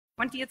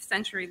20th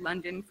Century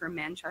London for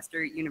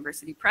Manchester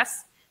University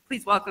Press.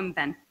 Please welcome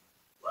Ben.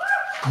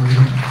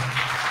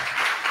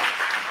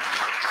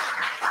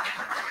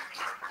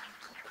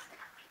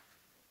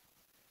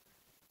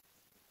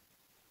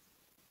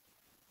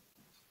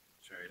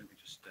 Sorry, let me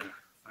just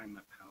find my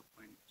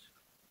PowerPoint.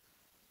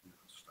 And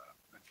I'll start.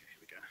 Okay,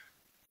 here we go.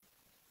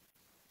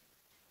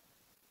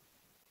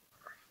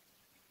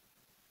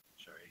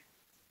 Sorry.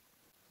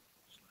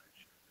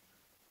 Slideshow.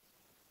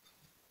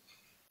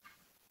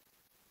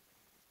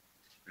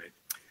 Great.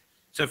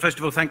 So first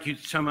of all, thank you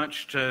so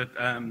much to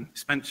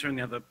Spencer and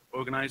the other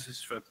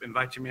organizers for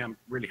inviting me. I'm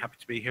really happy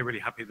to be here, really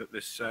happy that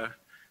this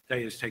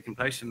day has taken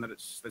place and that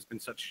there's been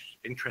such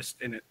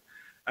interest in it.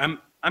 I'm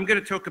going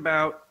to talk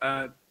about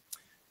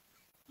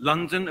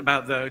London,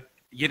 about the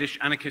Yiddish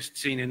anarchist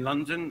scene in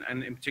London,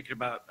 and in particular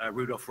about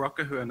Rudolf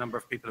Rocker, who a number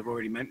of people have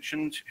already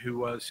mentioned, who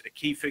was a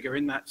key figure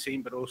in that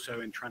scene, but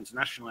also in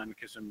transnational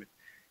anarchism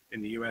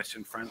in the US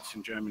and France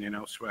and Germany and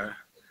elsewhere,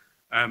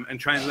 and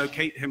try and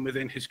locate him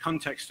within his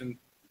context and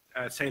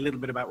say a little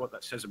bit about what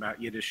that says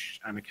about Yiddish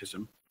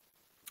anarchism.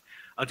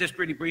 I'll just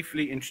really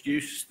briefly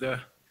introduce the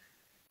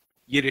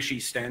Yiddish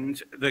East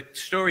End. The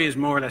story is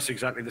more or less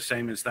exactly the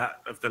same as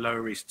that of the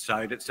Lower East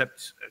Side,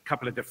 except a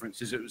couple of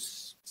differences. It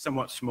was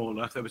somewhat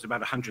smaller. There was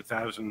about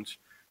 100,000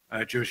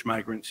 Jewish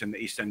migrants in the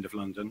East End of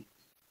London,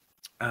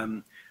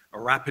 a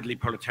rapidly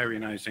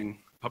proletarianizing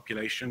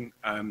population,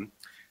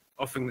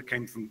 often that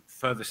came from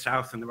further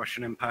south in the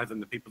Russian Empire than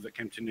the people that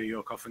came to New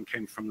York often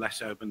came from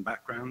less urban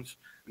backgrounds.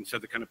 And so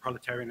the kind of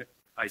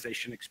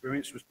proletarianization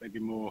experience was maybe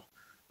more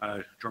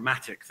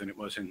dramatic than it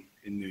was in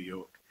New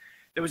York.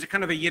 There was a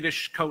kind of a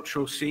Yiddish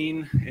cultural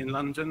scene in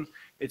London.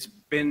 It's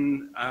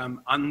been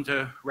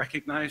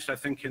under-recognized, I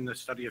think, in the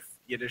study of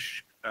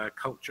Yiddish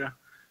culture.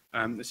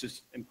 This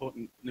is an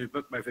important new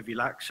book by Vivi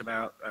Lax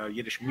about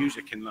Yiddish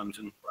music in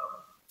London.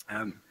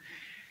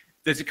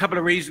 There's a couple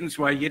of reasons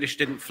why Yiddish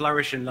didn't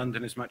flourish in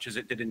London as much as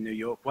it did in New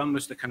York. One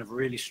was the kind of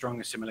really strong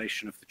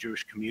assimilation of the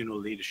Jewish communal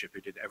leadership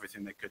who did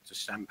everything they could to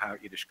stamp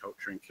out Yiddish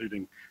culture,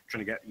 including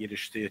trying to get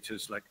Yiddish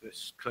theaters like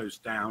this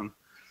closed down.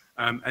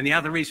 And the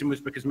other reason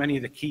was because many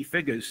of the key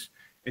figures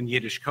in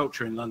Yiddish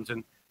culture in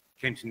London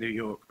came to New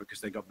York because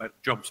they got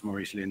jobs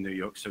more easily in New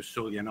York. So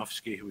Saul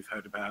Janowski, who we've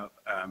heard about,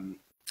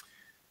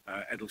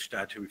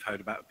 Edelstadt, who we've heard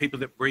about, people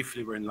that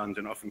briefly were in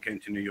London often came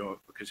to New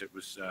York because it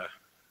was a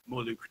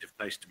more lucrative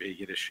place to be a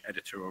Yiddish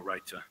editor or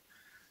writer.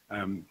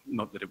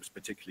 Not that it was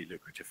particularly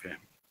lucrative here.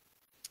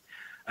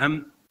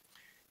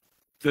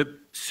 The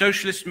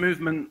socialist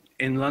movement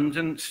in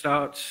London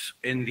starts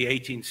in the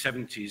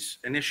 1870s,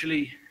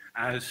 initially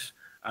as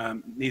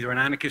neither an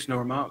anarchist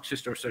nor a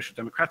Marxist or a social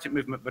democratic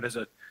movement, but as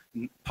a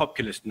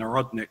populist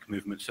Narodnik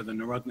movement. So the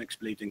Narodniks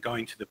believed in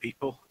going to the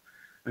people,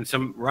 and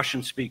some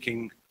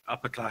Russian-speaking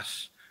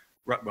upper-class,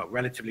 well,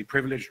 relatively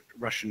privileged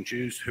Russian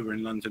Jews who were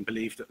in London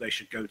believed that they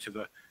should go to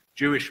the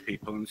Jewish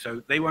people. And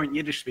so they weren't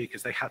Yiddish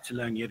speakers. They had to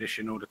learn Yiddish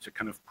in order to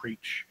kind of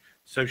preach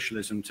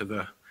socialism to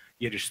the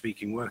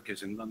Yiddish-speaking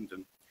workers in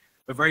London.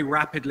 But very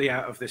rapidly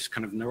out of this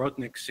kind of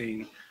Narodnik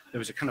scene, there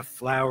was a kind of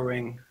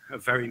flowering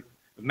of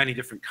many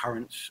different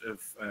currents of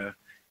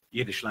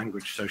Yiddish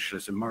language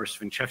socialism. Morris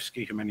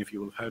Winchevsky, who many of you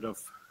will have heard of,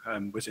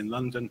 was in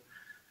London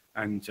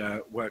and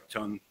worked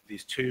on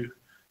these two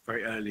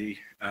very early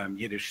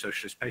Yiddish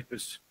socialist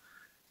papers.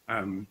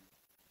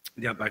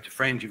 The Arbeiter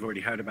Freund, you've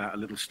already heard about a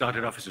little,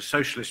 started off as a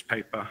socialist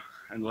paper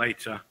and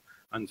later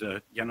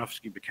under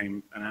Janowski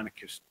became an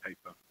anarchist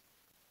paper.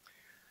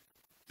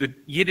 The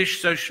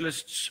Yiddish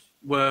socialists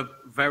were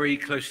very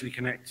closely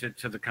connected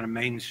to the kind of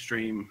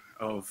mainstream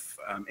of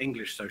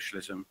English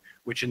socialism,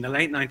 which in the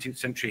late 19th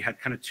century had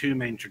kind of two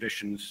main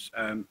traditions.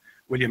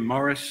 William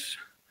Morris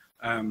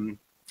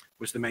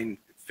was the main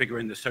figure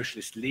in the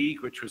Socialist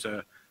League, which was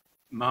a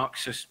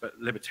Marxist but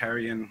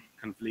libertarian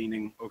kind of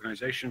leaning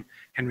organization.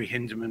 Henry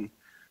Hindeman,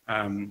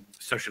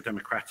 Social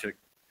Democratic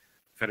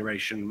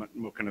Federation,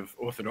 more kind of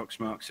orthodox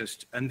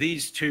Marxist. And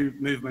these two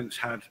movements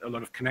had a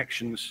lot of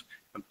connections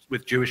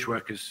with Jewish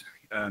workers,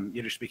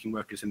 Yiddish-speaking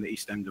workers in the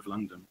East End of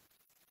London.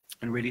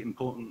 And a really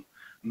important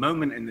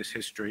moment in this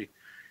history,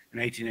 in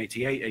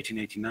 1888,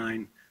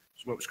 1889,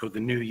 was what was called the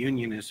New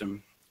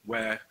Unionism,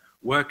 where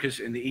workers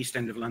in the East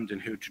End of London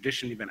who had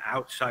traditionally been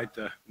outside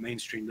the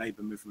mainstream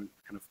labor movement,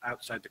 kind of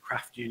outside the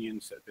craft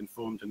unions that had been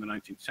formed in the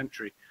 19th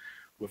century,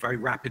 were very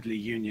rapidly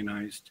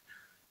unionized,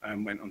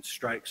 went on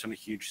strikes on a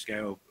huge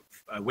scale.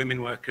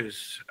 Women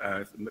workers,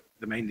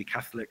 the mainly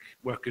Catholic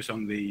workers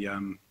on the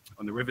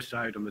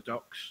riverside, on the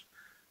docks.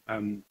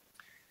 And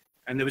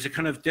there was a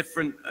kind of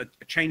different,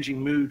 a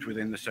changing mood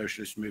within the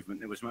socialist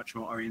movement. It was much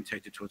more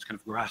orientated towards kind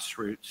of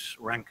grassroots,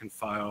 rank and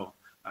file,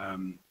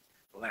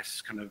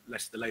 less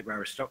the labor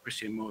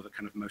aristocracy and more the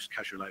kind of most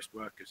casualized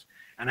workers.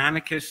 And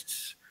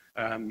anarchists,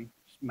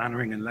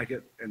 Mannering and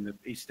Leggett in the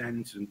East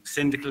End, and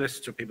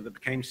syndicalists, or people that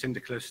became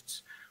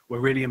syndicalists, were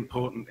really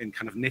important in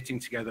kind of knitting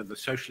together the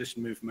socialist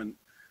movement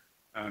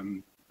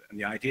and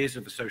the ideas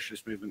of the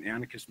socialist movement, the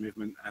anarchist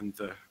movement, and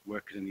the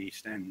workers in the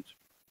East End.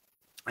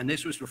 And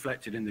this was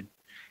reflected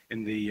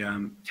in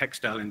the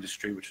textile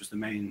industry, which was the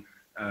main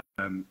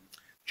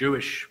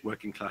Jewish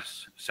working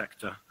class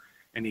sector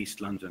in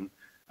East London,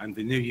 and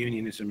the new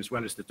unionism, as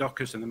well as the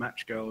dockers and the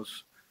match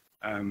girls.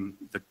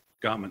 The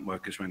garment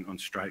workers went on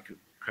strike,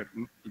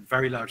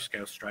 very large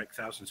scale strike,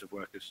 thousands of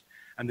workers.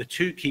 And the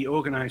two key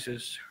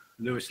organizers,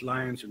 Lewis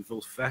Lyons and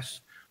Wolf Wess,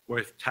 were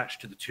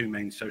attached to the two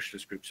main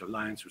socialist groups. So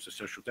Lyons was a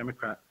social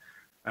democrat,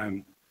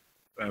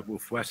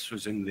 Wolf Wess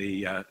was in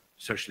the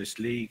Socialist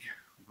League,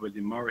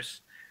 William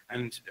Morris,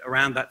 and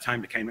around that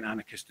time became an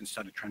anarchist and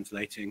started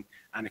translating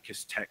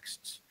anarchist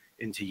texts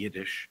into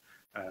Yiddish.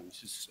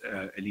 This is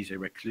Élisée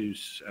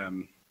Reclus'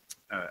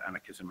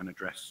 Anarchism and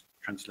Address,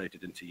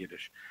 translated into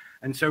Yiddish.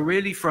 And so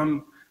really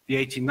from the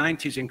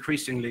 1890s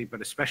increasingly,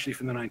 but especially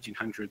from the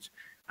 1900s,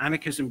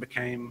 anarchism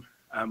became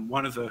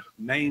one of the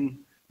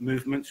main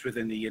movements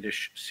within the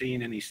Yiddish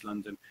scene in East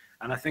London.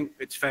 And I think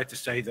it's fair to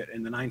say that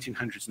in the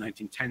 1900s,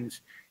 1910s,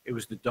 it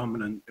was the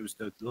dominant, it was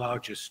the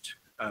largest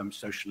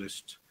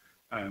socialist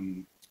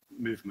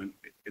movement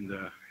in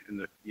the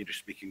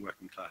Yiddish-speaking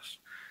working class.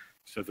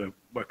 So the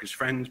Workers'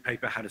 Friend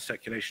paper had a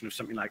circulation of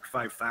something like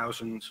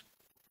 5,000.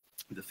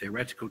 The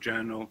Theoretical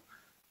Journal,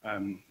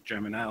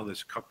 Germinal,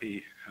 there's a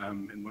copy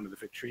in one of the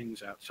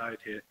vitrines outside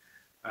here,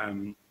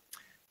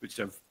 which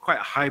is quite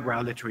a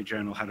highbrow literary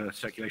journal, had a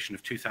circulation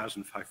of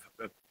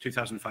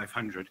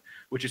 2,500,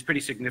 which is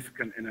pretty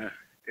significant in a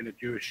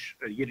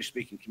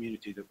Yiddish-speaking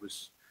community that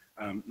was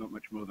not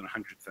much more than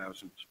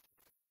 100,000.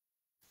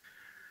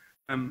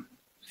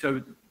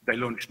 So they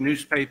launched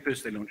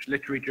newspapers, they launched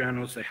literary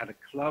journals, they had a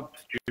club,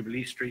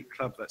 Jubilee Street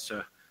Club. That's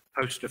a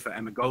poster for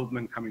Emma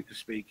Goldman coming to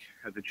speak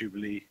at the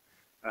Jubilee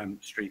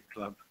Street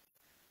Club.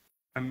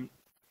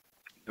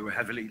 They were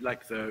heavily,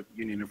 like the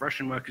Union of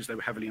Russian Workers, they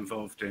were heavily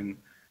involved in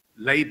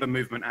labor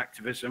movement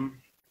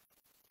activism,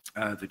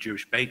 the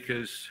Jewish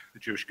bakers, the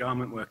Jewish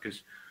garment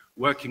workers,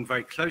 working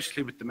very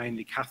closely with the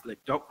mainly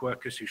Catholic dock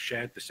workers who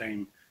shared the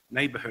same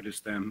neighborhood as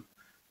them,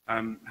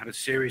 had a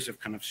series of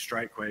kind of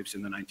strike waves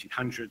in the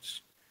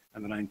 1900s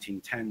and the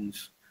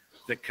 1910s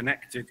that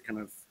connected kind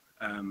of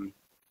the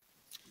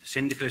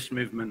syndicalist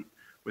movement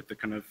with the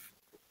kind of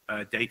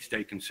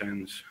day-to-day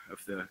concerns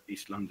of the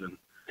East London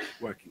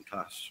working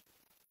class.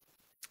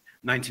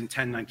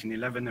 1910,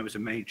 1911, there was a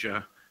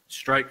major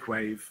strike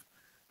wave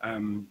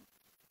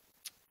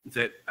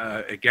that,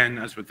 again,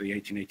 as with the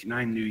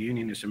 1889 New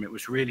Unionism, it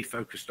was really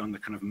focused on the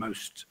kind of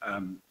most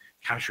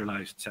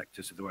casualized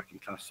sectors of the working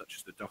class, such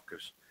as the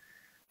dockers.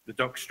 The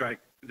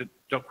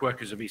dock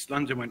workers of East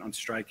London went on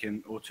strike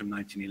in autumn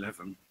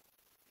 1911.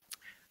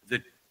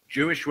 The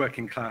Jewish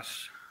working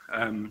class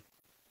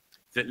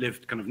that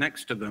lived kind of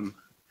next to them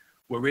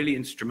were really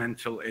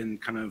instrumental in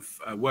kind of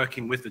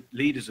working with the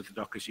leaders of the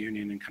Dockers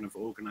Union and kind of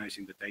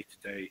organizing the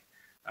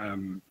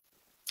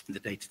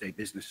day-to-day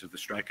business of the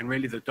strike. And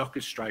really the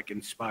Dockers strike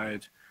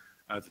inspired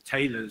the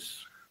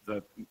tailors,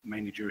 the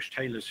mainly Jewish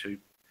tailors who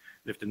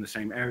lived in the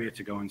same area,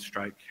 to go on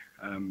strike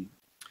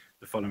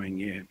the following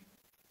year.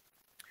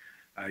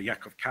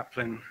 Yaakov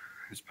Kaplan,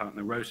 his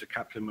partner Rosa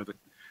Kaplan, were the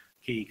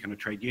key kind of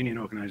trade union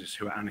organizers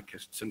who were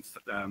anarchists, and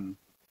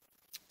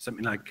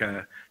something like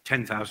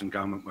 10,000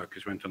 garment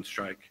workers went on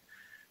strike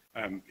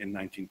in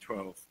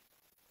 1912.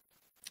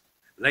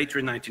 Later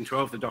in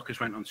 1912, the dockers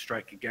went on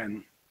strike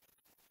again.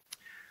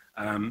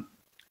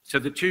 So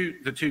the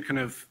two kind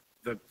of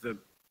the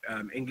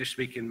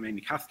English-speaking,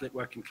 mainly Catholic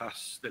working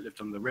class that lived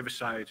on the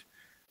riverside,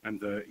 and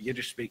the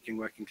Yiddish-speaking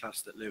working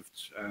class that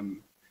lived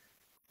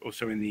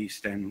also in the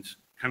East End,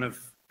 kind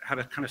of had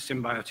a kind of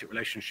symbiotic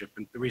relationship.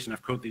 And the reason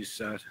I've called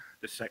this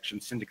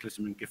section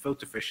Syndicalism and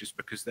Gefilte Fish is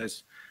because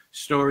there's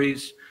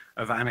stories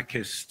of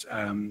anarchist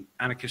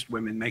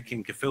women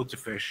making gefilte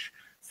fish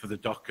for the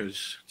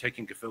dockers,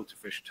 taking gefilte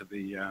fish to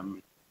the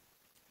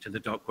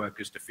dock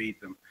workers to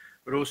feed them,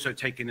 but also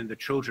taking in the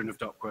children of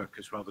dock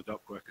workers while the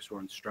dock workers were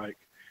on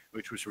strike,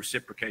 which was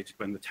reciprocated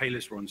when the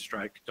tailors were on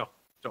strike.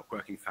 Dock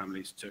working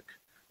families took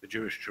the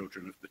Jewish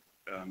children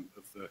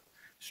of the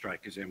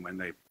strikers in when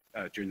they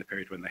during the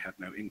period when they had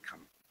no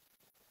income.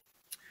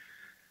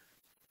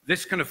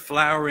 This kind of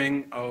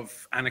flowering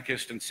of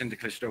anarchist and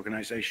syndicalist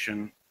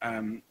organization,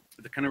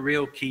 the kind of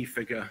real key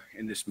figure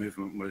in this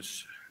movement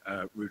was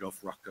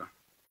Rudolf Rocker,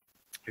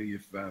 who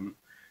you've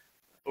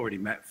already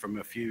met from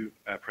a few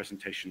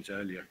presentations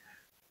earlier.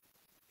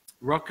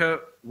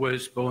 Rocker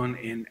was born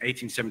in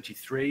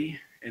 1873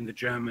 in the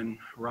German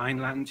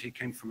Rhineland. He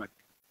came from a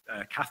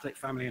Catholic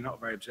family, a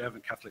not very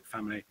observant Catholic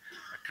family, a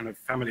kind of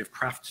family of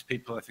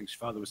craftspeople. I think his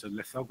father was a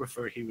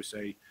lithographer, he was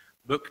a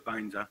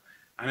bookbinder.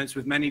 And it's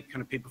with many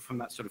kind of people from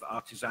that sort of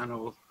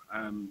artisanal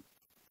kind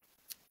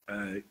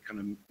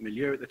of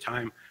milieu at the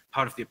time.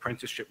 Part of the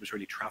apprenticeship was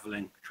really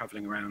traveling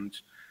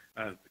around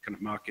the kind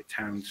of market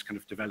towns, kind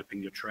of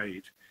developing your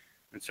trade.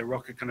 And so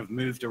Rocker kind of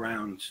moved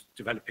around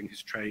developing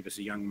his trade as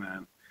a young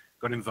man,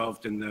 got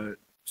involved in the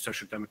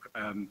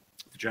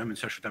German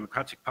Social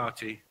Democratic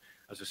Party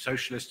as a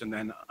socialist, and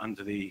then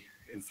under the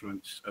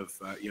influence of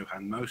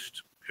Johann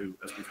Most, who,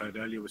 as we've heard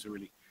earlier, was a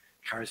really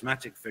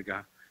charismatic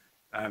figure,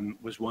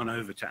 was won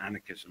over to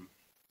anarchism.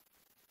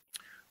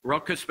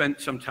 Rocker spent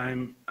some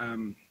time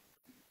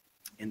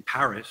in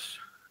Paris.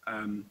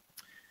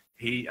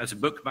 As a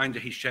bookbinder,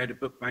 he shared a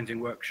bookbinding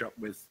workshop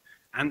with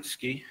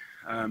Ansky,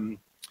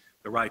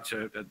 the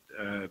writer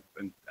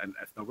and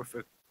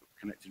ethnographer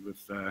connected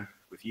with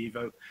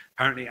YIVO.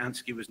 Apparently,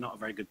 Ansky was not a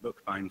very good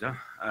bookbinder,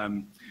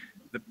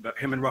 but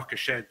him and Rocker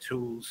shared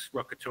tools.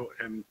 Rocker taught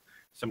him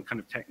some kind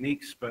of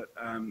techniques, but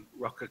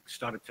Rocker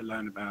started to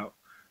learn about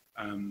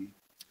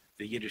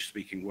the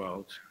Yiddish-speaking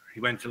world. He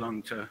went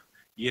along to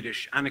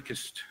Yiddish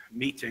anarchist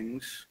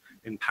meetings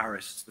in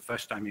Paris. The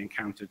first time he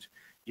encountered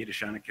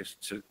Yiddish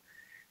anarchists.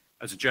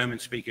 As a German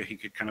speaker, he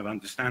could kind of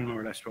understand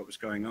more or less what was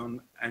going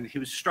on. And he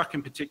was struck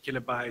in particular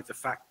by the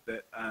fact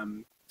that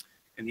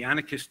in the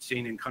anarchist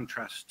scene, in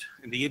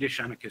the Yiddish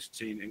anarchist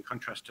scene, in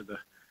contrast to the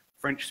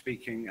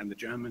French-speaking and the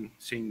German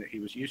scene that he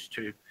was used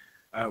to,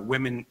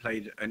 women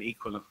played an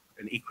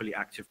equally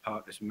active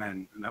part as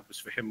men. And that was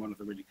for him one of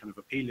the really kind of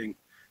appealing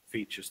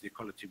features. The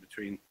equality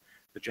between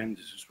the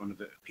genders was one of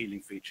the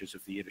appealing features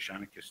of the Yiddish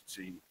anarchist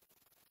scene.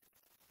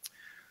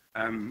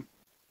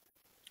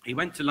 He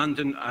went to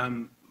London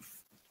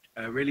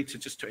really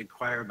to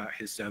inquire about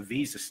his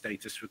visa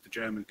status with the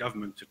German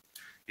government.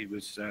 He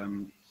was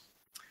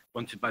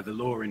wanted by the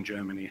law in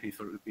Germany, and he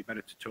thought it would be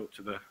better to talk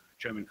to the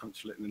German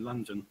consulate in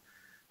London.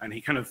 And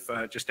he kind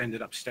of just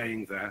ended up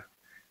staying there.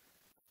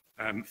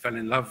 Fell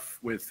in love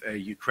with a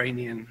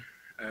Ukrainian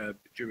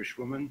Jewish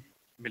woman,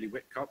 Millie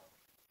Whitcop,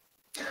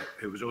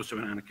 who was also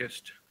an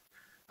anarchist,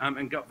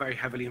 and got very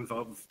heavily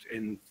involved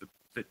in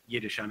the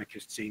Yiddish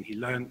anarchist scene. He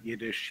learned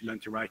Yiddish, he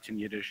learned to write in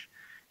Yiddish.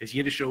 His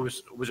Yiddish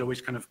was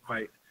always kind of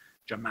quite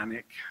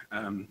Germanic,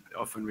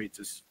 often reads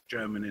as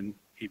German in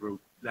Hebrew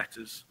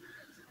letters.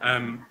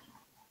 And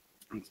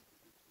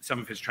some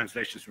of his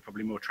translations were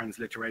probably more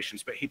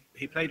transliterations, but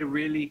he played a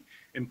really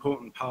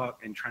important part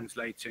in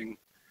translating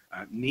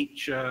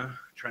Nietzsche,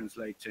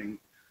 translating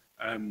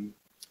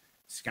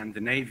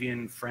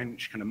Scandinavian,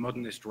 French, kind of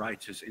modernist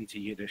writers into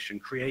Yiddish and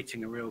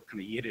creating a real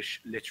kind of Yiddish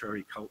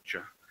literary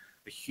culture,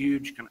 a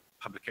huge kind of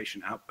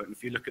publication output. And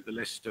if you look at the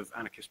list of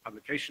anarchist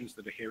publications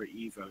that are here at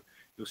YIVO,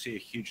 you'll see a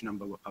huge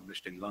number were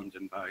published in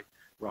London by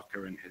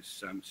Rocker and his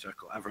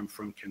circle. Avram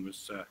Frumkin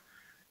was a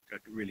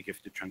really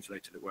gifted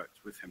translator that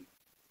worked with him.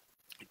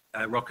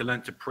 Rocker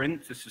learned to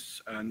print. This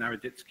is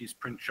Naroditsky's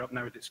print shop.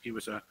 Naroditsky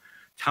was a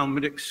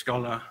Talmudic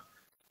scholar,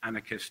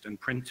 anarchist, and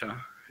printer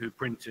who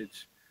printed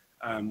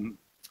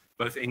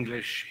both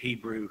English,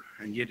 Hebrew,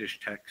 and Yiddish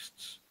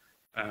texts.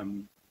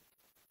 And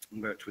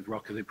worked with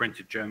Rocker. They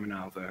printed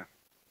Germinal there.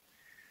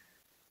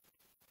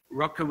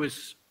 Rocker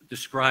was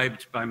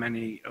described by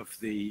many of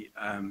the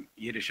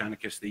Yiddish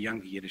anarchists, the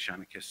younger Yiddish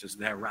anarchists, as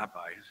their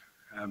rabbi.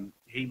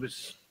 He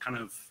was kind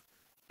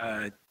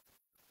of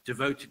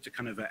devoted to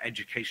kind of an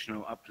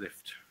educational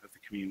uplift of the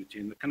community,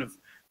 and the kind of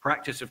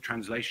practice of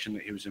translation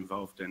that he was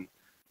involved in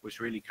was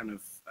really kind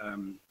of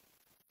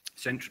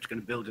central to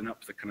kind of building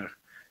up the kind of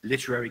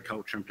literary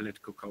culture and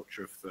political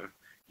culture of the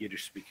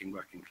Yiddish-speaking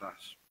working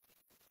class.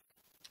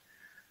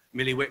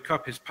 Millie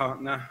Whitcop, his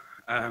partner,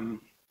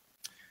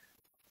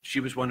 she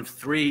was one of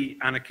 3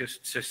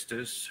 anarchist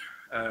sisters.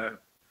 Her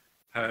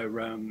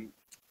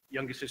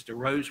younger sister,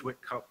 Rose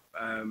Whitcop,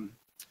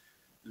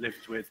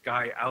 lived with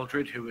Guy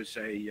Aldred, who was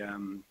a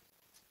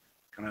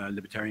kind of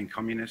libertarian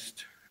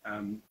communist.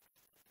 And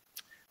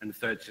the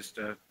third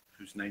sister,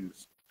 whose name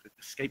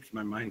escapes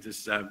my mind,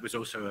 was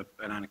also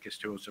an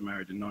anarchist who also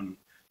married a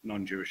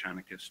non-Jewish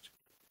anarchist.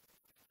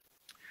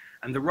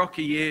 And the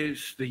Rocker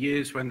years, the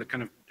years when the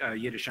kind of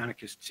Yiddish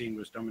anarchist scene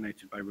was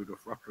dominated by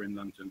Rudolf Rocker in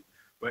London,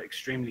 were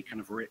extremely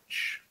kind of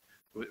rich,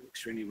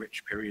 extremely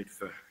rich period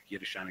for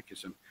Yiddish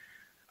anarchism.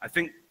 I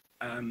think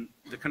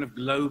the kind of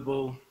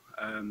global,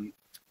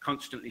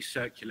 constantly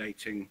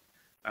circulating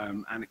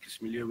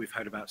anarchist milieu, we've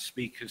heard about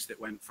speakers that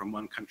went from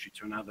one country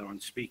to another on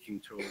speaking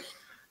tours,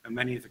 and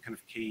many of the kind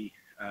of key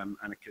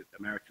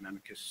American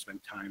anarchists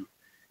spent time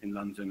in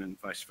London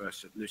and vice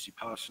versa. Lucy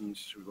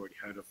Parsons, who we've already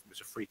heard of,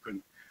 was a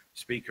frequent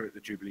speaker at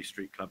the Jubilee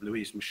Street Club.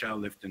 Louise Michel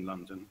lived in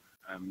London.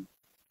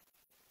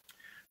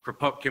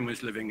 Kropotkin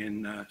was living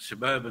in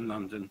suburban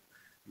London,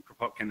 and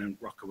Kropotkin and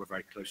Rocker were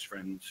very close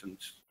friends, and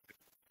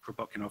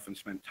Kropotkin often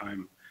spent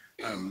time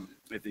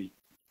at the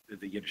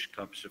Yiddish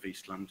clubs of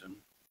East London.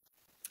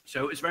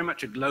 So it was very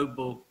much a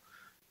global,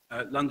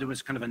 London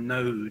was kind of a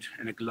node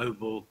in a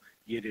global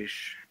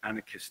Yiddish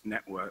anarchist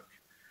network.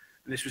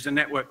 And this was a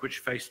network which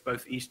faced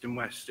both East and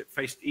West. It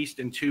faced East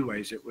in 2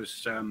 ways. It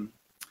was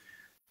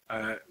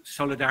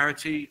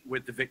solidarity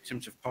with the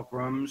victims of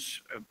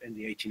pogroms in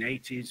the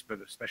 1880s, but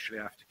especially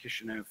after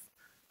Kishinev,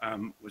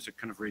 was a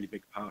kind of really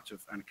big part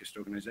of anarchist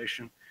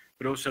organization.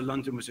 But also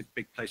London was a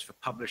big place for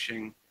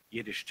publishing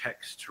Yiddish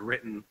texts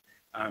written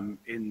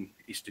in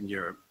Eastern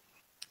Europe.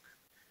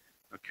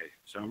 Okay,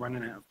 so I'm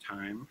running out of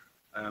time.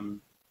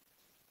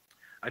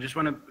 I just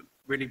want to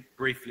really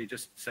briefly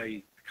just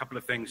say a couple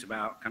of things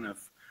about kind of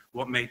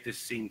what made this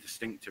scene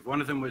distinctive.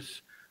 One of them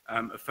was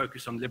a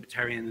focus on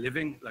libertarian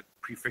living, like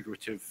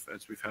prefigurative,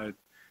 as we've heard,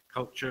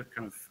 culture,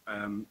 kind of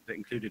that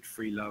included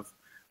free love.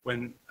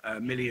 When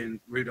Millie and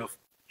Rudolph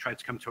tried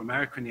to come to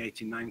America in the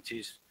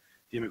 1890s,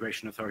 the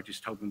immigration authorities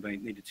told them they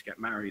needed to get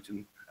married,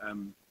 and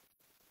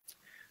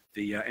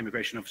the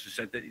immigration officer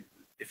said that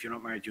if you're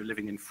not married, you're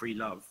living in free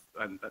love,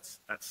 and that's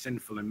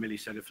sinful. And Millie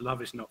said, if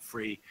love is not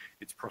free,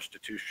 it's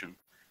prostitution.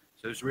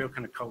 So there's a real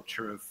kind of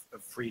culture of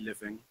free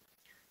living,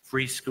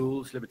 free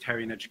schools,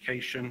 libertarian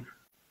education,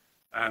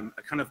 a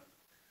kind of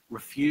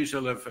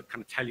refusal of a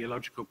kind of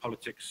teleological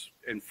politics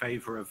in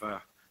favor of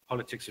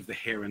politics of the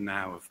here and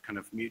now, of kind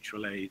of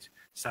mutual aid,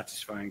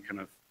 satisfying kind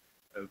of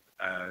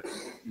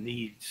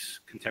needs,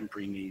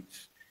 contemporary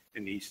needs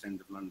in the East End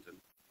of London.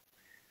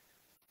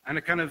 And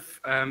a kind of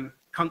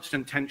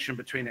constant tension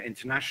between an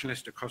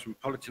internationalist, a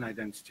cosmopolitan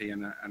identity,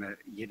 and a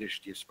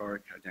Yiddish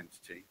diasporic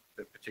identity,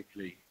 that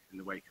particularly in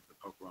the wake of the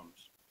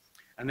pogroms.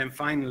 And then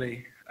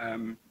finally,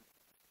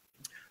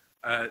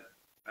 a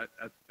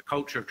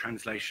culture of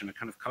translation, a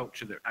kind of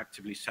culture that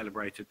actively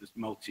celebrated this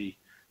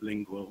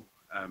multilingual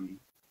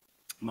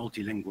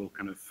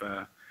kind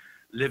of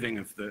living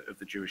of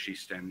the Jewish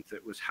East End,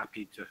 that was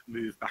happy to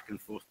move back and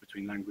forth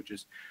between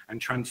languages and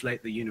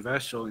translate the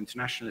universal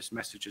internationalist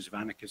messages of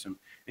anarchism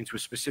into a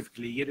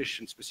specifically Yiddish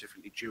and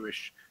specifically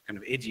Jewish kind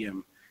of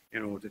idiom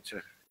in order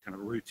to kind of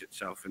root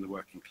itself in the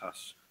working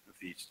class of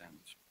the East End.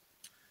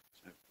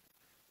 So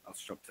I'll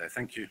stop there.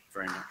 Thank you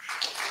very much.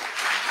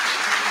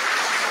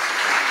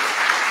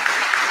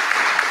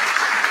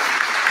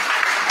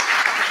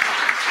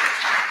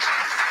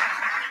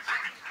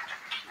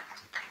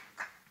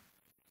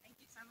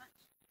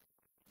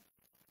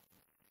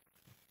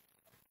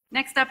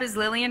 Next up is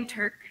Lillian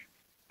Turk,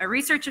 a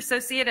research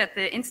associate at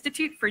the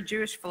Institute for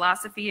Jewish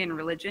Philosophy and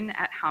Religion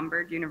at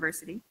Hamburg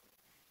University.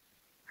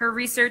 Her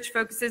research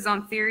focuses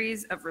on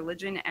theories of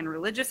religion and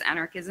religious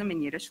anarchism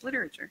in Yiddish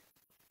literature.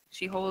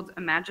 She holds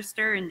a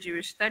magister in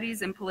Jewish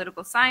studies and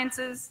political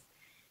sciences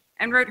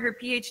and wrote her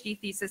PhD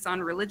thesis on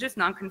religious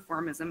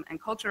nonconformism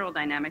and cultural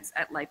dynamics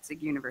at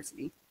Leipzig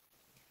University.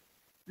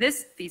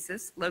 This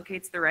thesis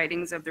locates the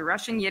writings of the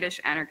Russian Yiddish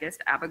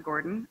anarchist Abba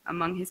Gordon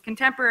among his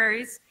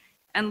contemporaries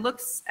and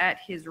looks at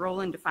his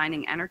role in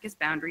defining anarchist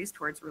boundaries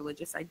towards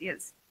religious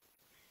ideas.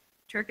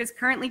 Turk is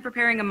currently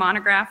preparing a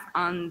monograph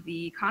on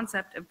the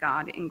concept of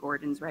God in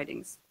Gordon's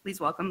writings.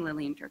 Please welcome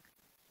Lillian Turk.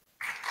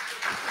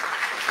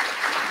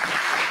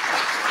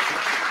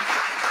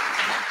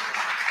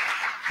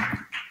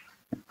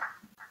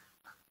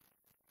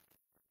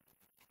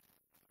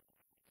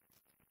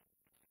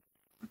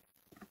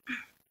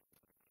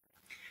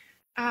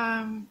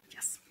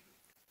 Yes,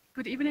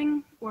 good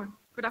evening or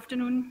good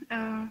afternoon.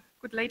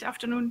 Good late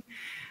afternoon.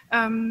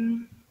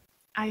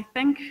 I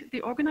thank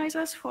the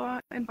organizers for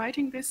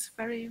inviting this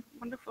very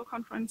wonderful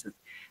conference,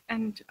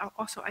 and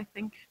also I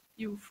thank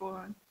you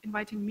for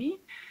inviting me.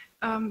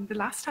 The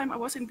last time I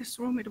was in this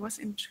room, it was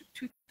in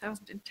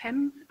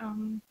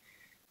 2010.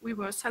 We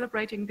were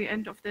celebrating the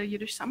end of the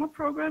Yiddish summer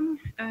program,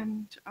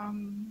 and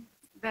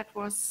that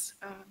was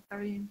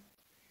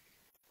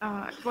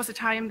it was a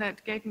time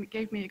that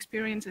gave me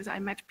experiences. I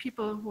met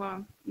people who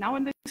are now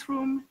in this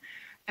room,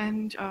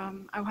 and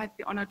I had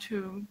the honor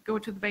to go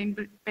to the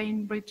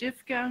Bain Bridge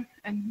Yivka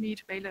and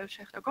meet Bela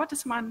Schechter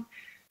Gottesman.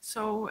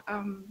 So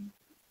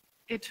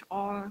it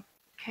all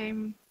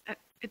came,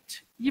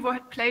 YIVO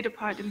had played a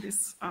part in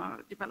this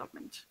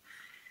development.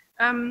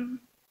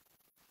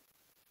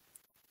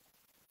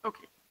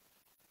 Okay.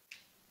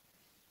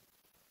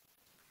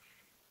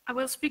 I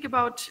will speak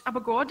about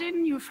Abba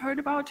Gordon. You've heard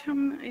about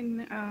him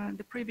in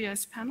the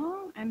previous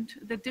panel, and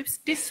the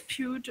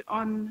dispute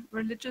on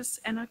religious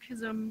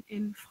anarchism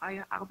in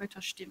Freie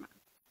Arbeiterstimme.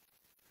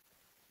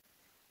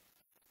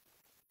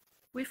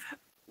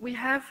 We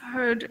have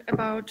heard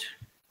about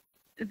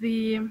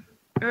the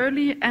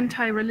early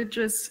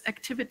anti-religious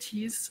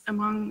activities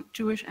among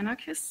Jewish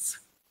anarchists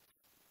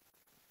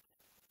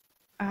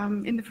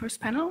in the first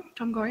panel,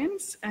 Tom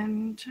Goyens,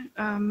 and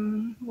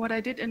what I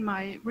did in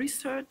my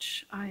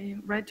research, I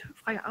read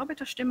Freie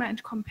Arbeiterstimme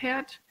and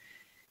compared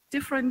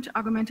different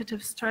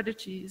argumentative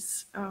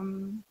strategies,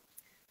 and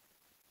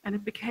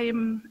it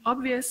became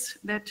obvious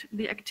that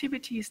the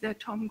activities that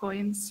Tom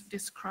Goyens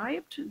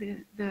described,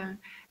 the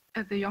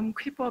Yom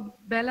Kippur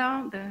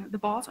Bella, the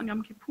balls on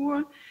Yom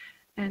Kippur,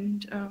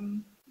 and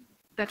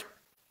that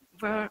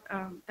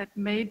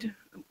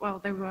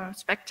they were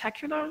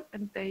spectacular,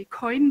 and they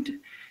coined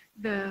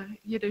the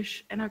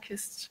Yiddish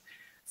anarchist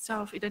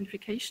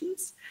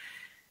self-identifications.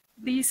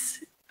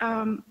 These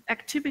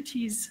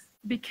activities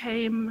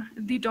became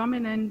the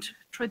dominant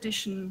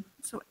tradition.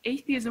 So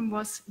atheism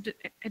was the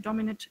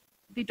dominant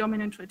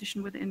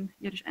tradition within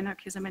Yiddish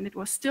anarchism, and it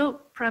was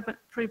still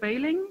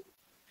prevailing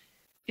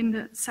in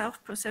the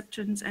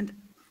self-perceptions and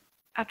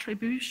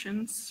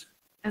attributions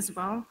as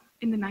well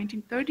in the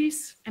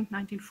 1930s and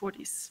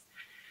 1940s.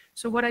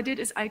 So what I did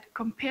is I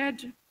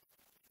compared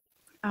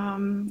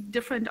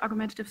different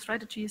argumentative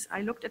strategies.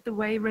 I looked at the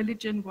way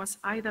religion was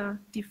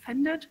either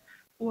defended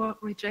or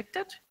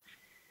rejected,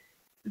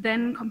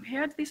 then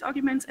compared these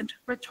arguments and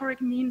rhetoric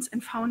means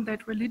and found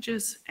that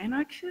religious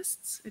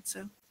anarchists, it's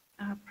a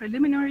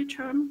preliminary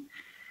term,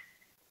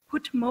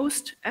 put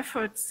most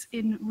efforts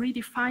in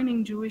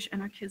redefining Jewish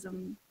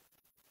anarchism.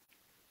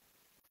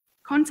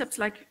 Concepts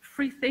like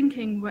free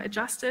thinking were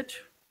adjusted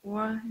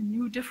or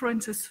new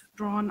differences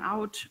drawn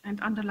out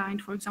and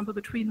underlined, for example,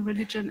 between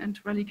religion and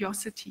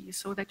religiosity,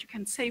 so that you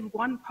can say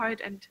one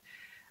part and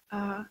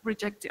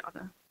reject the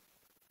other.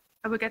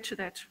 I will get to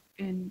that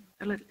in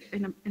a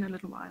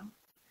little while.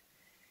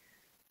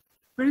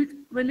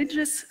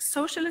 Religious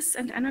socialists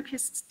and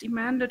anarchists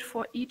demanded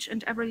for each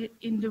and every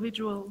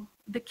individual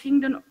the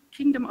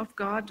kingdom of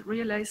God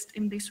realized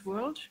in this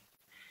world,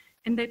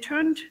 and they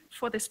turned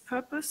for this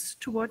purpose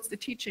towards the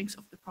teachings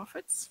of the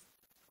prophets,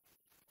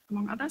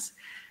 among others,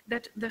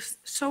 that the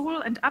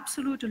sole and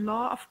absolute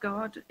law of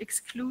God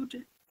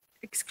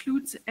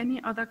excludes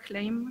any other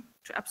claim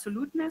to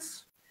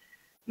absoluteness,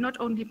 not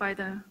only by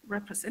the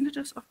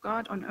representatives of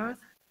God on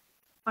earth,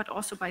 but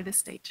also by the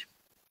state.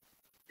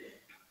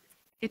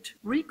 It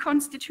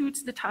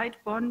reconstitutes the tight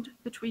bond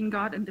between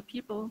God and the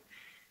people.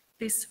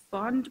 This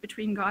bond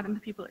between God and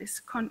the people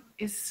is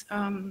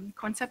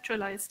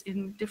conceptualized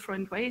in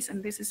different ways,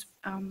 and this is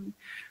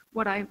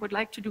what I would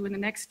like to do in the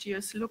next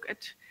years, look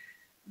at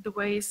the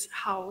ways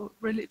how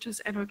religious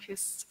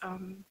anarchists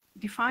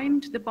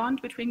defined the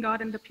bond between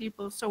God and the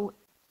people. So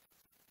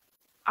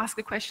ask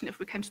the question if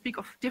we can speak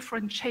of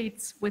different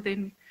shades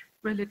within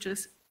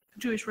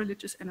Jewish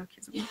religious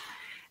anarchism.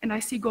 And I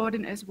see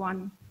Gordon as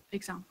one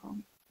example.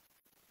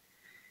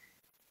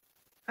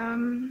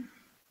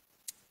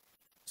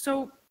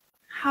 So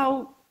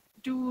how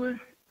do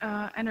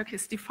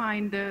anarchists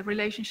define the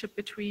relationship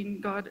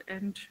between God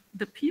and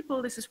the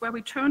people? This is where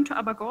we turn to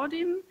Abba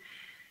Gordon.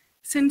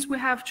 Since we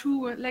have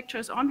 2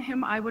 lectures on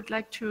him, I would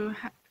like to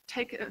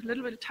take a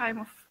little bit of time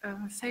of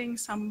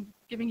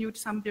giving you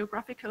some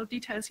biographical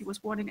details. He was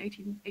born in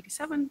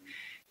 1887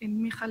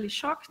 in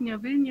Michalikov near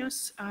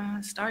Vilnius,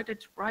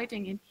 started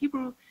writing in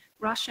Hebrew,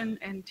 Russian,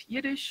 and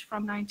Yiddish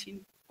from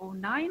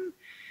 1909.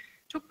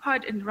 Took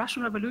part in the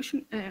Russian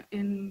Revolution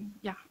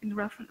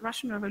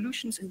Russian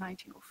revolutions in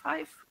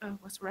 1905.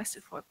 Was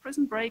arrested for a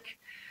prison break,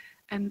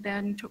 and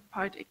then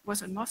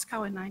was in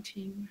Moscow in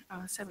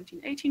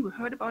 1917-18. We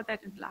heard about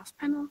that in the last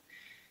panel,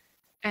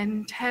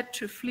 and had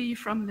to flee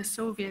from the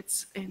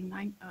Soviets and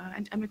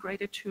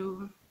emigrated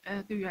to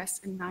the US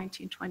in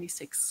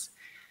 1926.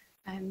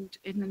 And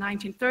in the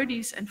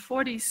 1930s and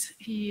 40s,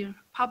 he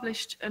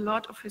published a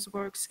lot of his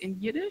works in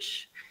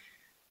Yiddish.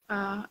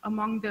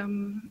 Among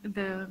them,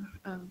 the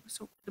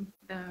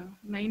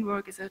main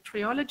work is a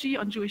trilogy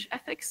on Jewish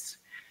ethics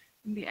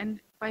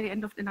by the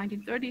end of the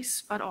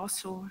 1930s, but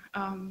also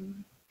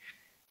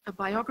a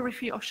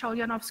biography of Shaul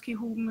Janowski,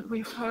 whom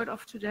we've heard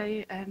of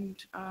today,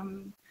 and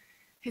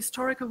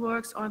historical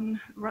works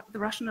on the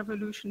Russian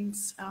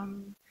revolutions.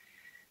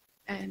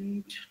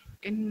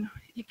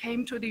 He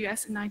came to the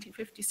US in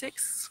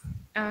 1956.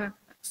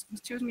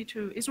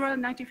 To Israel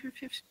in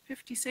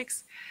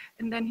 1956,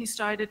 and then he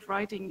started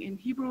writing in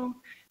Hebrew,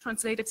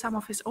 translated some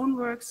of his own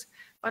works,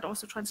 but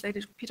also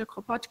translated Peter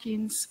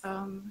Kropotkin's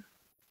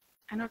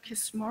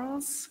Anarchist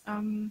Morals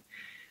and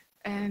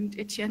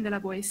Etienne de la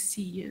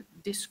Boétie,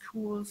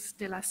 Discours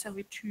de la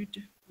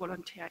Servitude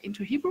Volontaire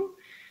into Hebrew.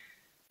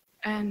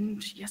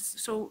 And yes,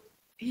 so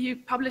he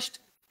published,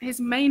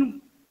 his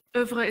main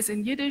oeuvre is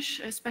in Yiddish,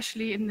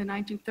 especially in the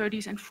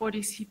 1930s and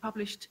 40s. He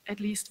published at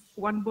least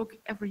 1 book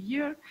every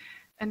year,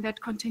 and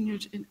that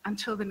continued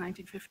until the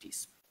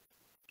 1950s.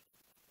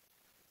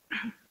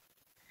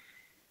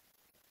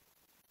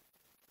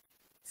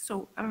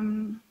 So,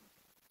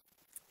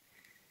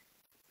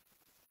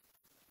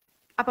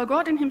 Abba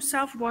Gordon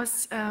himself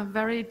was a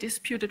very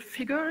disputed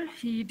figure.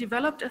 He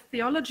developed a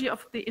theology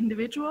of the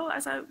individual,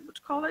 as I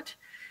would call it,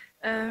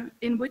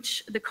 in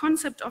which the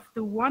concept of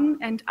the one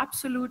and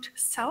absolute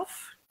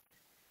self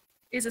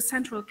is a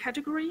central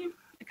category,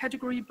 a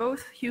category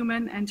both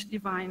human and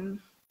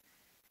divine.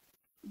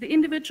 The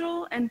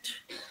individual and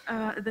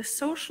the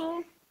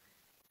social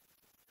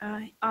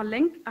are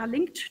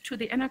linked to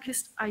the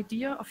anarchist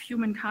idea of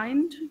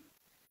humankind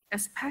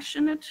as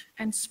passionate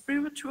and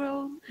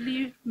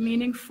spiritually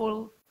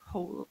meaningful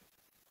whole.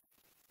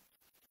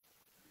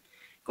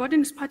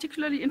 Gordon is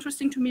particularly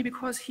interesting to me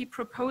because he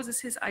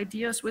proposes his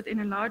ideas within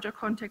a larger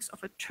context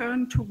of a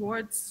turn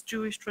towards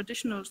Jewish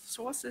traditional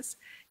sources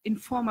in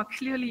former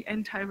clearly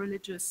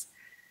anti-religious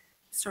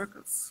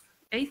circles.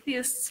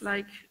 Atheists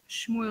like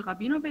Shmuel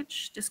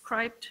Rabinovich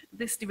described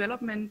this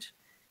development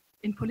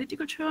in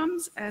political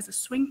terms as a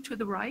swing to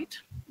the right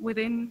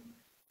within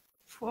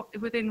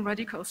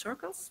radical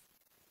circles.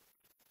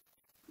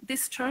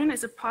 This turn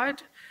is a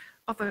part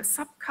of a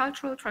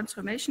subcultural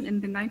transformation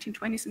in the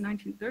 1920s and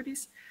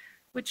 1930s,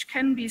 which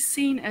can be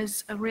seen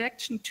as a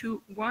reaction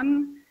to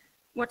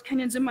what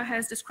Kenyon Zimmer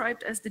has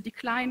described as the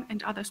decline,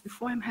 and others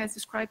before him has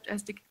described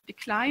as the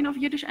decline of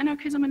Yiddish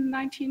anarchism in the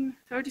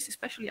 1930s,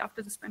 especially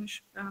after the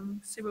Spanish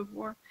Civil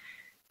War,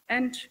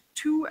 and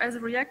 2, as a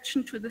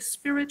reaction to the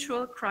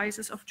spiritual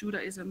crisis of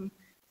Judaism,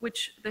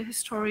 which the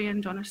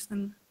historian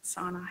Jonathan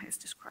Sarna has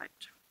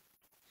described.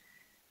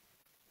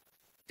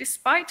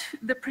 Despite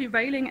the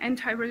prevailing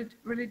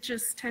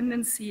anti-religious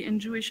tendency in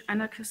Jewish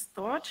anarchist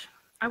thought,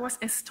 I was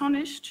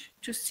astonished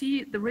to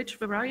see the rich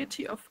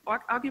variety of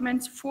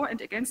arguments for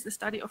and against the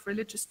study of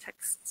religious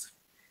texts.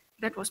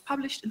 that was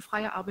published in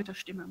Freie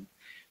Arbeiterstimme.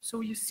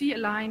 So you see a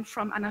line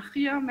from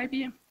Anarchia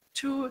maybe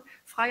to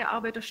Freie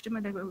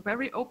Arbeiterstimme. They were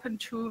very open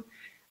to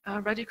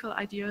radical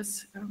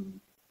ideas,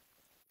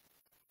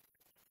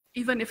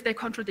 even if they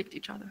contradict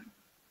each other.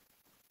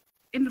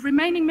 In the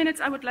remaining minutes,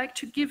 I would like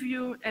to give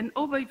you an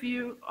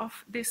overview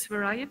of this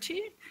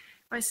variety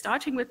by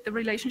starting with the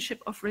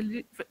relationship of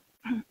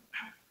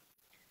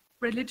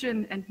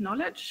religion and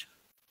knowledge.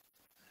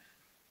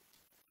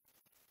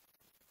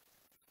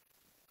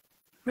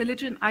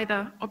 Religion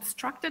either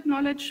obstructed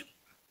knowledge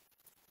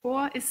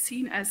or is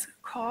seen as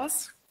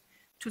cause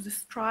to the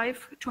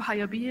strive to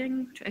higher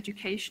being, to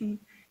education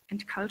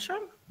and culture.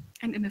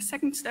 And in the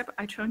second step,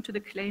 I turn to the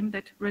claim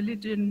that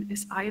religion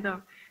is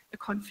either a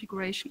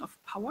configuration of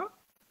power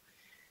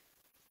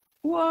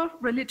or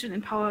religion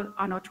and power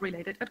are not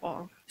related at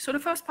all. So the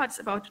first part is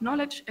about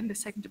knowledge and the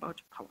second about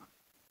power.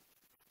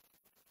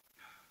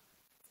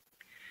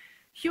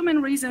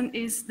 Human reason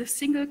is the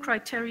single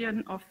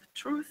criterion of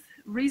truth.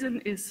 Reason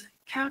is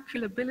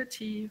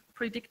calculability,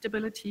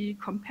 predictability,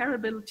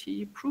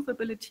 comparability,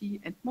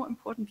 provability, and more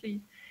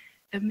importantly,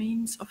 a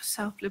means of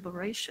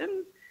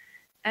self-liberation,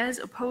 as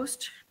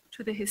opposed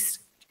to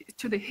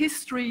the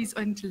histories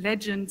and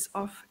legends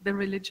of the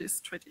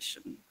religious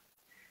tradition.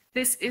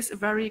 This was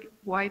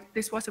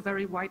a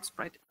very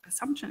widespread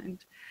assumption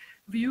and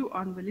view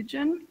on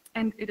religion,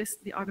 and it is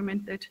the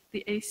argument that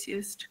the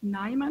atheist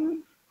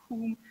Naiman,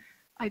 whom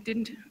I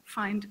didn't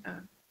find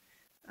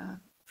a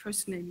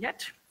first name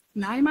yet,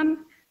 Naiman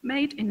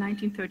made in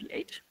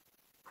 1938,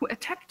 who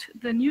attacked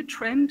the new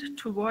trend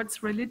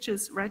towards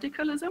religious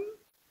radicalism,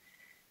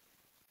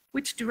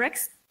 which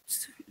directs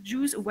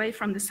Jews away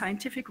from the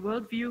scientific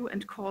worldview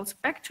and calls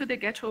back to the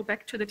ghetto,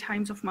 back to the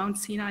times of Mount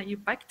Sinai,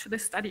 back to the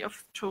study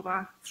of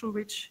Torah, through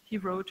which he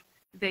wrote,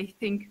 "They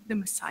think the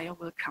Messiah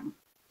will come."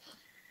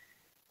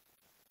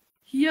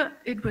 Here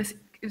it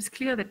is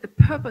clear that the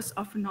purpose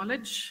of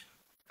knowledge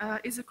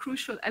is a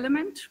crucial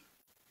element.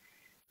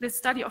 The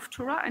study of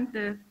Torah and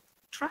the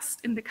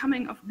trust in the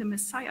coming of the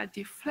Messiah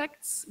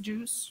deflects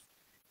Jews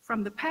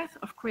from the path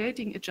of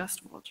creating a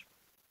just world.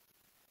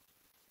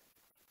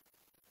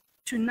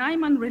 To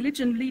Naiman,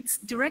 religion leads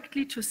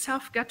directly to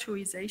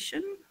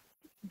self-ghettoization.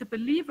 The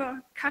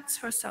believer cuts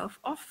herself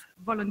off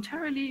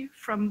voluntarily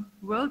from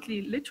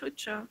worldly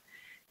literature,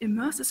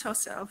 immerses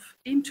herself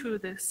into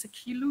the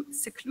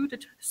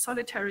secluded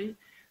solitary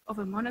of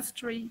a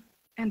monastery,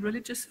 and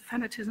religious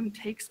fanatism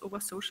takes over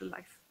social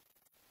life.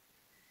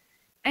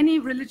 Any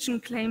religion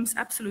claims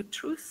absolute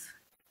truth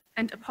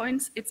and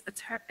appoints its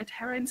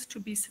adherents to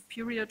be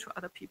superior to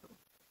other people.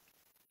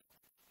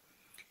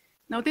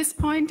 Now, this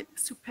point,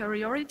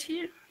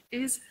 superiority,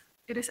 it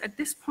is at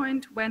this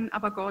point when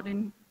Abba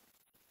Gordon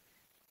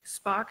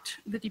sparked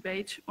the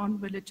debate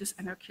on religious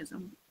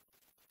anarchism.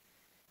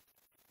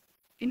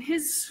 In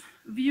his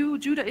view,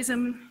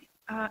 Judaism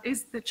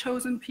is the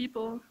chosen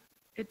people.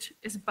 It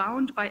is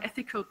bound by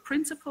ethical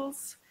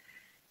principles.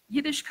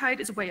 Yiddishkeit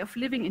is a way of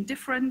living in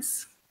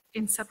difference,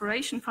 in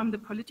separation from the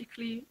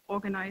politically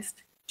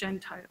organized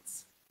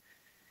Gentiles.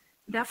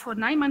 Therefore,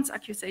 Naiman's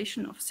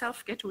accusation of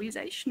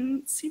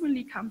self-ghettoization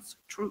seemingly comes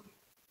true.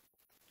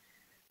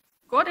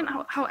 Gordon,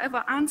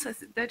 however,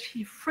 answers that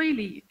he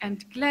freely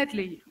and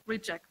gladly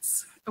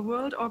rejects a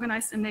world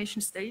organized in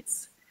nation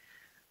states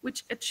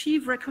which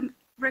achieve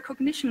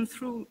recognition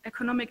through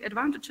economic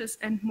advantages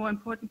and, more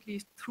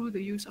importantly, through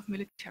the use of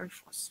military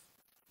force.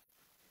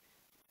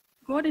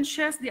 Gordon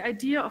shares the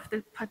idea of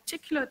the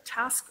particular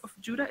task of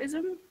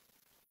Judaism,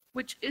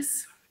 which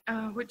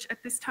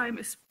at this time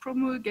is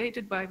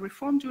promulgated by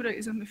Reform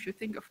Judaism. If you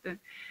think of the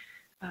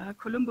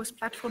Columbus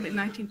platform in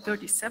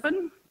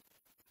 1937,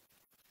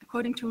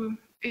 according to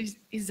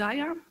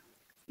Isaiah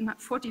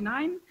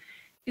 49,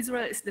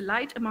 Israel is the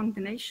light among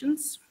the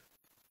nations.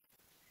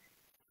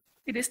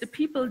 It is the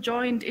people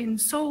joined in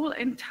soul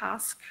and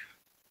task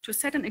to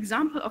set an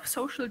example of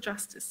social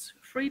justice,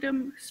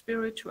 freedom,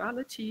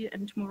 spirituality,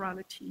 and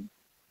morality.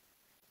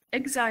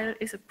 Exile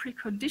is a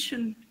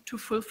precondition to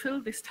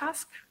fulfill this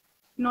task,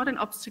 not an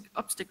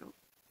obstacle.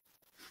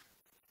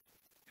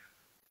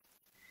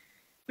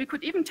 We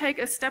could even take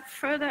a step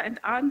further and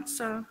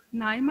answer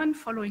Naiman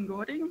following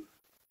Gordon.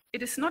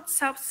 It is not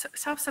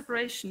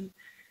self-separation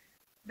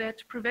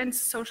that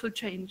prevents social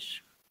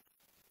change.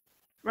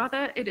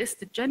 Rather, it is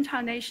the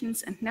Gentile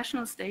nations and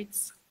national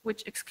states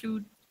which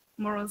exclude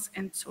morals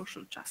and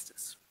social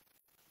justice.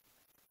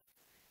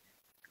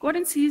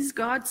 Gordon sees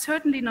God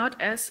certainly not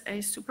as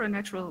a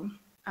supernatural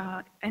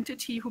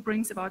entity who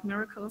brings about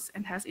miracles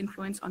and has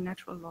influence on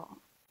natural law.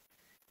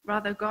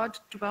 Rather, God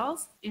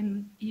dwells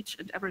in each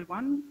and every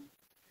one.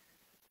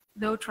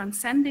 Though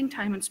transcending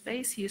time and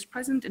space, he is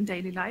present in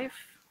daily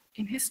life,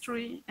 in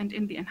history, and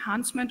in the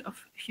enhancement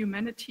of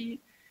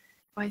humanity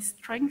by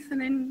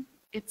strengthening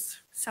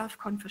its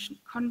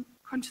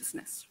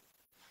self-consciousness.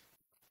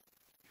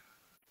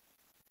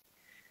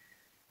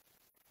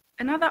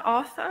 Another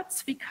author,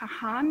 Tzvi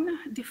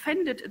Kahan,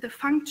 defended the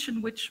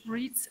function which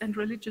rites and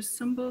religious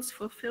symbols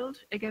fulfilled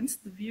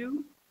against the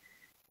view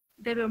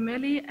they were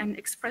merely an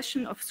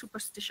expression of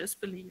superstitious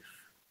belief.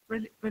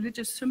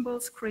 religious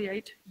symbols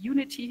create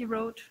unity, he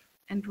wrote,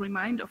 and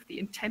remind of the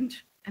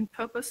intent and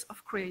purpose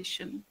of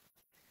creation.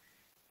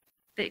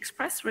 They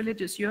express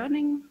religious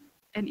yearning,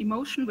 an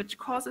emotion which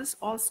causes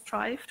all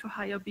strive to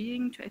higher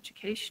being, to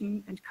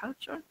education and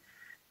culture.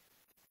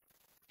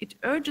 It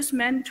urges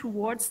men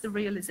towards the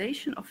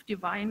realization of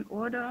divine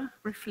order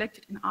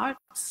reflected in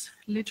arts,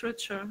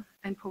 literature,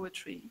 and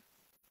poetry.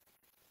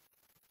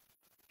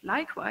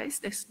 Likewise,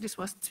 this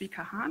was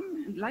Zwika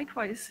Hahn, and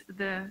likewise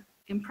the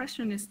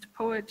Impressionist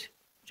poet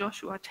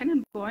Joshua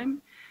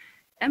Tenenbaum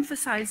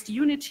emphasized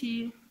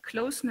unity,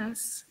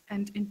 closeness,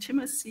 and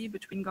intimacy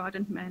between God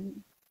and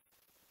man.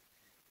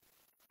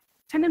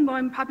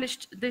 Tenenbaum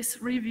published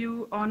this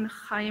review on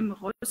Chaim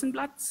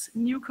Rosenblatt's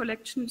new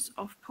collections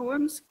of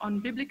poems on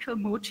biblical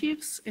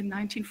motifs in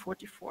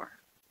 1944,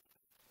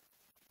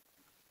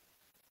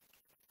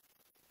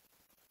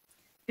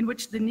 in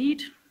which the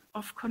need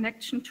of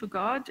connection to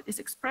God is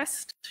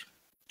expressed,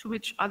 to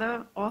which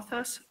other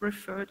authors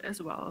referred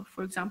as well.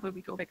 For example,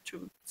 we go back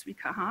to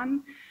Zwika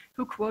Hahn,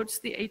 who quotes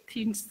the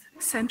 18th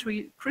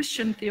century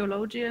Christian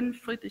theologian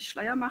Friedrich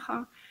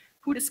Schleiermacher,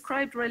 who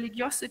described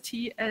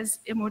religiosity as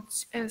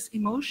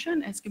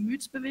emotion, as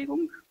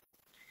Gemütsbewegung.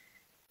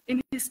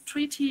 In his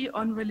treatise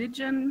on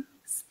religion,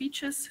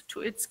 Speeches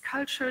to its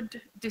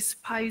Cultured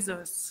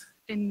Despisers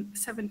in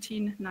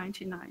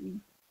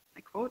 1799,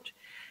 I quote,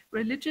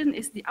 "Religion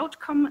is the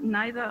outcome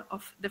neither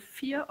of the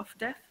fear of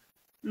death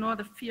nor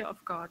the fear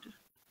of God.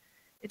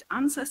 It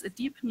answers a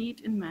deep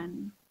need in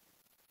man.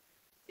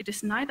 It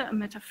is neither a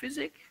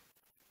metaphysic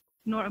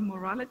nor a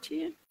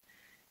morality,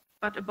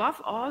 but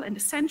above all and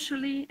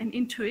essentially an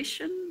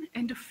intuition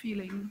and a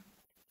feeling.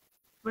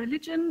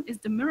 Religion is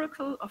the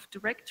miracle of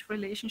direct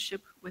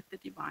relationship with the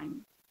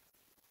divine."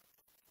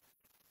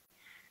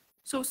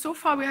 So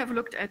far we have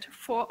looked at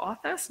 4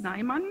 authors.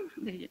 Naiman,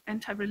 the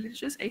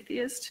anti-religious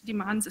atheist,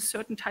 demands a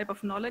certain type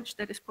of knowledge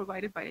that is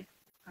provided by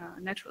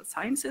natural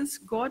sciences.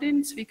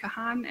 Gordin, Zwika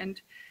Hahn,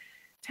 and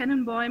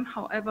Tenenbaum,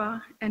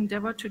 however,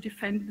 endeavor to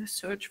defend the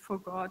search for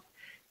God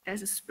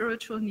as a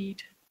spiritual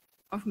need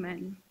of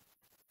men.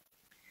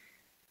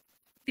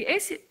 The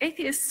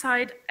atheist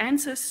side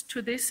answers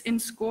to this in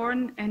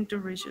scorn and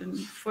derision.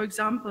 For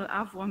example,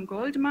 Avram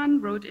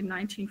Goldman wrote in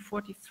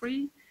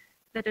 1943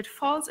 that it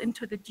falls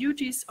into the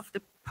duties of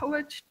the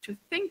poet to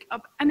think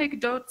up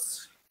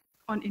anecdotes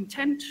on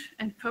intent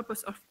and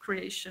purpose of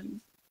creation.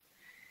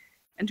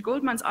 And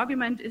Goldman's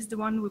argument is the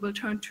one we will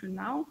turn to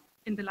now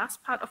in the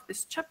last part of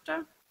this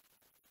chapter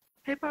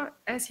paper,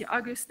 as he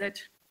argues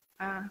that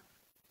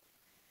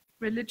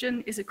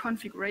religion is a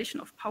configuration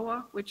of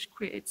power which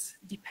creates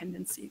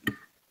dependency.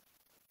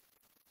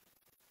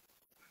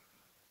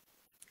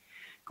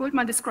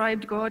 Goldman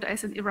described God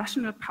as an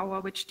irrational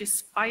power which,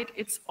 despite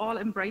its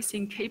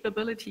all-embracing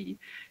capability,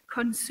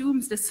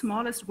 consumes the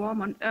smallest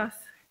worm on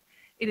earth.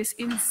 It is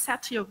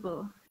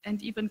insatiable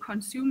and even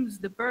consumes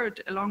the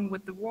bird along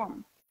with the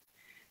worm.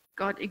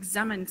 God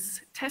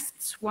examines,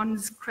 tests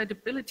one's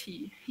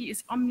credibility. He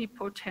is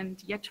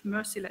omnipotent yet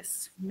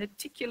merciless,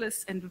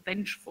 meticulous and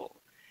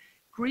vengeful,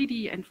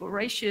 greedy and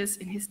voracious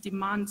in his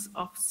demands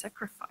of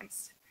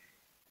sacrifice.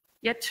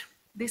 Yet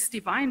this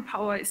divine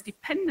power is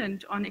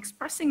dependent on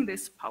expressing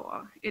this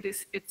power. It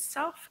is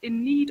itself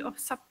in need of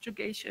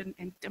subjugation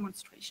and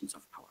demonstrations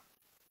of power.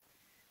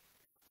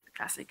 The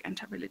classic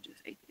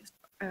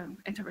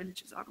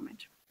anti-religious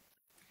argument.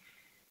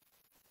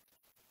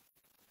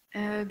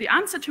 The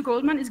answer to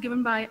Goldman is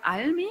given by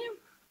Almi,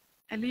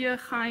 Elia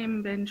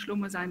Chaim ben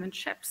Shlomo Zalman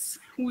Shep's,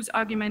 whose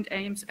argument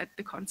aims at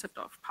the concept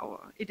of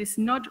power. It is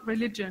not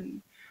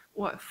religion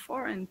or a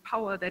foreign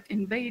power that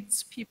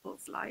invades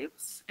people's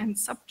lives and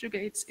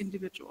subjugates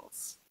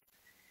individuals.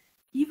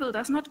 Evil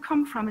does not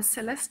come from a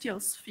celestial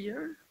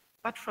sphere,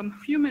 but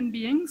from human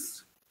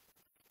beings,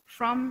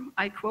 from,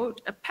 I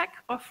quote, "a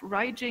pack of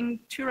raging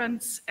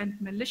tyrants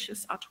and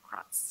malicious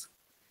autocrats."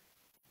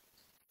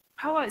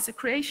 Power is a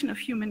creation of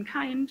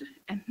humankind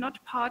and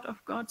not part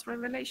of God's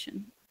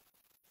revelation.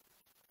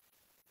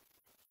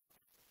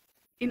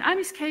 In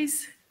Almi's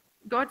case,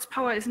 God's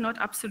power is not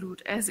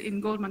absolute, as in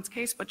Goldman's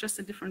case, but just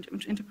a different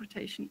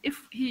interpretation.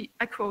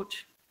 I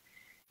quote,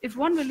 "If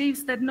one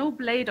believes that no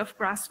blade of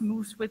grass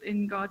moves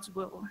within God's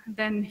will,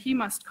 then he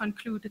must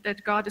conclude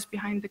that God is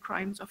behind the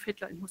crimes of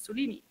Hitler and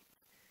Mussolini.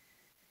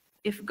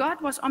 If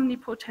God was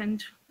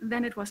omnipotent,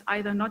 then it was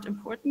either not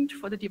important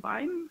for the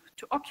divine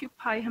to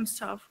occupy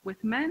himself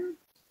with men,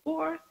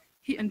 or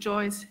he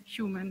enjoys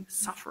human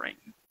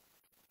suffering."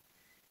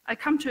 I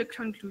come to a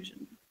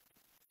conclusion.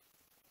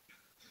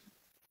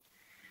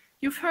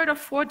 You've heard of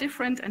 4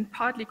 different and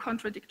partly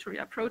contradictory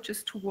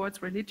approaches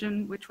towards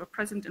religion which were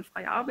present in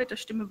Freie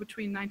Arbeiterstimme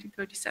between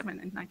 1937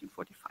 and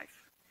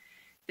 1945.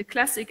 The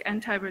classic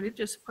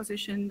anti-religious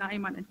position,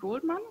 Naiman and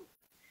Goldman,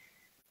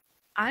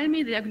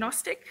 Almi, the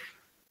agnostic,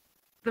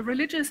 the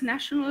religious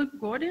national,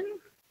 Gordin,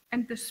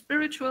 and the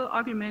spiritual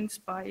arguments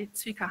by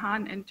Zwika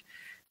Hahn and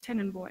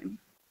Tenenbaum.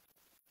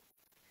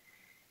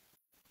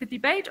 The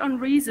debate on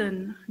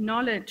reason,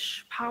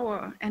 knowledge,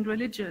 power, and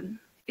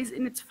religion is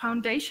in its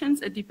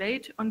foundations a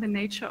debate on the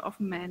nature of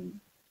man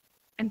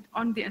and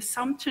on the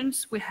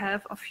assumptions we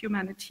have of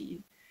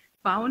humanity,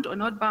 bound or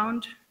not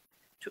bound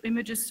to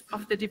images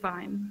of the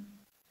divine.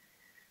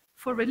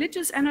 For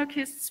religious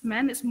anarchists,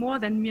 man is more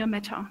than mere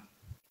matter,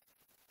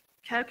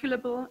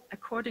 calculable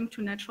according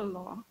to natural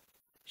law.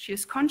 She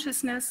is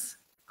consciousness,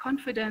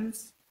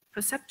 confidence,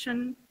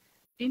 perception,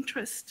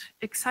 interest,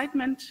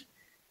 excitement,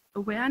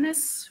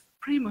 awareness,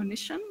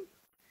 premonition,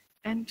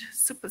 and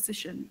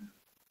supposition.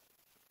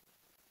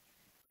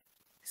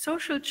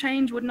 Social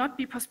change would not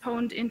be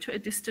postponed into a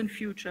distant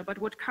future, but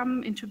would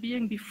come into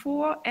being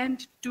before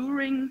and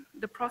during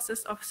the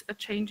process of a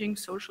changing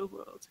social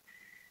world.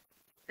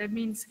 That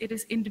means it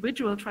is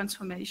individual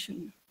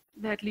transformation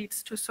that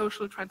leads to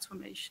social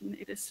transformation.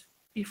 It is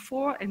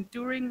before and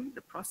during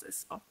the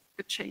process of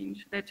the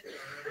change that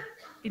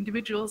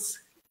individuals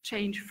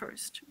change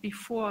first,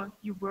 before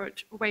you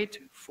wait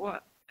for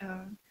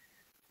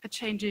a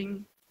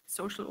changing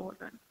social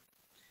order.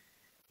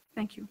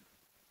 Thank you.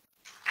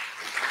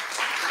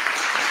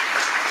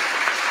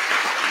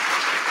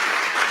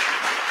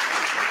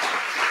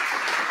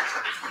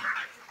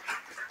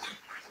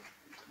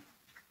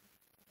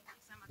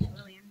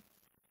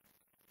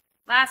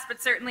 Last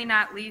but certainly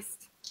not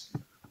least,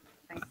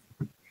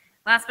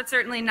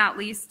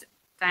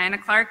 Diana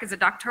Clark is a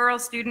doctoral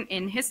student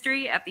in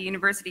history at the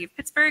University of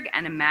Pittsburgh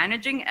and a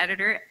managing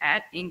editor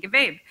at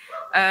YIVO,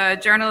 a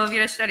journal of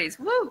Yiddish studies.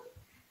 Woo!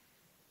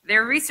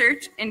 Their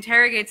research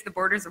interrogates the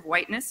borders of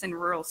whiteness in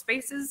rural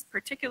spaces,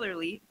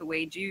 particularly the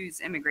way Jews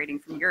immigrating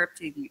from Europe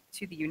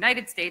to the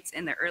United States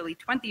in the early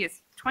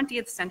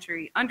 20th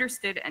century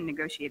understood and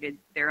negotiated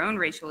their own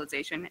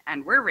racialization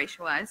and were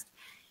racialized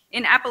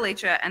in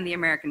Appalachia and the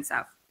American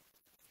South.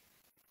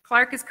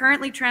 Clark is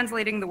currently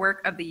translating the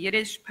work of the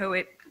Yiddish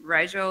poet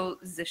Rigel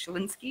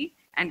Zishlinsky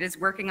and is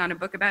working on a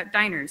book about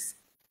diners.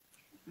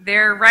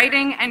 Their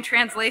writing and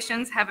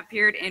translations have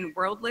appeared in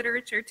World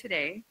Literature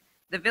Today,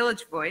 The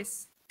Village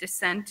Voice,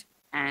 Dissent,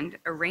 and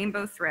A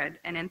Rainbow Thread,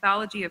 an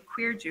anthology of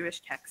queer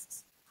Jewish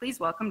texts. Please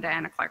welcome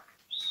Diana Clark.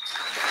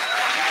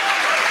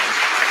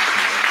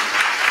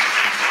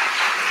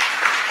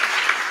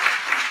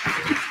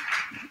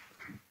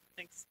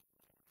 Thanks.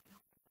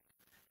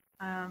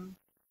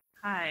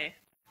 Hi.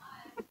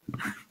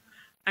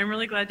 I'm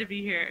really glad to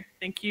be here.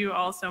 Thank you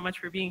all so much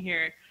for being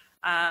here.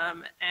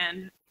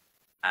 And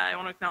I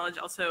want to acknowledge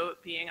also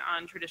being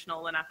on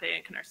traditional Lenape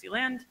and Canarsie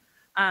land.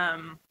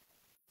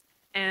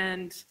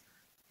 And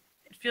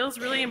it feels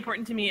really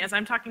important to me as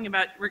I'm talking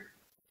about,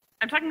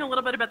 I'm talking a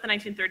little bit about the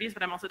 1930s,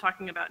 but I'm also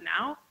talking about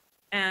now.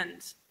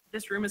 And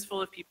this room is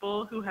full of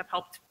people who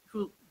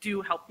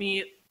do help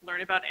me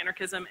learn about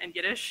anarchism and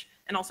Yiddish.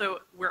 And also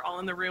we're all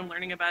in the room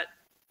learning about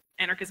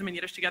anarchism and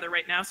Yiddish together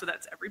right now, so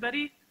that's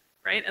everybody,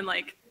 right? And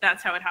like,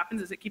 that's how it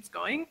happens, is it keeps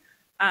going.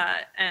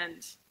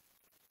 And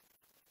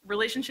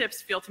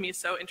relationships feel to me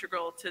so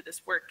integral to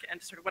this work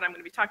and sort of what I'm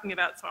gonna be talking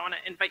about, so I wanna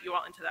invite you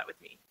all into that with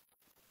me.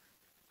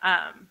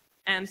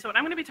 And so what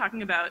I'm gonna be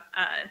talking about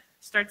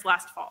starts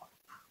last fall.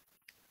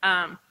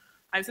 I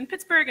was in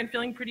Pittsburgh and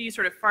feeling pretty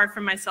sort of far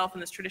from myself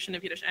in this tradition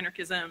of Yiddish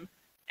anarchism,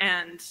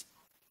 and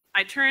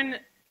I turn,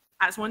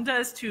 as one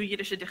does, to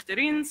Yiddish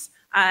Dichterins,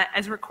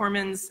 Ezra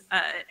Corman's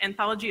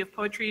anthology of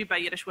poetry by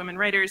Yiddish women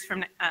writers from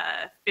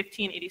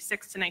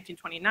 1586 to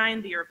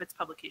 1929, the year of its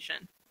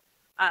publication.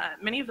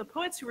 Many of the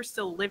poets who were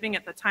still living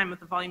at the time of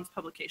the volume's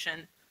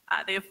publication,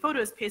 they have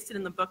photos pasted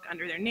in the book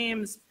under their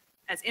names,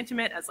 as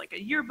intimate as like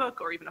a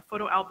yearbook or even a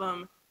photo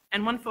album.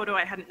 And one photo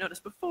I hadn't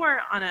noticed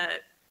before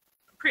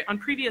on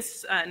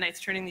previous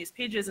nights turning these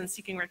pages and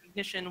seeking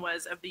recognition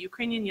was of the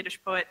Ukrainian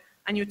Yiddish poet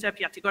Anyuta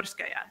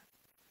Piatigorskaya.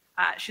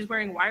 She's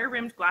wearing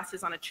wire-rimmed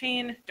glasses on a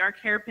chain, dark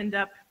hair pinned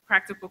up,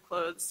 practical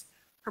clothes.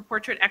 Her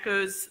portrait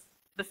echoes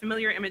the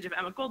familiar image of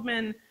Emma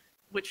Goldman,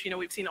 which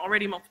we've seen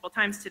already multiple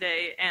times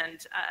today,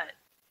 and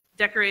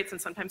decorates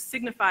and sometimes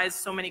signifies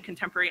so many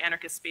contemporary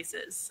anarchist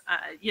spaces,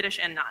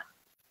 Yiddish and not.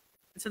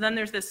 And so then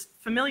there's this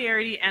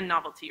familiarity and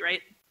novelty,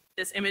 right?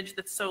 This image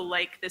that's so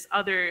like this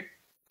other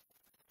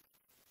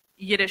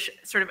Yiddish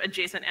sort of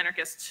adjacent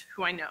anarchist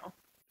who I know.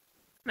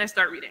 And I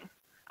start reading.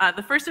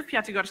 The first of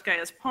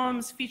Piatigorskaya's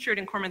poems, featured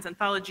in Corman's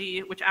anthology,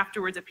 which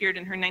afterwards appeared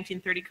in her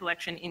 1930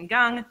 collection In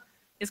Gang,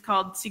 is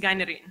called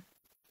Zigeunerin.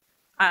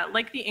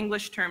 Like the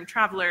English term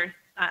traveler,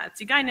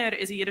 Zigeuner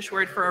is a Yiddish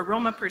word for a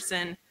Roma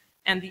person,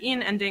 and the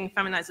in ending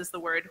feminizes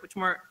the word, which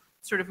more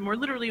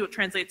literally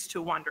translates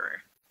to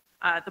wanderer.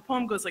 The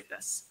poem goes like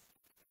this.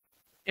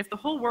 If the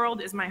whole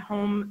world is my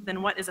home,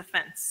 then what is a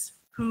fence?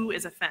 Who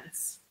is a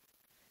fence?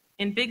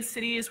 In big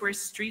cities where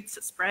streets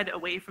spread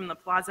away from the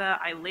plaza,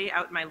 I lay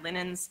out my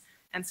linens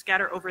and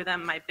scatter over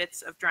them my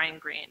bits of drying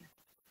grain.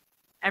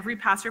 Every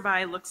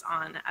passerby looks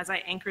on as I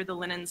anchor the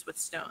linens with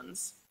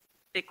stones.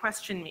 They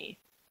question me,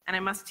 and I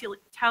must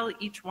tell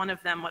each one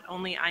of them what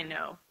only I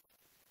know,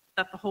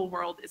 that the whole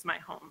world is my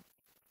home.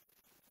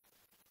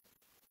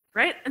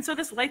 Right? And so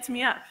this lights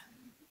me up.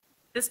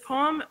 This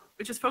poem,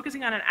 which is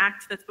focusing on an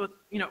act that's both,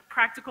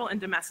 practical and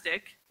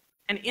domestic,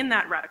 and in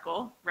that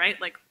radical, right?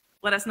 Like,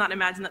 let us not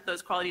imagine that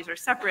those qualities are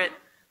separate.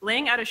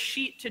 Laying out a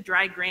sheet to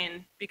dry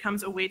grain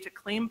becomes a way to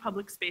claim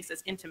public space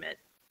as intimate,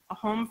 a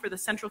home for the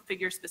central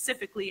figure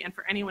specifically and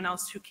for anyone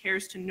else who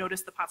cares to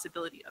notice the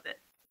possibility of it.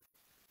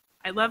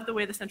 I love the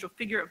way the central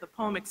figure of the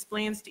poem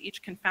explains to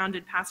each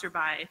confounded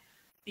passerby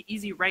the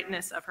easy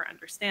rightness of her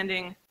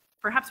understanding,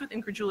 perhaps with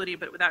incredulity,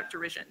 but without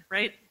derision,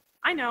 right?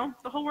 I know,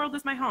 the whole world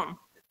is my home.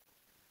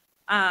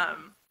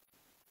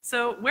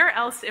 So where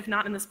else, if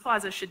not in this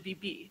plaza, should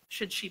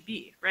she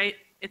be, right?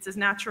 It's as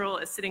natural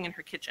as sitting in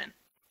her kitchen.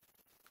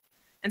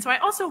 And so I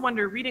also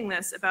wonder, reading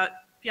this, about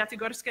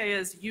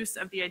Piatigorskaya's use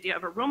of the idea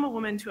of a Roma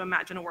woman to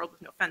imagine a world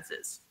with no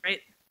fences, right?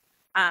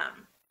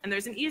 And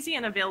there's an easy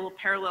and available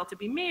parallel to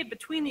be made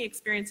between the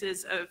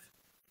experiences of,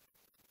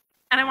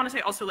 and I want to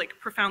say also like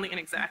profoundly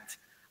inexact,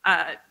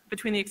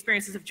 between the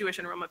experiences of Jewish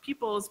and Roma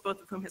peoples,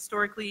 both of whom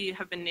historically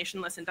have been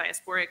nationless and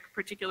diasporic,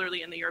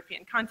 particularly in the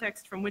European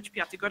context from which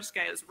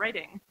Piatigorskaya is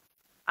writing.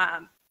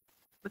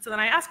 But so then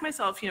I ask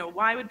myself,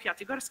 why would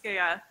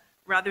Piatigorskaya,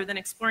 rather than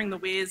exploring the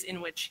ways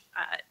in which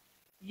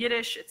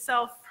Yiddish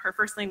itself, her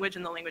first language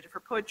and the language of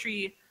her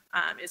poetry,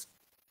 is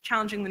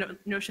challenging the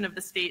notion of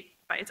the state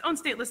by its own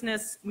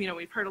statelessness,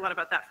 we've heard a lot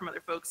about that from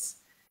other folks,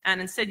 and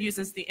instead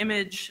uses the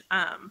image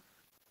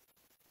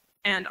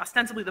and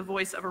ostensibly the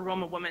voice of a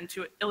Roma woman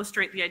to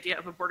illustrate the idea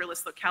of a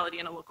borderless locality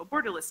and a local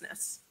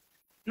borderlessness.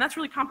 And that's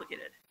really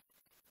complicated.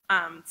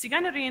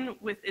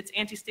 Zigeunerin, with its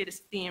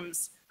anti-statist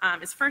themes,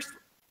 is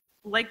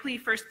likely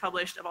first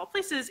published, of all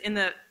places, in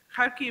the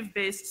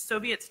Kharkiv-based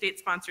Soviet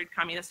state-sponsored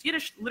communist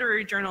Yiddish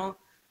literary journal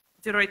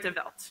Die Rote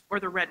Welt, or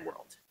the Red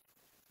World.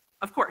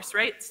 Of course,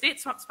 right? State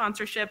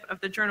sponsorship of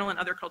the journal and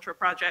other cultural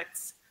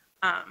projects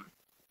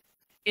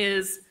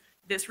is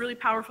this really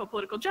powerful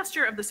political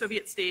gesture of the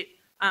Soviet state,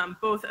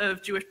 both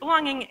of Jewish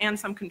belonging and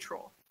some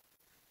control,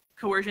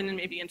 coercion and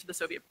maybe into the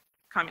Soviet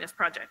communist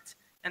project.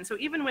 And so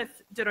even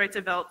with Die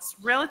Rote Welt's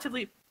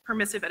relatively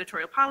permissive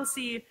editorial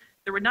policy,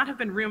 there would not have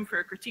been room for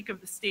a critique of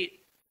the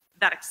state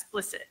that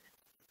explicit.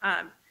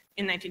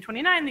 In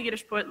 1929, the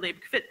Yiddish poet Leib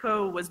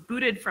Kvitko was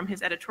booted from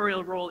his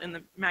editorial role in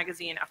the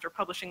magazine after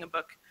publishing a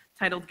book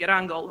titled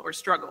Gerangel, or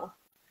Struggle.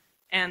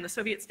 And the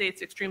Soviet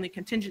state's extremely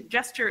contingent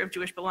gesture of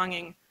Jewish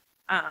belonging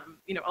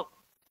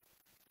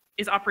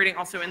is operating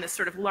also in this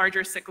sort of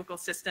larger cyclical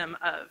system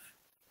of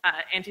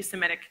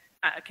anti-Semitic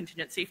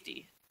contingent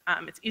safety.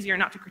 It's easier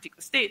not to critique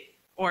the state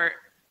or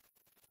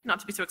not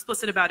to be so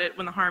explicit about it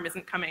when the harm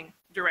isn't coming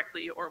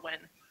directly or when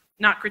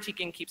not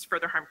critiquing keeps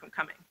further harm from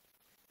coming.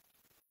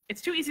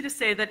 It's too easy to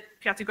say that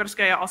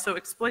Piatigorskaya also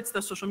exploits the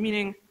social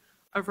meaning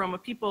of Roma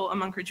people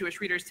among her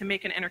Jewish readers to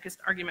make an anarchist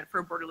argument for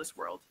a borderless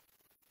world.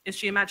 Is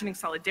she imagining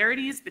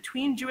solidarities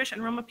between Jewish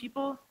and Roma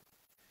people?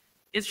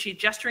 Is she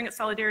gesturing at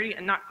solidarity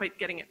and not quite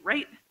getting it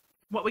right?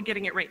 What would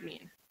getting it right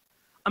mean?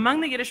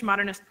 Among the Yiddish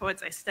modernist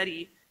poets I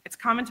study, it's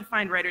common to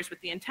find writers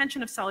with the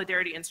intention of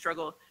solidarity and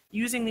struggle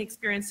using the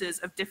experiences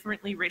of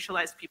differently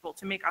racialized people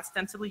to make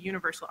ostensibly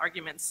universal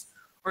arguments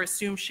or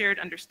assume shared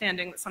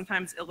understanding that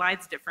sometimes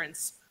elides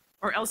difference,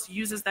 or else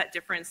uses that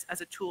difference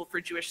as a tool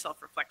for Jewish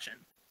self-reflection.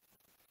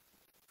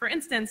 For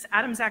instance,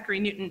 Adam Zachary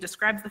Newton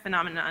describes the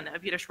phenomenon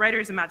of Yiddish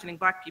writers imagining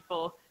Black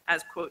people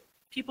as, quote,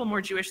 people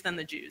more Jewish than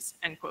the Jews,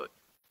 end quote.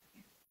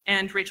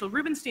 And Rachel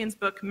Rubenstein's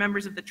book,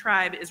 Members of the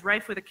Tribe, is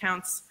rife with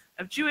accounts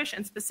of Jewish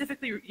and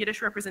specifically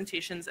Yiddish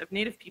representations of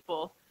Native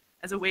people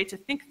as a way to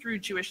think through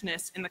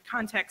Jewishness in the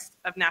context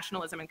of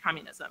nationalism and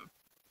communism.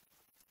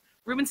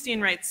 Rubenstein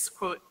writes,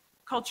 quote,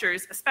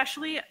 cultures,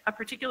 especially a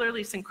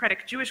particularly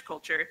syncretic Jewish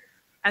culture,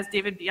 as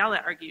David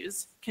Biala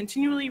argues,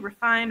 continually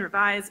refine,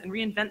 revise, and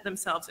reinvent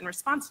themselves in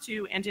response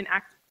to and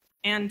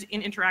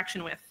in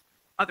interaction with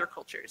other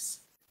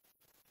cultures.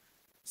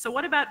 So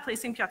what about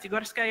placing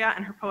Piatigorskaya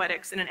and her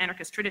poetics in an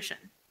anarchist tradition?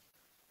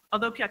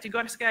 Although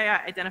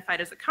Piatigorskaya identified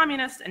as a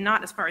communist and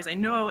not, as far as I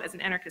know, as an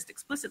anarchist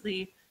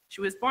explicitly,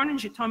 she was born in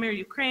Zhytomyr,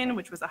 Ukraine,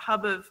 which was a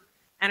hub of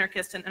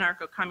anarchist and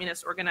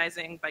anarcho-communist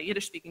organizing by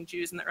Yiddish-speaking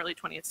Jews in the early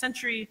 20th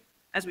century,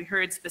 as we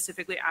heard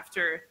specifically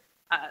after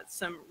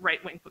some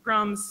right-wing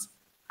pogroms,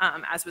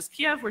 as was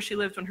Kiev, where she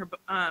lived when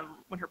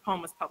her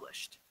poem was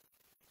published.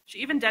 She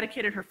even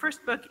dedicated her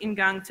first book,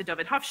 Ingang, to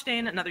David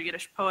Hofstein, another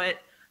Yiddish poet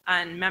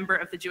and member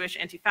of the Jewish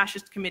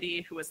Anti-Fascist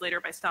Committee, who was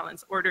later, by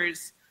Stalin's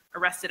orders,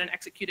 arrested and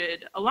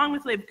executed along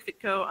with Leib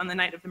Kvitko on the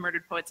night of the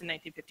murdered poets in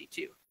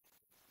 1952.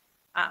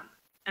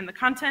 And the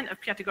content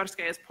of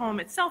Piatigorskaya's poem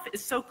itself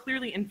is so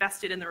clearly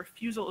invested in the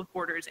refusal of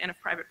borders and of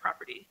private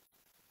property.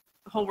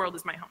 The whole world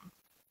is my home.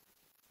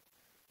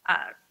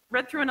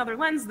 Read through another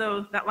lens,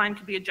 though, that line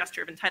could be a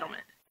gesture of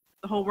entitlement.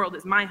 The whole world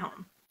is my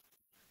home,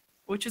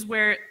 which is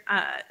where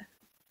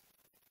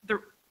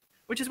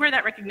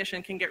that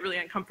recognition can get really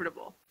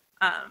uncomfortable.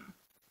 And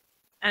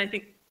I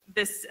think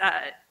this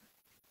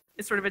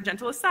is sort of a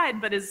gentle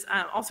aside, but is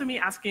also me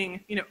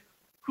asking,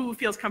 who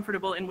feels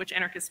comfortable in which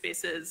anarchist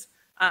spaces?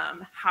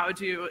 How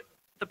do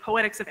the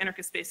poetics of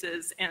anarchist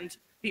spaces and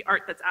the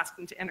art that's asked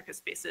into anarchist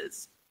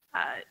spaces,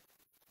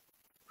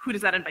 who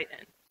does that invite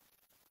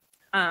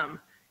in?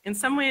 In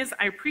some ways,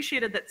 I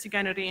appreciated that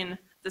Zigeunerin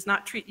does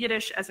not treat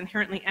Yiddish as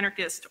inherently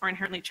anarchist or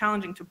inherently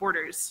challenging to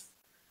borders,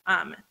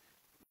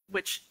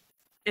 which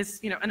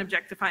is an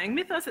objectifying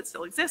mythos that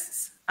still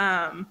exists.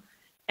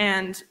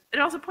 And it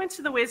also points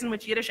to the ways in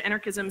which Yiddish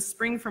anarchism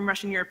spring from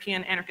Russian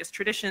European anarchist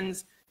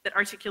traditions that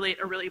articulate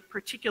a really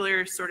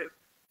particular sort of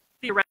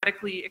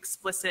theoretically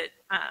explicit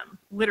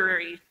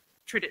literary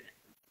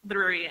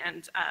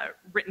and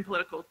written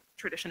political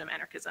tradition of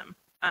anarchism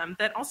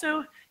that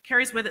also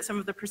carries with it some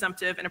of the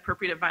presumptive and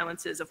appropriative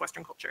violences of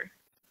Western culture.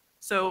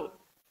 So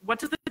what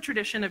does the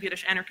tradition of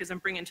Yiddish anarchism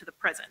bring into the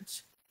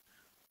present?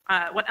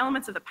 What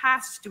elements of the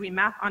past do we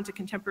map onto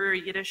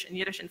contemporary Yiddish and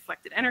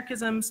Yiddish-inflected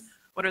anarchisms?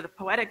 What are the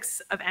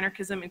poetics of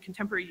anarchism and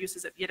contemporary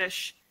uses of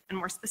Yiddish? And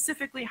more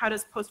specifically, how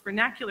does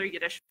post-vernacular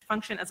Yiddish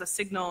function as a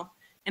signal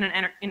in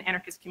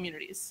anarchist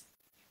communities?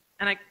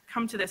 And I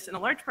come to this in a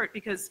large part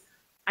because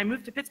I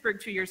moved to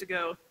Pittsburgh 2 years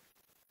ago,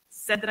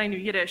 said that I knew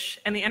Yiddish,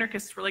 and the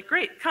anarchists were like,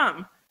 great,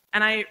 come.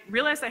 And I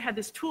realized I had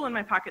this tool in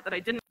my pocket that I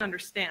didn't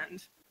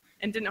understand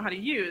and didn't know how to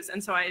use,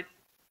 and so I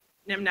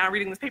am now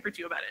reading this paper to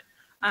you about it.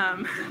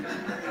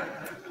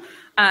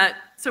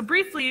 So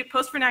briefly,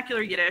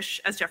 post-vernacular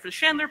Yiddish, as Jeffrey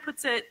Chandler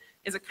puts it,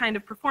 is a kind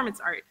of performance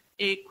art,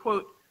 a,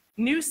 quote,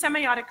 new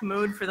semiotic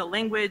mode for the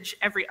language.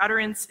 Every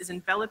utterance is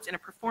enveloped in a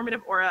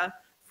performative aura,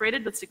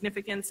 freighted with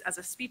significance as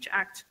a speech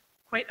act,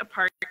 quite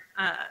apart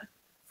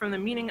from the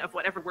meaning of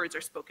whatever words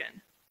are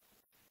spoken.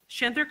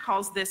 Chandler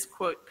calls this,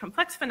 quote,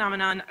 complex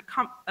phenomenon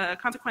a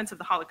consequence of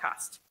the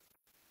Holocaust.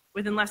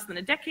 Within less than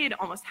a decade,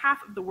 almost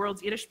half of the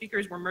world's Yiddish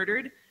speakers were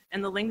murdered,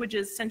 and the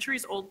language's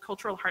centuries-old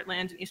cultural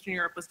heartland in Eastern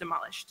Europe was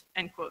demolished,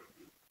 end quote.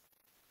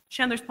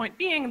 Chandler's point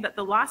being that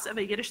the loss of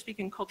a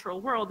Yiddish-speaking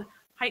cultural world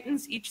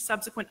heightens each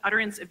subsequent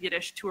utterance of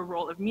Yiddish to a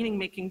role of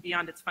meaning-making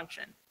beyond its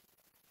function.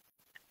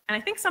 And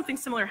I think something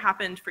similar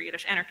happened for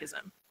Yiddish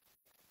anarchism.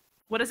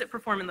 What does it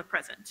perform in the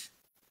present?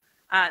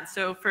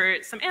 So for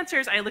some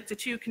answers, I looked at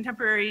two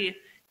contemporary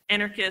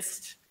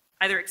anarchist,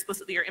 either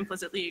explicitly or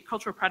implicitly,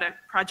 cultural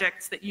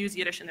projects that use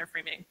Yiddish in their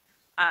framing.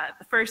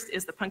 The first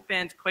is the punk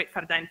band Koit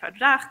Fardein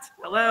Verdacht,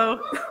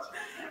 hello,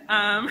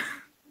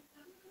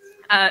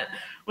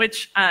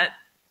 which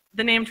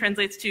the name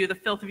translates to the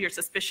filth of your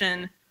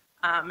suspicion,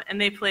 and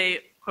they play,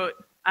 quote,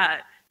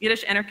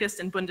 Yiddish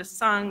anarchist and Bundist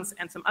songs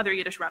and some other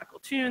Yiddish radical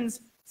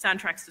tunes,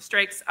 soundtracks to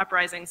strikes,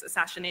 uprisings,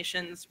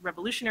 assassinations,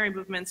 revolutionary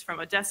movements from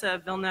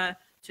Odessa, Vilna,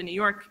 to New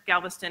York,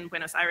 Galveston,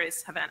 Buenos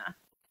Aires, Havana,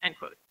 end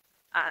quote.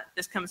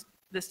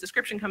 This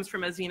description comes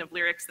from a zine of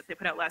lyrics that they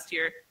put out last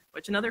year,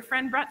 which another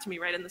friend brought to me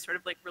right in the sort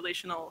of like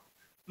relational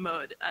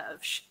mode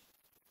of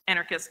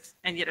anarchist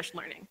and Yiddish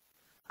learning.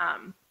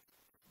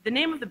 The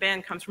name of the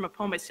band comes from a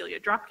poem by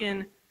Celia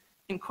Dropkin,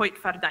 in Koit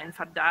Fardein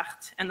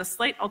Verdacht, and the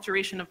slight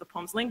alteration of the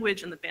poem's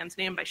language and the band's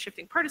name by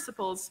shifting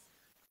participles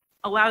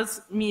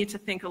allows me to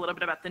think a little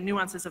bit about the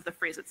nuances of the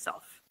phrase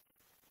itself,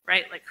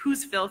 right? Like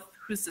whose filth,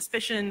 whose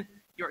suspicion,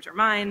 yours or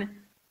mine,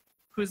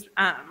 who's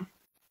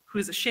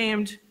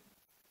ashamed,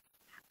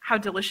 how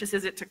delicious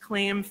is it to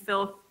claim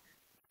filth,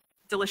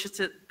 delicious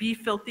to be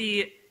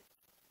filthy,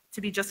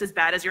 to be just as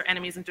bad as your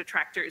enemies and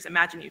detractors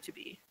imagine you to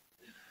be.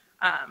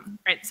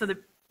 Right, so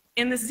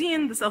in this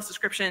zine, the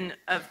self-description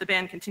of the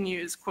band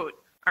continues, quote,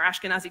 our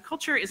Ashkenazi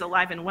culture is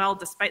alive and well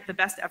despite the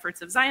best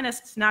efforts of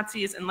Zionists,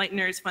 Nazis,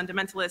 enlighteners,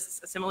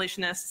 fundamentalists,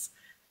 assimilationists,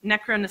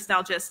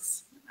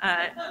 necro-nostalgists.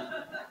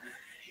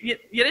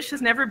 Yiddish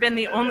has never been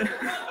the only...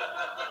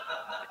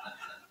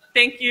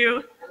 Thank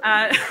you.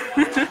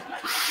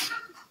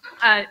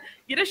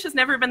 Yiddish has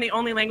never been the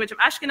only language of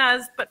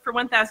Ashkenaz, but for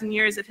 1,000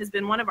 years it has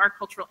been one of our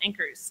cultural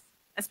anchors,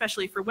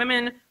 especially for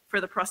women, for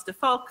the Proste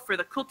Volk, for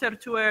the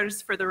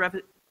Kulturtuers, for the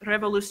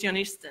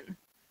Revolutionisten.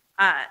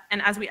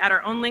 And as we add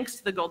our own links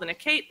to the Golden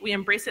Akate, we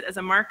embrace it as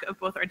a mark of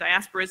both our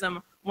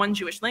diasporism, one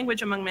Jewish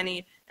language among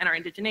many, and our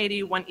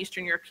indigeneity, one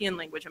Eastern European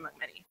language among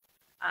many.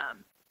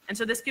 And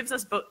so this gives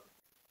us both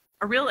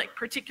a real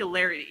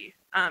particularity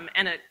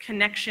and a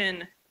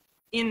connection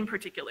in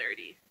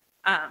particularity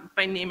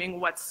by naming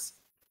what's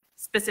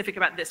specific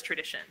about this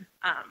tradition.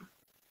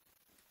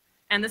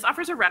 And this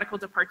offers a radical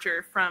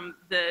departure from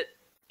the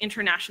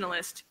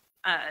internationalist,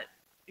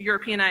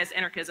 Europeanized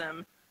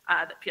anarchism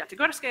that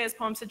Piatigorskaya's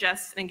poem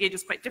suggests, and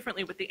engages quite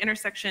differently with the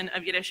intersection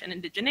of Yiddish and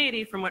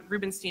indigeneity from what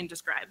Rubinstein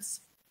describes.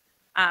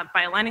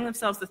 By aligning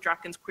themselves with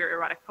Dropkin's queer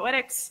erotic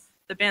poetics,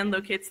 the band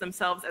locates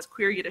themselves as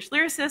queer Yiddish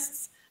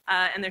lyricists,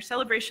 and their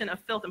celebration of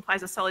filth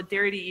implies a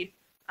solidarity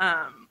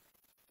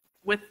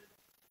with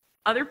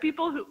other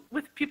people who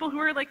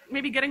are like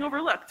maybe getting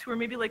overlooked, who are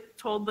maybe like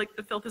told like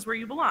the filth is where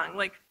you belong.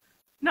 Like,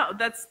 no,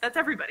 that's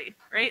everybody,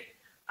 right?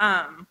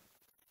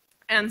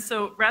 And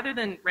so rather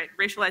than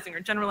racializing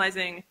or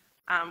generalizing,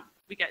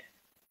 we get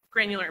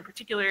granular and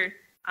particular.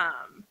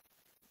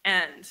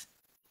 And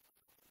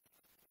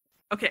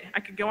okay, I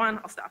could go on.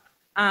 I'll stop.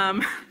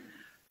 I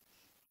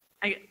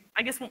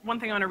guess one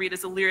thing I want to read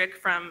is a lyric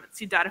from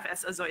Sidarf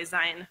es Azoi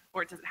Zain,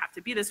 or Does It Have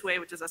to Be This Way,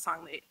 which is a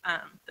song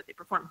that they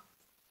perform.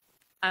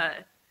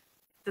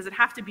 Does it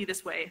have to be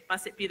this way?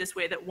 Must it be this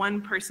way that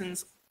one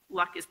person's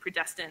luck is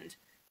predestined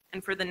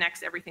and for the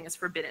next everything is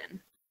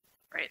forbidden,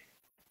 right?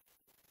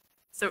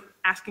 So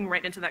asking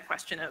right into that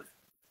question of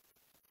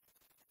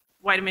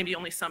why do maybe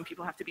only some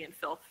people have to be in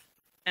filth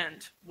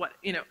and what,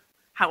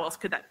 how else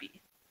could that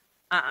be?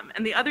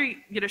 And the other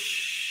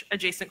Yiddish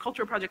adjacent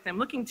cultural project I'm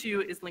looking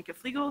to is Linke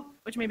Fliegel,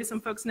 which maybe some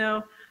folks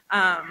know.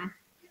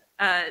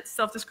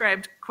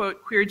 Self-described,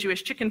 quote, queer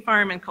Jewish chicken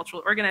farm and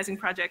cultural organizing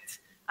project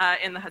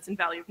in the Hudson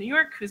Valley of New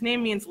York, whose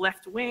name means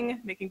left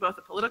wing, making both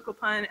a political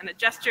pun and a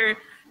gesture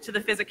to the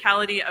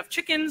physicality of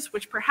chickens,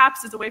 which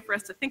perhaps is a way for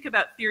us to think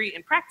about theory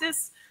in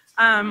practice.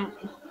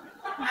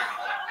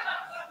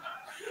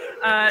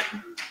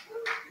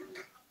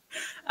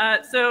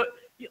 So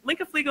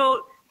Linke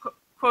Fliegel,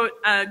 quote,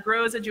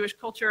 grows a Jewish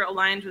culture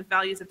aligned with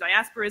values of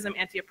diasporism,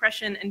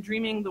 anti-oppression, and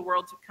dreaming the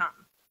world to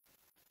come.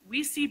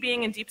 We see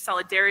being in deep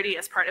solidarity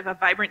as part of a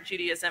vibrant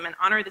Judaism and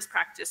honor this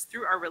practice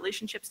through our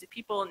relationships to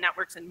people,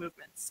 networks, and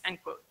movements, end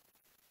quote.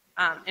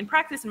 In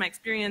practice, in my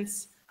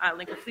experience,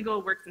 Linke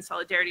Fliegel works in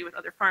solidarity with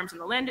other farms in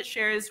the land it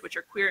shares, which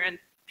are queer and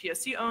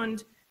POC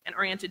owned and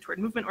oriented toward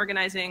movement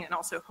organizing, and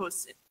also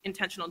hosts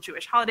intentional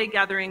Jewish holiday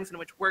gatherings in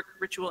which work,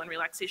 ritual, and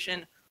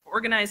relaxation are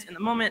organized in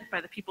the moment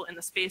by the people in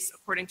the space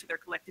according to their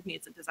collective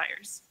needs and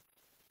desires.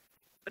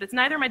 But it's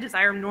neither my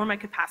desire nor my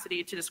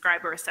capacity to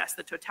describe or assess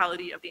the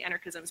totality of the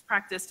anarchisms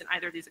practiced in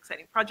either of these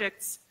exciting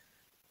projects.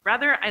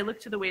 Rather, I look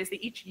to the ways they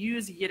each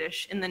use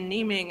Yiddish in the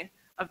naming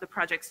of the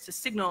projects to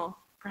signal,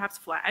 perhaps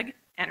flag,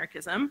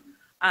 anarchism,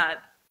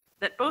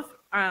 that both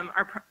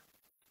are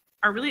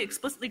really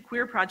explicitly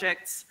queer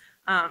projects,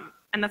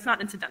 and that's not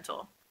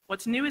incidental.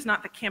 What's new is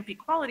not the campy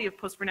quality of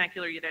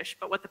post-vernacular Yiddish,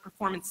 but what the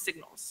performance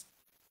signals.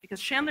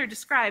 Because Chandler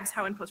describes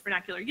how in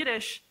post-vernacular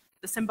Yiddish,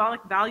 the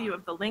symbolic value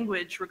of the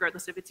language,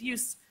 regardless of its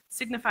use,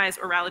 signifies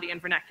orality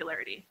and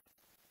vernacularity.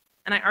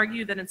 And I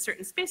argue that in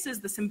certain spaces,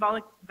 the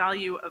symbolic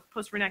value of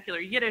post-vernacular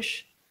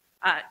Yiddish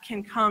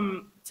can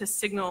come to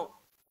signal,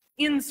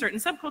 in certain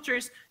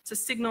subcultures, to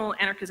signal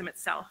anarchism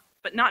itself,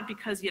 but not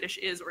because Yiddish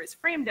is or is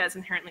framed as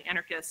inherently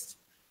anarchist,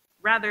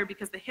 rather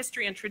because the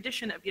history and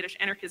tradition of Yiddish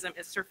anarchism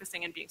is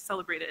surfacing and being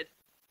celebrated.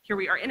 Here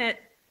we are in it,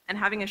 and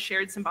having a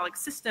shared symbolic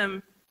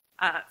system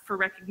for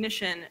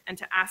recognition and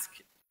to ask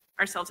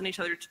ourselves and each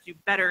other to do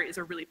better is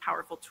a really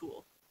powerful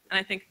tool. And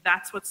I think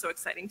that's what's so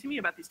exciting to me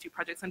about these two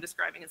projects I'm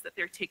describing, is that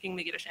they're taking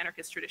the Yiddish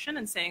anarchist tradition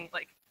and saying,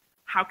 like,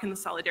 how can the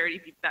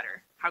solidarity be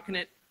better? How can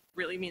it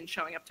really mean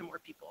showing up to more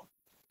people?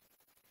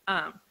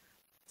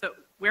 So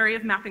wary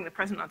of mapping the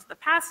present onto the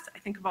past, I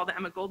think of all the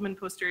Emma Goldman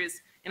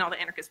posters in all the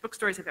anarchist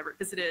bookstores I've ever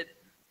visited.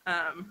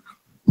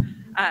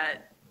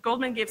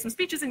 Goldman gave some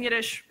speeches in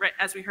Yiddish, right,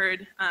 as we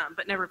heard,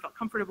 but never felt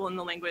comfortable in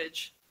the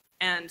language.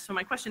 And so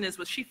my question is,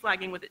 was she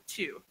flagging with it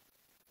too?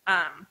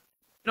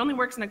 It only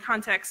works in a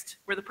context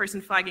where the person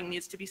flagging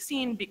needs to be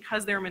seen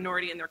because they're a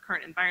minority in their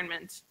current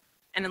environment.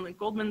 And in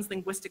Goldman's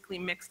linguistically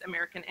mixed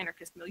American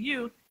anarchist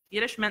milieu,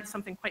 Yiddish meant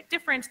something quite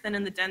different than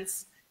in the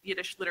dense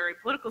Yiddish literary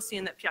political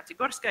scene that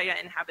Piatigorskaya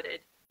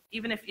inhabited,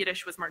 even if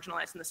Yiddish was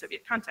marginalized in the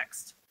Soviet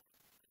context.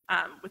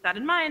 With that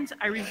in mind,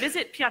 I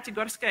revisit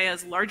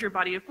Piatigorskaya's larger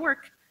body of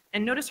work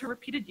and notice her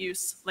repeated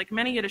use, like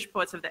many Yiddish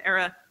poets of the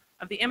era,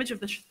 of the image of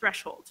the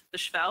threshold, the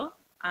shvel.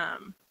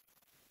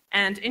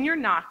 And in your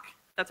knock,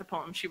 that's a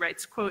poem, she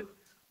writes, quote,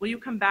 "Will you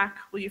come back?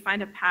 Will you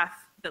find a path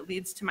that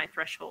leads to my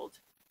threshold?"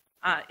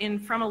 In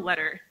From a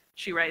Letter,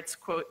 she writes,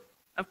 quote,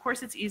 "Of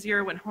course it's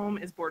easier when home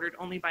is bordered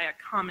only by a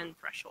common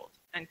threshold,"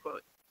 end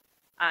quote.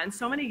 And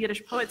so many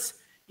Yiddish poets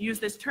use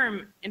this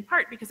term in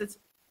part because it's,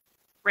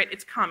 right,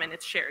 it's common,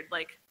 it's shared.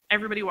 Like,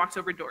 everybody walks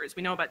over doors,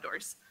 we know about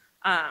doors.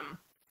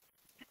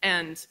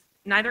 And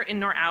neither in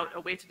nor out, a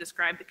way to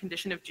describe the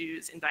condition of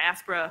Jews in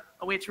diaspora,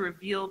 a way to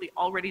reveal the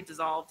already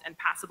dissolved and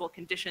passable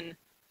condition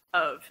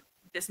of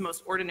this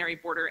most ordinary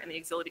border and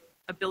the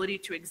ability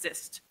to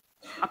exist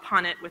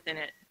upon it, within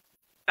it,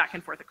 back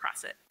and forth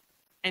across it.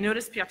 I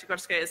noticed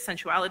Piatigorskaya's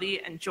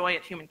sensuality and joy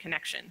at human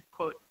connection.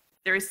 Quote,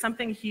 "There is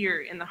something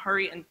here in the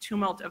hurry and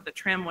tumult of the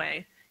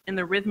tramway, in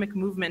the rhythmic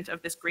movement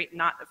of this great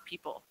knot of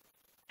people,"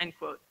 end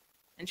quote.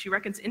 And she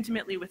reckons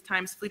intimately with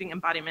time's fleeting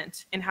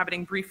embodiment,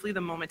 inhabiting briefly the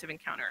moment of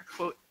encounter.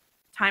 Quote,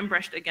 "Time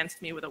brushed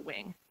against me with a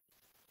wing."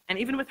 And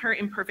even with her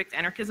imperfect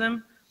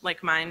anarchism,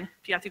 like mine,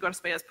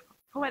 Piatigorskaya's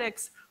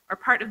poetics are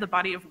part of the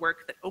body of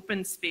work that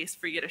opens space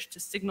for Yiddish to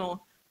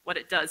signal what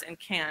it does and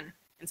can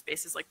in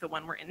spaces like the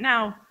one we're in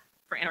now,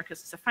 for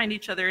anarchists to find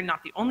each other,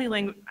 not the only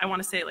language, I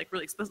want to say, like,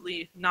 really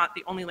explicitly, not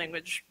the only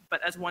language,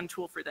 but as one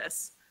tool for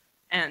this.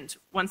 And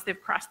once they've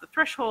crossed the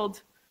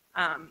threshold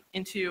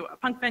into a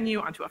punk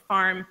venue, onto a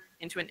farm,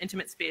 into an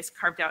intimate space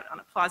carved out on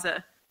a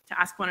plaza, to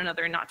ask one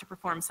another not to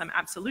perform some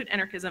absolute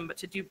anarchism, but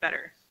to do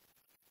better,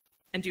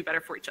 and do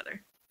better for each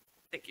other.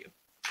 Thank you.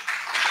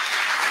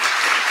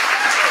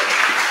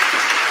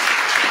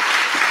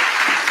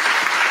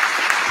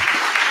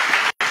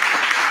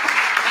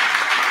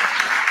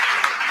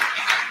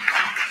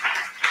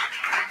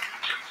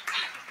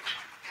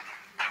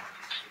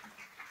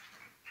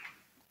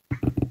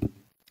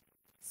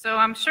 So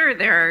I'm sure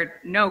there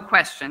are no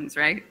questions,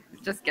 right?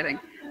 Just kidding.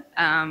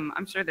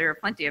 I'm sure there are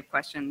plenty of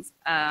questions.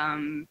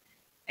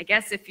 I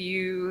guess if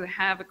you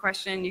have a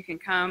question, you can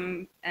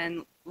come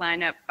and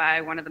line up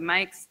by one of the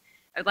mics.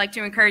 I'd like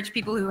to encourage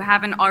people who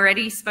haven't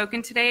already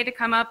spoken today to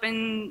come up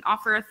and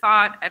offer a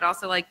thought. I'd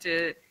also like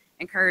to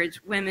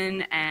encourage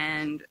women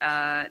and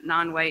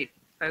non-white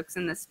folks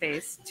in this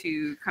space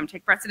to come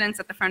take precedence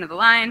at the front of the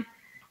line.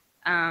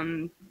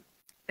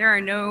 There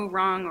are no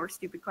wrong or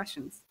stupid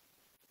questions.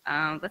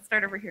 Let's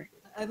start over here.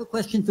 I have a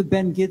question for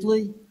Ben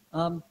Gidley.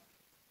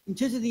 In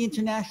terms of the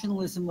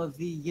internationalism of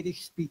the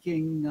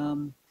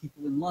Yiddish-speaking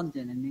people in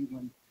London and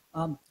England,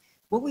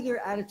 what were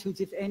their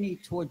attitudes, if any,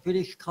 toward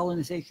British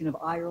colonization of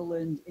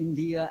Ireland,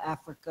 India,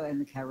 Africa, and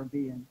the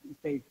Caribbean,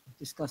 if they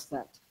discussed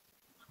that?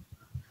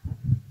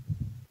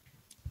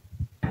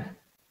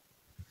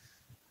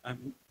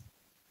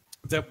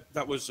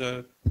 That was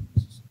a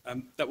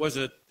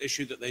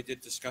issue that they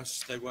did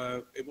discuss.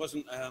 It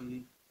wasn't a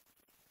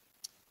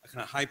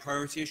kind of high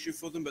priority issue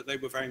for them, but they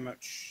were very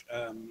much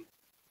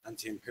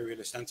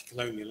anti-imperialist,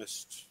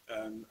 anti-colonialist.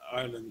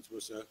 Ireland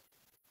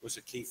was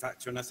a key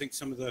factor, and I think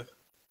some of the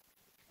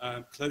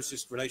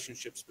closest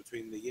relationships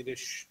between the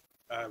Yiddish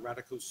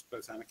radicals,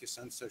 both anarchists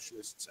and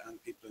socialists,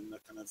 and people in the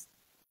kind of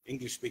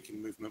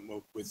English-speaking movement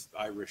were with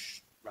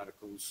Irish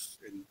radicals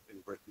in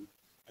Britain.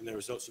 And there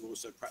was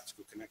also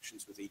practical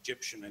connections with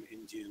Egyptian and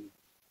Indian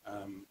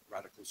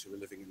radicals who were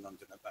living in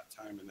London at that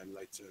time, and then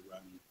later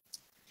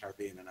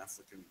Caribbean and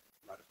African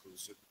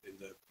radicals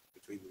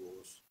between the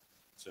wars.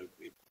 So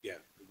it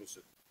was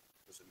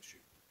an issue.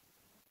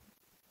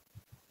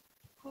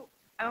 Cool.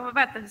 How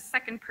about the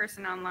second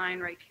person online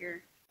right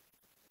here?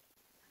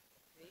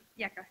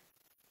 Yeah, go ahead.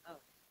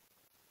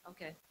 Oh,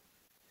 okay.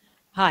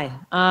 Hi.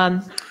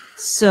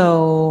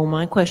 So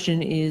my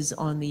question is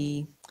on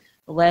the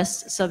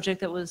last subject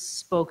that was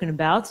spoken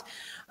about.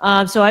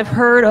 So I've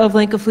heard of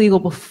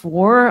Linkefliegel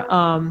before,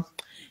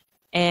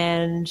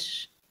 and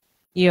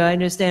I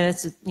understand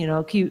it's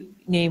a cute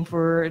name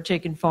for a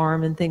chicken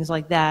farm and things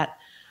like that.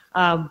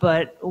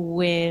 But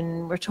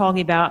when we're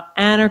talking about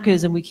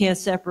anarchism, we can't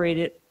separate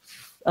it,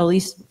 at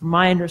least from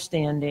my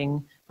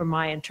understanding, from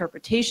my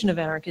interpretation of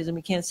anarchism,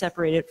 we can't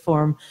separate it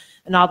from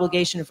an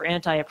obligation for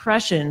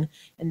anti-oppression,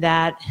 and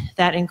that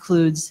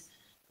includes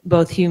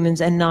both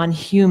humans and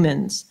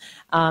non-humans.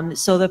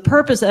 So the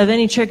purpose of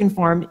any chicken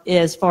farm,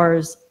 as far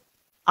as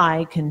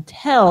I can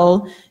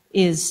tell,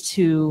 is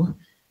to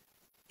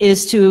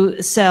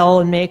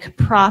sell and make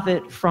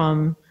profit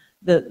from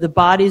the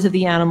bodies of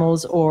the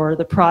animals or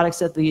the products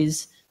that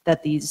these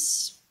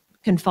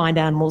confined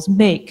animals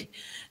make.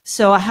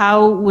 So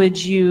how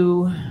would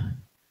you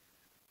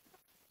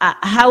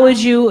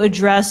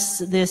address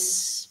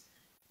this,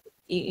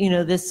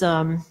 this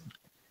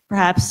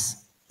perhaps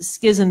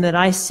schism that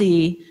I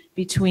see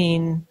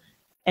between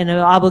an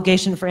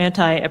obligation for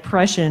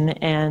anti-oppression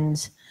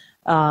and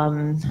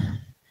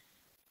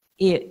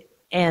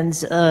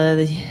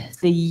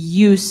the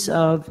use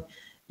of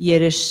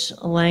Yiddish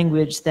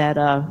language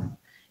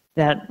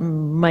that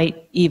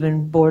might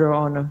even border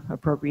on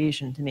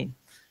appropriation to me?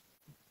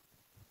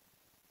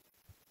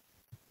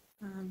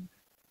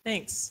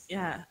 Thanks.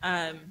 Yeah,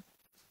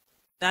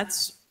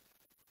 that's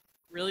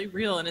really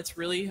real, and it's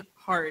really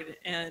hard.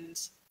 And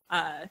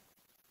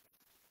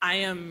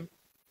I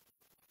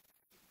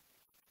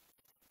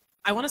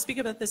want to speak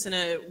about this in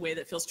a way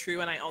that feels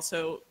true, and I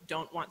also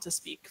don't want to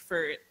speak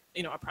for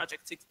a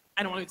project.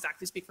 I don't want to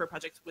exactly speak for a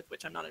project with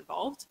which I'm not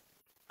involved.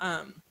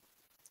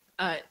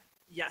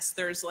 Yes,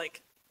 there's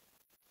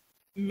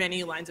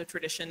many lines of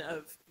tradition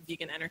of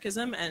vegan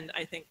anarchism, and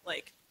I think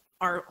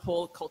our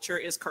whole culture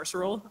is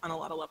carceral on a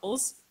lot of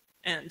levels,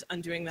 and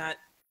undoing that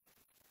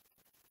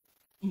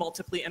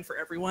multiply and for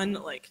everyone,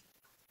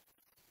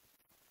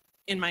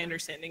 in my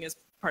understanding, is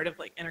part of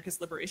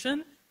anarchist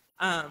liberation.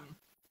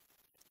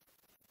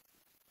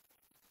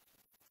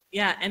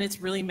 Yeah, and it's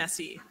really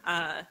messy.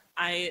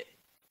 I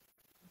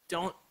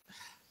don't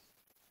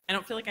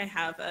feel like I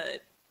have a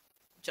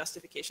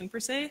justification per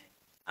se.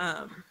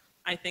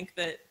 I think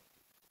that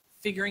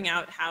figuring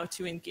out how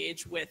to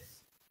engage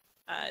with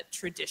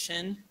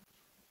tradition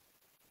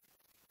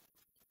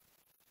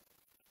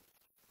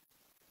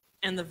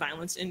and the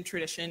violence in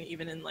tradition,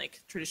 even in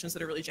traditions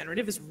that are really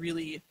generative, is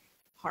really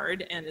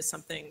hard and is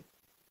something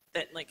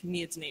that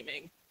needs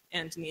naming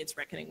and needs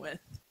reckoning with.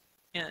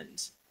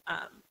 And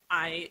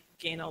I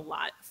gain a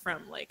lot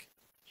from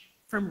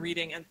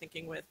reading and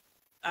thinking with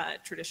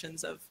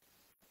traditions of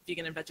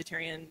vegan and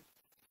vegetarian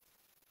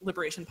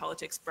liberation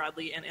politics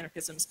broadly and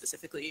anarchism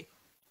specifically.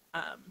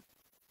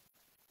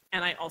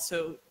 And I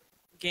also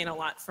gain a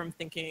lot from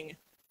thinking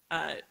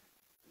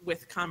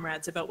with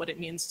comrades about what it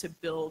means to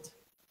build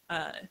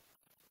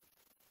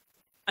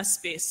a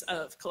space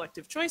of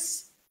collective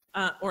choice,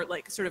 or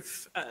sort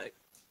of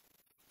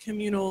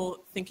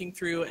communal thinking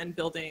through and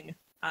building,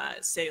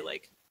 say,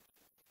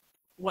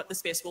 what the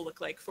space will look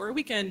like for a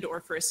weekend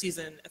or for a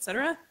season, et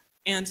cetera.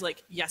 And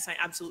yes, I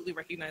absolutely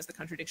recognize the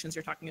contradictions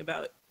you're talking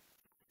about.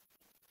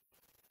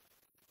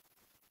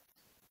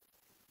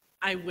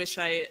 I wish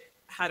I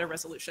had a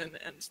resolution,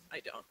 and I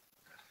don't.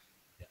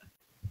 Yeah.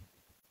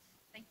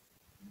 Thanks.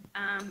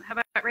 How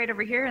about right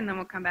over here, and then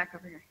we'll come back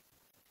over here.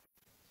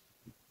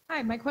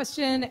 Hi, my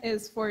question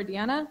is for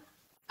Deanna.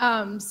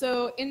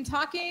 So in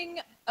talking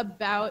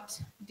about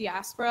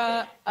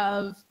diaspora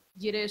of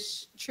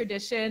Yiddish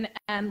tradition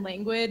and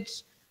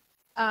language,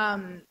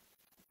 and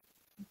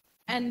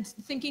and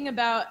thinking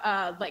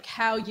about like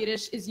how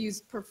Yiddish is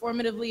used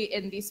performatively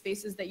in these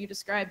spaces that you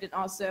described, and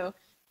also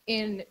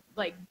in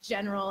like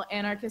general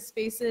anarchist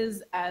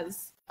spaces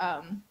as,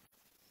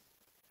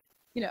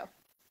 you know,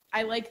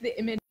 I like the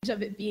image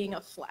of it being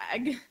a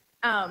flag.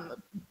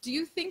 Do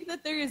you think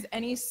that there is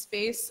any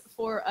space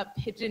for a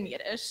pidgin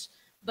Yiddish,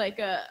 like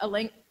a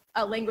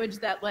language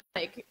that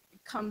like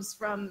comes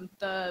from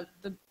the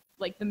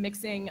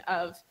mixing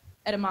of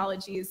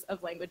etymologies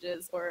of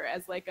languages, or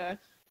as like a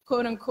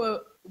quote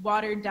unquote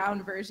watered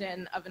down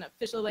version of an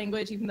official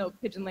language, even though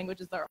pidgin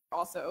languages are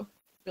also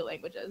real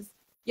languages?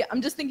 Yeah,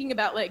 I'm just thinking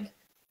about like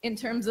in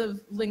terms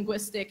of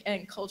linguistic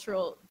and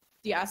cultural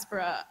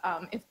diaspora,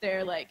 if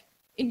there like,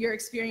 in your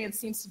experience,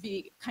 seems to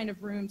be kind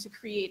of room to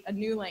create a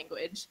new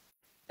language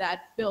that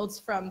builds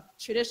from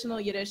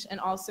traditional Yiddish and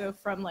also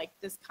from like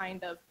this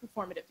kind of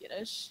performative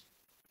Yiddish.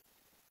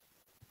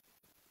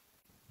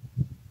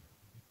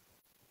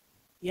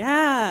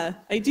 Yeah,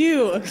 I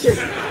do.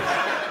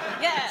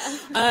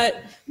 Yeah.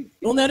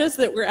 We'll notice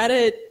that we're at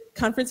a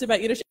conference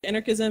about Yiddish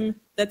anarchism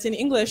that's in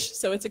English,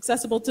 so it's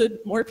accessible to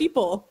more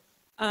people.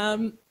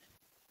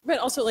 But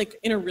also, like,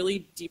 in a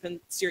really deep and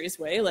serious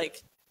way,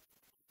 like,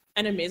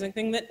 an amazing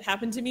thing that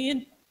happened to me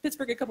in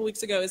Pittsburgh a couple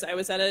weeks ago is I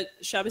was at a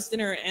Shabbos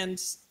dinner, and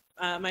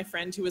my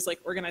friend who was like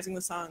organizing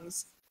the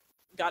songs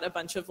got a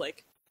bunch of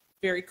like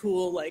very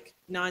cool like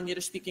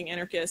non-Yiddish speaking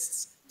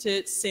anarchists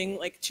to sing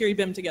like Cheery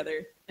Bim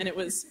together, and it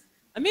was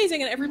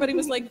amazing, and everybody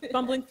was like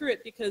bumbling through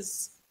it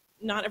because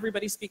not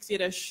everybody speaks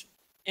Yiddish.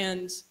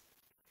 And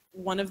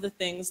one of the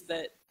things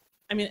that,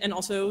 I mean, and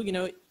also, you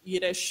know,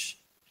 Yiddish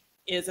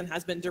is and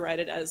has been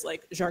derided as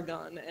like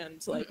jargon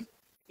and like,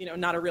 you know,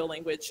 not a real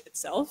language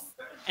itself.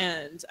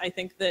 And I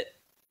think that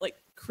like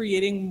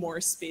creating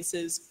more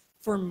spaces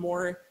for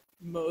more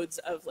modes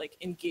of like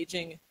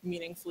engaging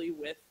meaningfully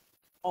with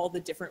all the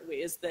different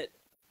ways that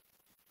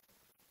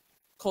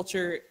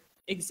culture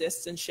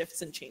exists and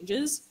shifts and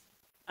changes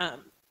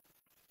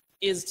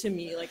is to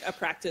me like a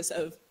practice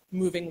of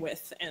moving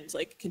with and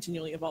like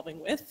continually evolving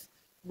with,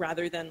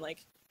 rather than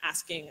like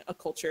asking a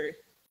culture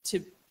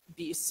to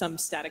be some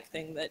static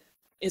thing that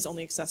is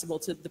only accessible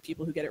to the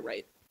people who get it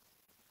right.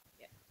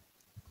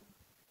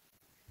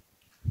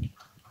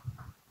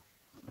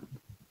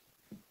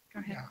 Go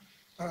ahead.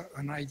 Yeah.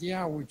 An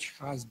idea which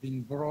has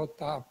been brought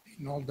up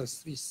in all the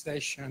three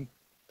sessions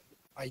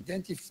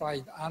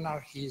identified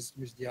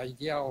anarchism with the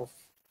idea of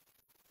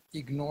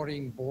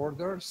ignoring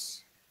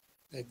borders,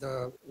 that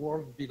the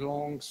world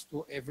belongs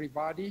to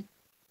everybody.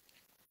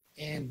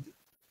 And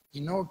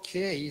in our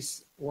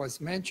case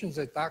was mentioned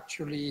that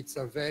actually it's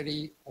a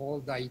very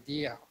old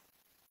idea.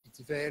 It's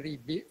very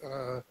big,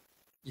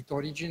 it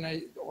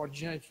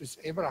originated with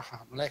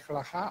Abraham, Lech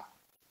Lecha.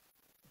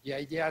 The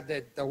idea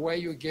that the way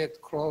you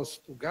get close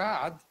to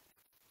God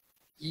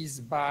is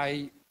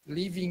by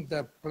leaving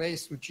the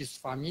place which is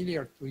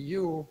familiar to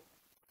you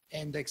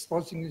and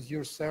exposing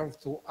yourself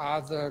to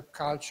other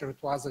culture,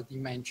 to other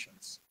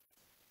dimensions.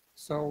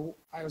 So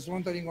I was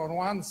wondering, on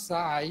one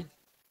side,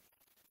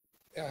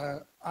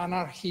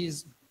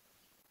 anarchism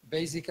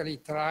basically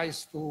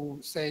tries to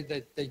say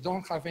that they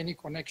don't have any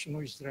connection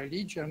with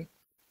religion,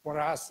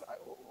 whereas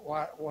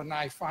when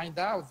I find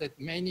out that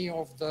many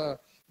of the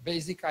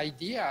basic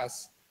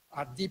ideas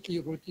are deeply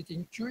rooted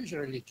in Jewish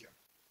religion.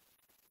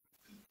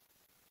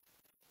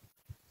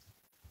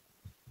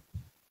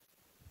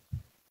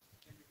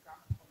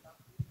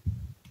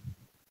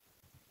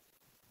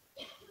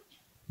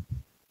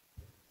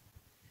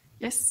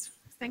 Yes,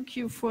 thank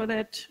you for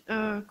that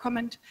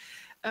comment.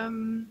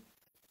 I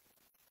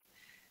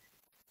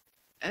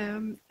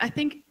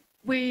think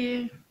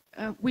we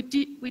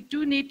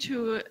do need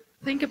to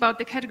think about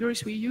the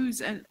categories we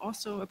use, and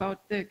also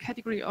about the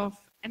category of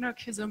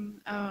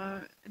anarchism,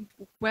 and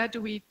where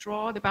do we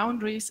draw the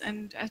boundaries.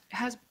 And it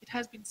has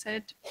been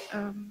said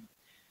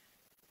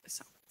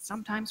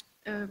sometimes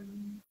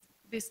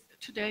this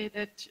today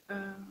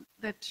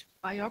that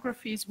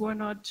biographies were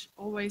not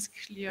always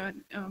clear,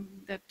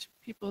 that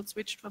people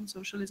switched from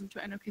socialism to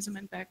anarchism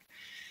and back.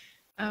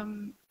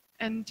 And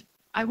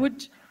I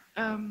would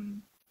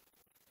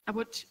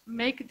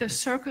make the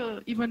circle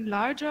even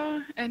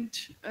larger and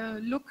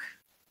look,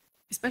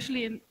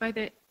 especially in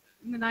the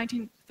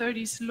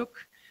 1930s,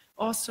 look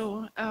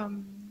also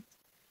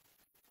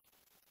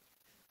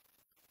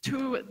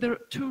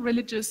to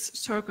religious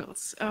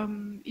circles,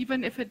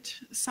 even if it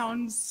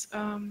sounds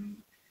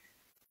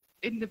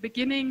in the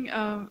beginning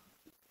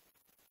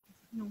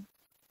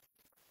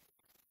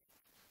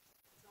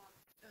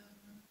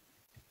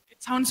it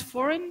sounds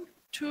foreign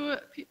to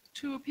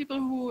people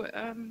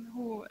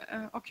who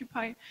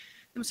occupy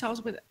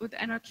themselves with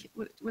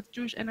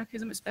Jewish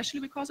anarchism, especially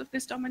because of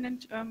this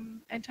dominant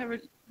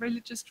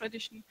anti-religious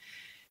tradition.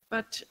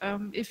 But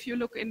if you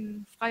look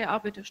in Freie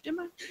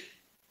Arbeiterstimme,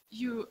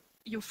 you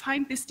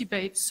find this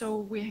debate. So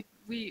we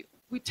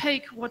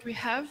take what we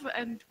have,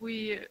 and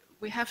we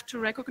have to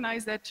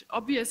recognize that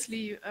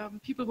obviously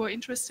people were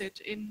interested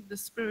in the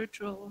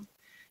spiritual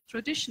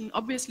tradition.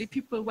 Obviously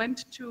people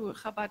went to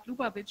Chabad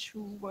Lubavitch,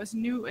 who was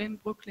new in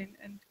Brooklyn,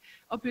 and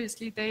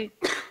obviously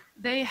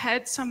they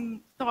had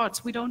some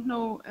thoughts. We don't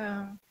know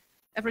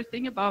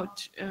everything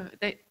about.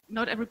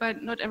 Not every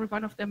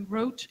one of them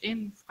wrote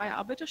in Freie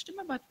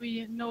Arbeiterstimme, but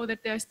we know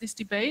that there's this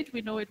debate.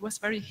 We know it was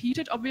very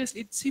heated.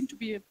 Obviously, it seemed to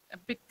be a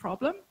big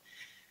problem.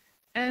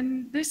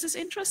 And this is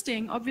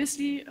interesting.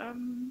 Obviously,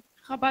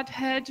 Rabat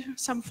had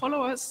some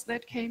followers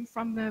that came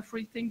from the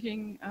free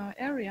thinking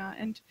area,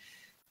 and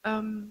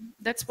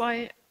that's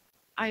why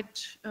I'd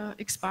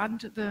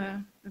expand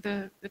the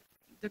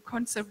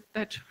concept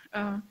that,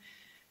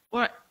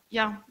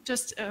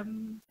 just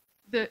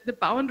the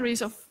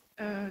boundaries of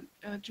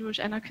Jewish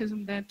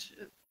anarchism that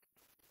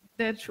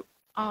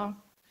are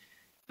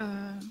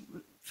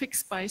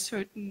fixed by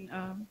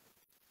certain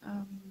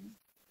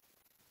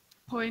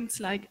points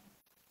like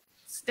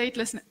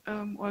stateless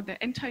or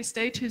the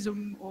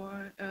anti-statism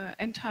or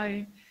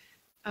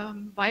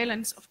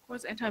anti-violence. Of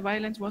course,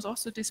 anti-violence was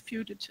also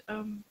disputed.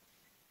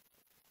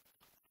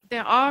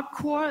 There are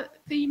core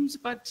themes,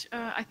 but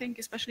I think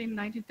especially in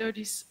the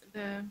 1930s,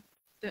 the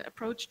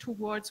approach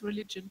towards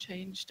religion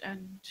changed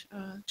and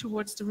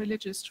towards the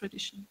religious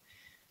tradition.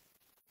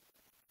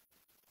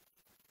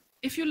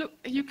 If you look,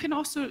 you can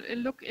also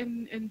look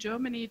in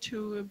Germany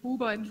to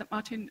Buber and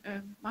Martin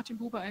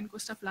Buber and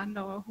Gustav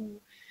Landauer,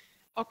 who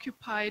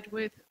occupied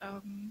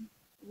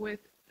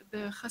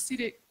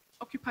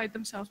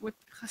themselves with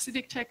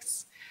Hasidic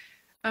texts.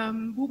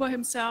 Buber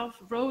himself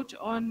wrote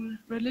on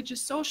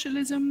religious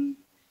socialism.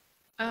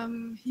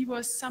 He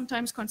was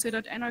sometimes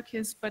considered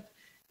anarchist, but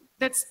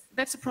that's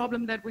a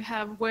problem that we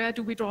have. Where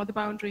do we draw the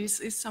boundaries?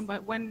 Is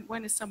somebody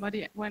when is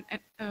somebody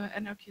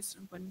anarchist,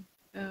 and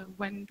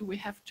when do we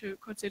have to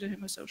consider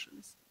him a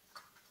socialist?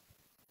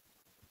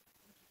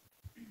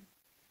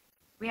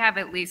 We have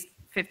at least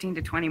 15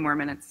 to 20 more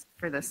minutes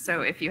for this,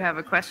 so if you have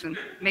a question,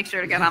 make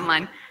sure to get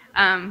online.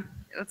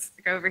 Let's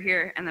go over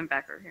here and then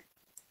back over here.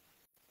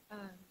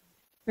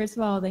 First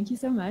of all, thank you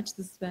so much.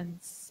 This has been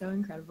so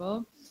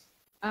incredible.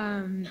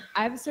 I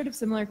have a sort of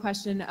similar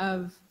question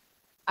of,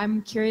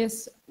 I'm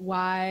curious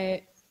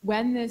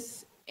when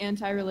this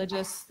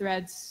anti-religious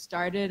thread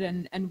started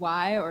and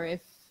why, or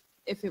if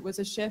it was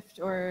a shift,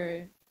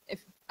 or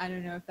if, I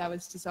don't know, if that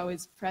was just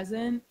always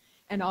present,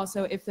 and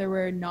also if there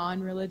were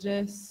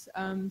non-religious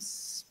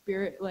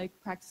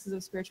practices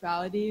of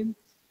spirituality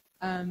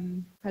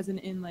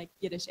present in like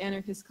Yiddish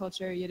anarchist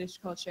culture, Yiddish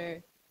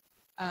culture,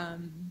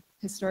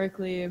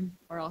 historically,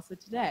 or also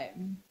today.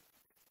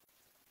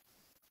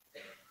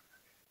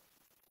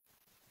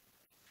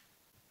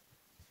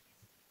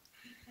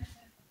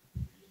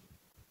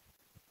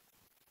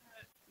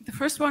 The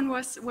first one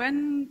was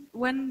when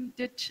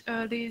did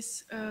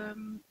these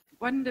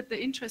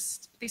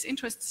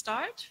interests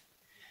start?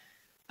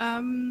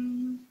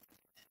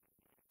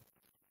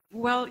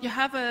 Well, you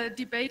have a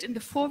debate in the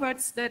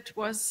forwards that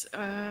was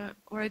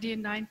already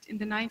in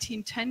the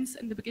 1910s,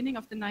 in the beginning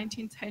of the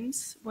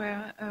 1910s,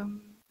 where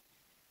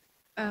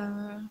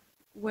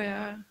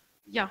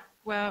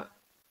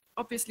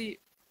obviously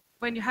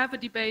when you have a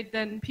debate,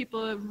 then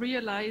people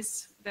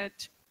realize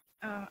that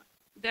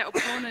their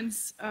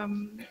opponents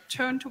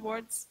turn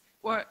towards,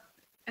 or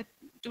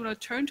do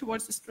not turn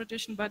towards this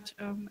tradition, but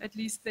at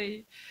least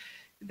they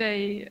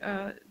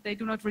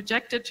do not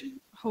reject it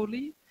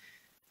wholly.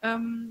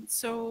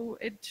 So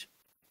it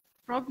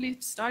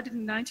probably started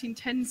in the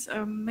 1910s.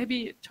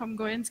 Maybe Tom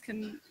Goyens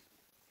can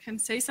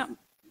say something,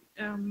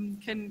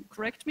 can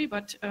correct me,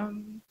 but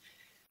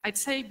I'd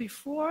say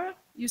before,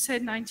 you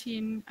said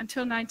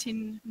until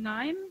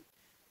 1909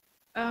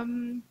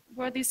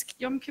 were these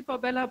Yom Kippur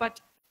Bella,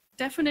 but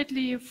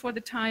definitely for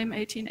the time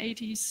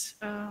 1880s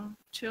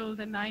till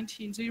the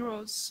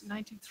 1900s,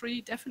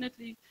 1903,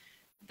 definitely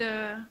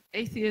the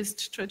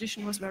atheist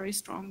tradition was very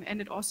strong,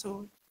 and it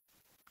also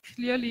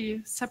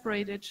clearly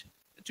separated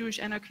Jewish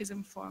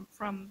anarchism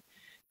from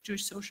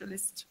Jewish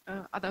socialist,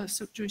 other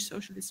Jewish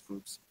socialist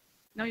groups.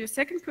 Now your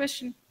second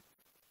question,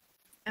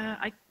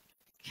 I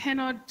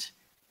cannot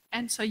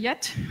answer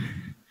yet.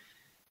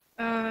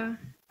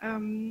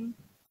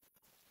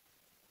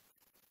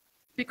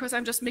 Because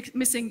I'm just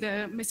missing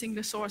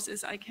the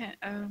sources. I can't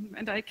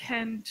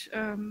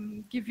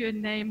give you a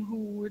name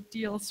who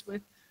deals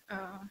with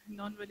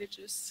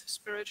non-religious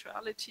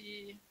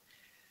spirituality,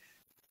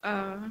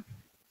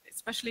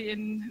 especially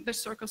in the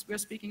circles we're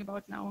speaking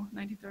about now,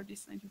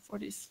 1930s,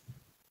 1940s.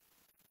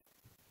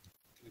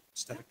 Can I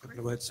just add a couple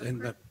of words in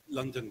the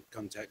London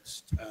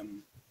context?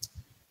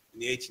 In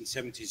the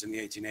 1870s and the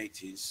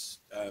 1880s,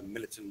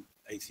 militant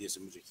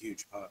atheism was a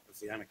huge part of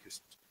the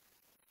anarchist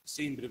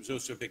scene, but it was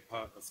also a big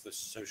part of the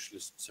social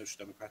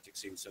democratic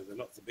scene. So a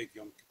lot of the big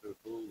Yom Kippur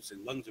bulls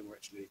in London were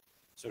actually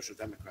social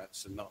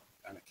democrats and not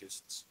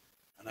anarchists.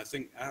 And I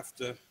think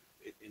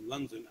in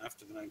London,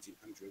 after the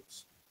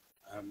 1900s,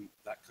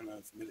 that kind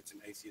of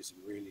militant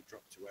atheism really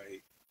dropped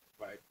away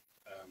quite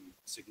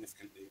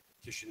significantly.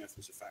 Kishinev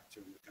was a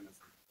factor in the kind of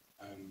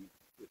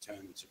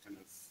return to kind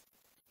of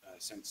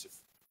sense of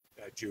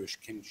Jewish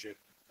kinship.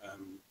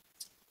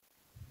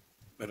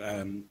 But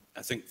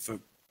I think for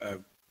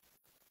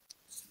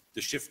the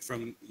shift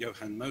from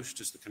Johann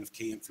Most as the kind of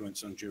key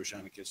influence on Jewish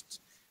anarchists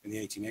in the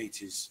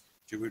 1880s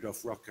to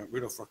Rudolf Rocker.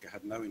 Rudolf Rocker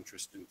had no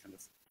interest in kind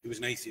of, he was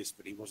an atheist,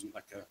 but he wasn't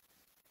like a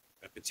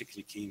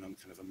particularly keen on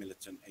kind of a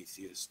militant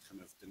atheist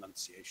kind of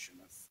denunciation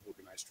of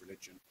organized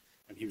religion.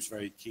 And he was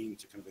very keen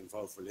to kind of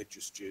involve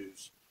religious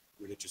Jews,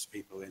 religious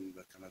people in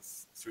the kind of,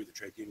 through the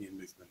trade union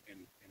movement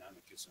in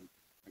anarchism,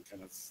 and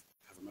kind of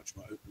have a much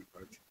more open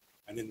approach.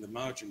 And in the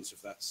margins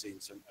of that scene,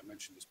 so I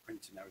mentioned this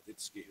Printer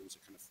Naroditsky, who was a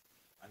kind of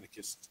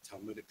anarchist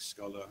Talmudic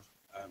scholar.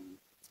 And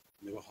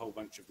there were a whole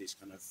bunch of these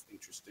kind of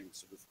interesting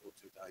sort of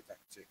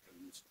autodidactic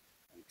and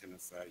kind of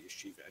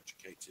yeshiva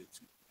educated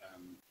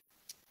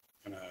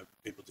kind of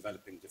people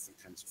developing different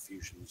kinds of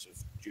fusions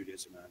of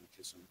Judaism and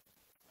anarchism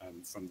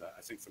from the,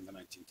 I think from the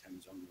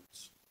 1910s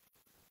onwards.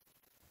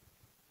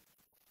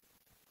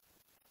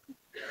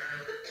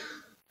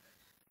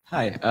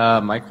 Hi,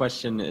 my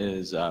question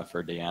is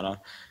for Deanna.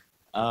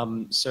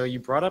 So you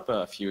brought up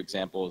a few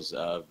examples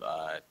of,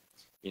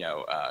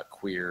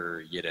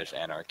 queer Yiddish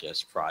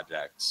anarchist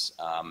projects.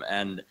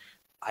 And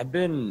I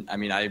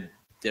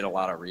did a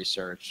lot of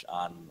research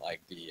on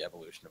like the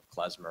evolution of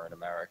klezmer in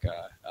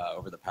America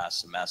over the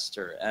past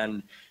semester.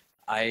 And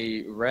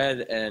I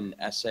read an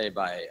essay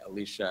by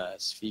Alicia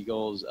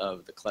Spiegels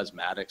of the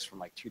Klezmatics from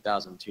like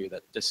 2002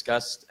 that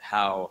discussed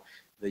how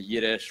the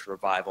Yiddish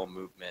revival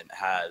movement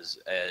has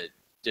a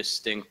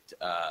distinct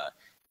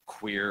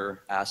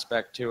queer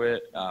aspect to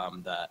it,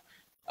 that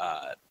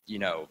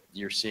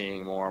you're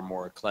seeing more and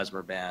more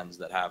klezmer bands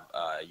that have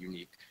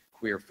unique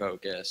queer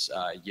focus,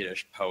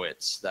 Yiddish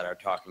poets that are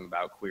talking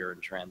about queer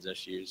and trans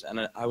issues.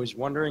 And I was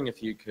wondering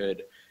if you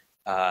could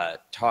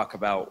talk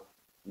about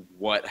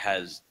what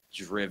has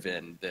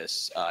driven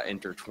this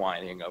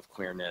intertwining of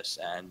queerness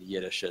and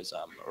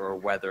Yiddishism, or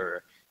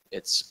whether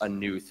it's a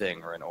new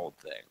thing or an old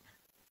thing.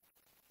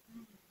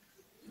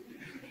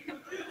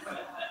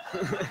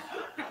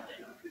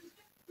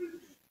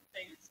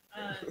 Thanks.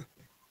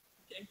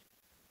 Okay.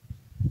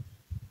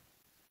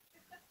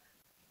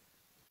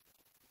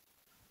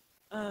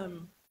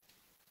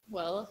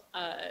 Well,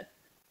 I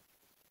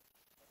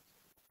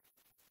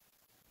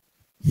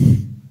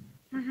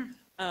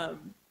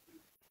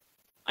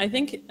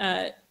think,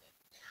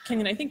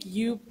 Kenyon, I think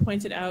you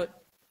pointed out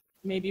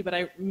maybe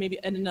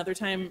at another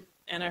time,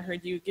 and I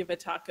heard you give a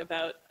talk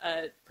about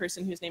a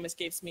person whose name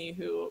escapes me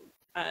who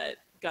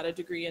got a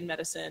degree in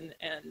medicine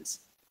and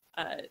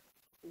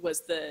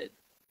was the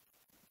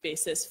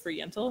basis for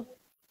Yentl.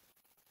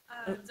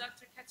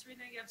 Dr.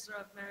 Katerina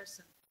Yevzorov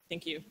Marison.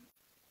 Thank you.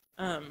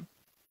 And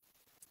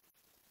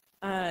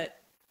I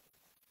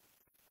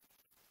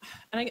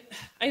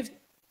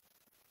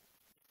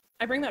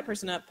bring that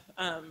person up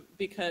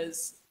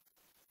because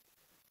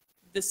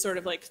this sort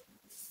of like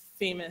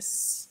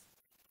infamous,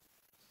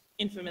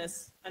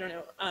 I don't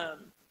know,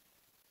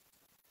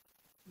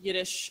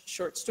 Yiddish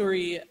short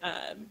story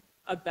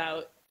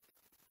about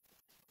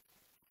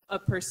a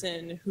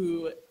person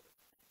who,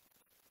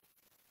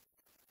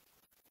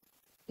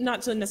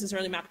 not to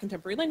necessarily map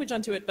contemporary language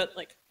onto it, but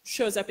like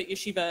shows up at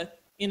yeshiva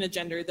in a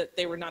gender that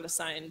they were not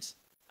assigned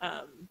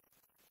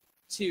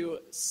to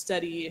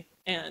study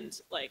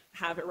and like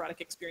have erotic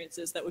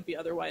experiences that would be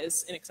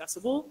otherwise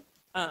inaccessible,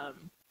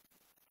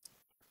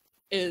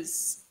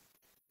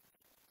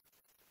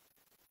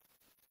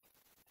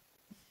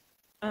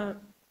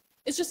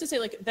 it's just to say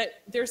like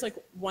that there's like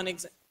one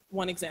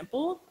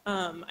example.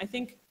 I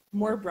think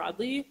more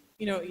broadly,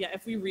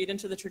 if we read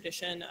into the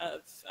tradition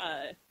of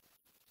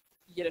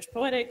Yiddish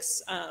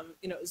poetics,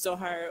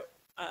 Zohar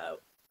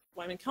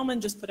Wyman-Kelman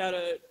just put out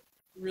a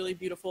really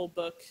beautiful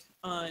book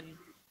on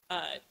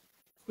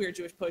queer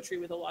Jewish poetry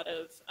with a lot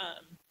of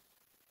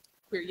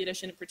queer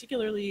Yiddish in it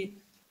particularly.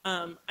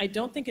 I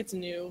don't think it's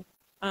new.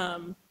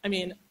 I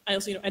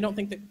also, I don't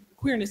think that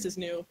queerness is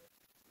new.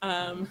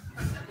 And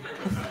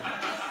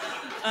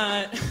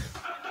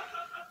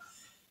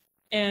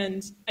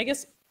I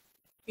guess,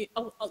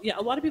 a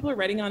lot of people are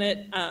writing on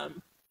it.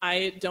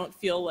 I don't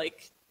feel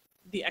like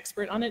the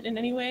expert on it in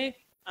any way,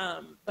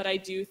 but I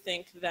do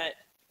think that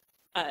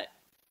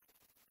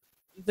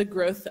the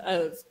growth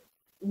of,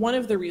 one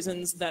of the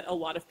reasons that a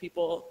lot of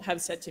people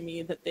have said to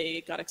me that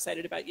they got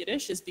excited about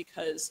Yiddish is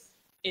because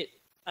it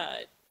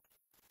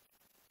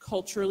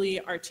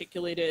culturally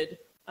articulated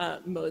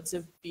modes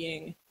of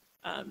being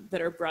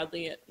that are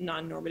broadly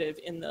non-normative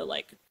in the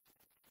like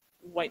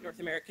white North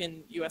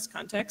American US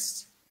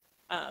context,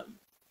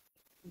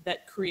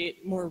 that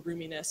create more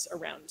roominess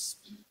around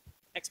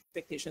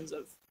expectations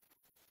of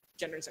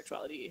gender and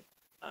sexuality.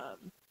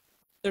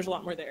 There's a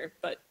lot more there,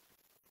 but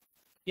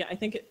yeah, I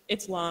think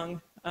it's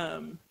long.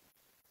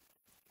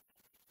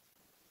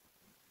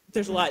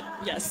 There's a lot,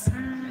 yes. Either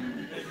of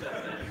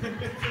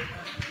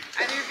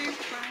you want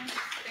to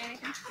say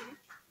anything?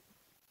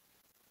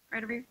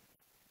 Right over here.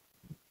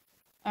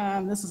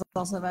 This is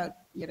also about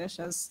Yiddish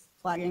as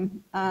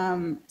flagging.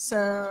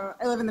 So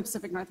I live in the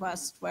Pacific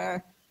Northwest,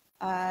 where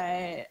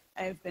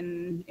I've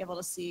been able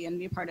to see and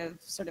be part of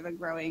sort of a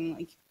growing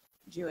like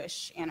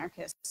Jewish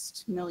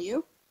anarchist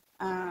milieu.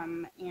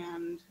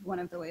 And one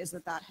of the ways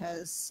that that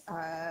has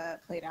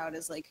played out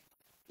is like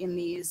in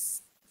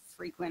these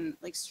frequent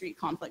like street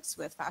conflicts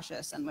with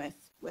fascists and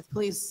with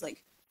police,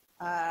 like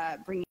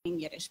bringing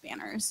Yiddish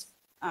banners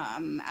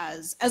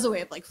as a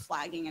way of like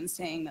flagging and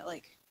saying that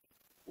like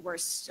we're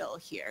still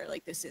here.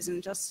 Like this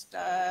isn't just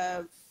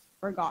a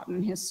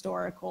forgotten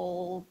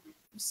historical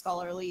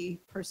scholarly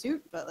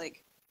pursuit, but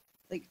like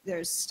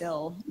there's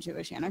still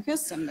Jewish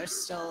anarchists and there's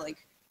still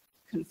like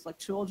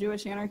conflictual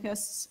Jewish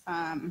anarchists.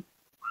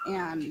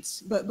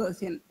 But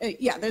both in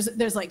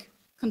there's like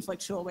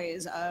conflictual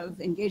ways of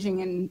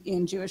engaging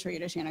in Jewish or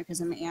Yiddish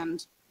anarchism,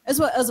 and as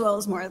well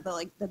as more of the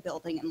like the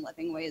building and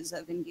living ways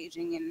of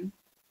engaging in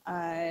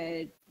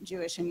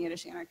Jewish and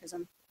Yiddish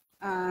anarchism.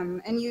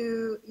 And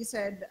you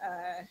said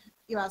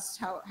you asked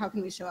how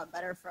can we show up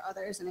better for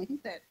others, and I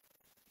think that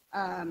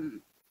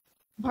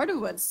part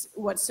of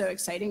what's so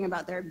exciting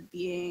about there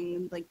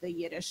being like the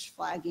Yiddish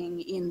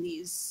flagging in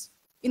these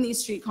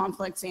street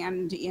conflicts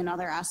and in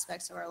other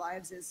aspects of our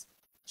lives is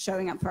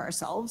showing up for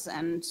ourselves,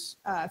 and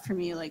for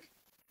me, like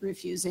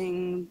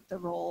refusing the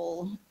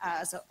role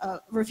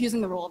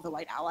of the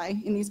white ally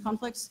in these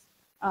conflicts,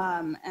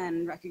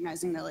 and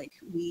recognizing that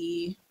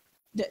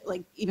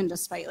like even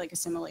despite like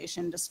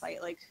assimilation,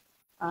 despite like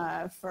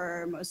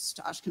for most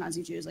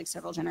Ashkenazi Jews, like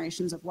several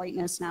generations of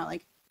whiteness now,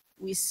 like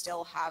we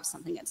still have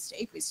something at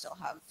stake. We still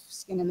have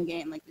skin in the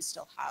game. Like we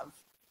still have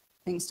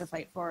things to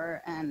fight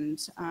for, and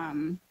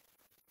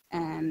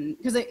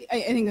because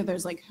I think that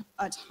there's like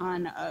a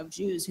ton of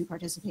Jews who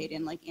participate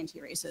in like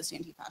anti-racist,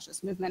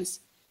 anti-fascist movements,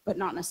 but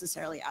not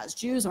necessarily as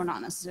Jews or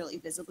not necessarily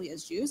visibly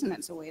as Jews. And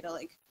it's a way to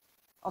like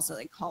also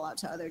like call out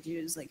to other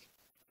Jews like,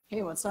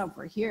 hey, what's up?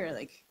 We're here.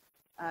 Like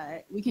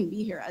we can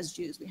be here as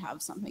Jews. We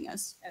have something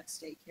at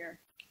stake here.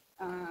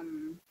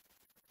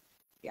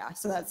 Yeah,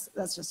 so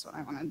that's just what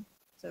I wanted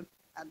to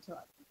add to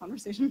that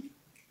conversation.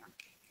 Yeah.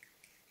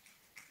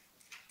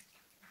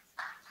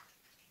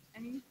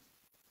 Any?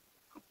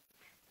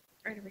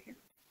 Right over here.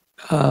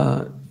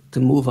 To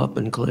move up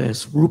in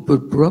class,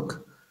 Rupert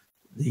Brooke,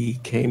 the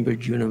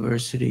Cambridge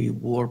University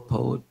war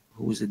poet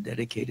who was a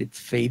dedicated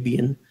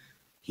Fabian.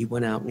 He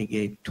went out and he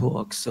gave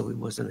talks, so he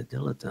wasn't a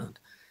dilettante.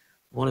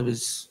 One of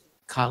his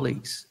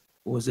colleagues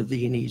was a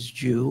Viennese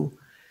Jew.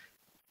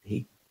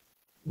 He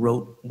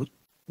wrote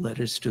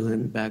letters to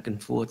him back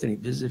and forth, and he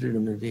visited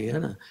him in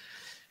Vienna.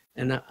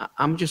 And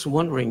I'm just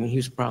wondering, he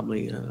was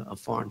probably a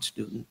foreign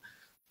student,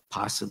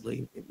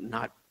 possibly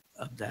not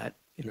of that,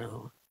 you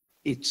know.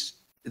 It's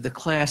the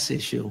class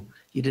issue.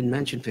 You didn't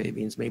mention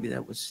Fabians. Maybe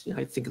that was, you know,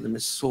 I think of them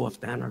as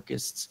soft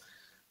anarchists.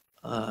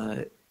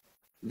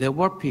 There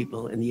were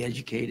people in the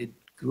educated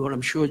group.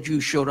 I'm sure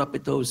Jews showed up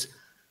at those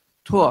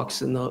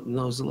talks and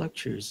those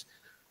lectures.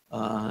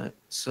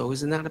 So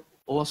isn't that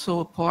also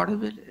a part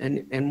of it?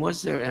 And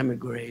was there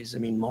emigres? I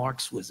mean,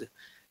 Marx was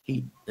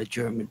a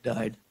German,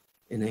 died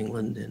in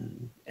England,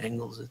 and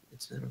Engels,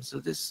 etc. So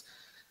this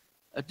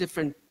a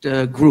different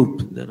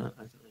group that I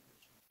thought.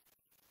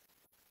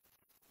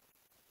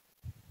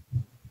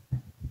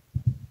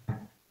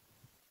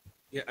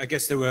 Yeah, I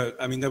guess there were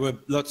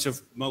lots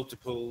of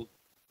multiple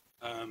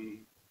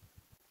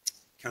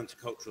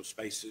countercultural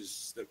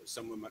spaces. That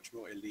some were much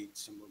more elite,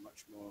 some were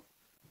much more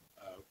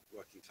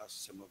working class,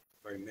 some were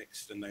very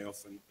mixed, and there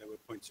were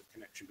points of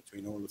connection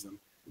between all of them.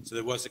 So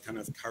there was a kind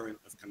of current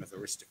of kind of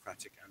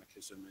aristocratic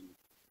anarchism in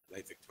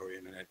late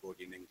Victorian and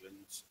Edwardian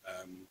England.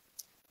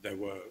 There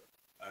were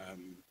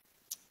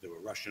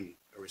Russian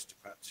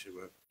aristocrats who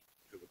were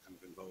kind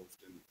of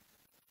involved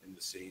in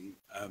the scene.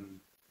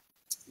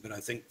 But I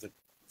think the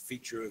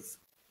feature of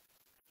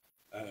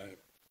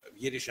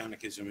Yiddish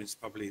anarchism is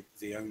probably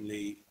the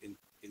only in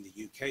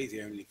the UK,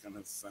 the only kind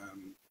of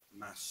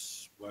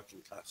mass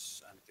working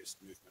class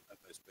anarchist movement that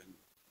there's been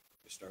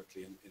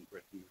historically in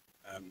Britain,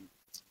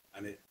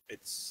 and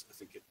it's I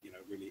think it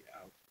really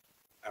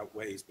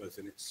outweighs both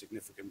in its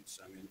significance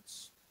and in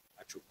its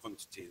actual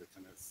quantity the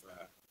kind of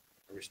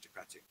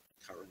aristocratic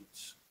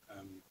current.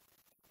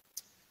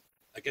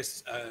 I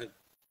guess kind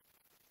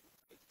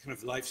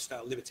of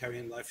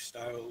libertarian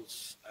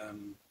lifestyles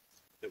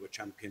that were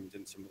championed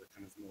in some of the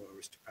kind of more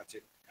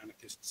aristocratic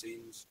anarchist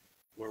scenes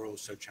were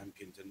also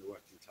championed in the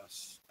working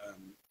class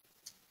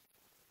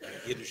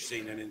Yiddish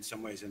scene, and in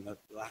some ways in the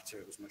latter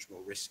it was much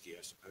more risky.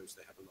 I suppose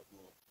they had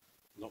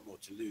a lot more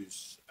to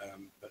lose,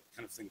 but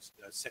kind of things,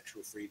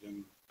 sexual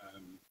freedom,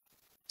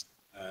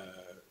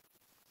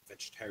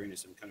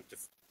 vegetarianism, kind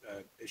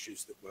of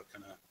issues that were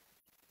kind of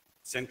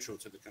central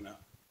to the kind of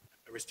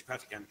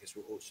aristocratic anarchists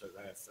were also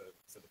there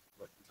for the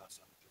working class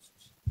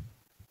anarchists.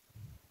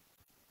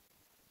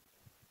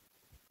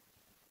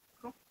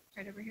 Cool.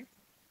 Right over here.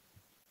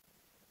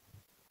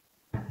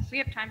 We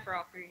have time for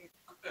all three.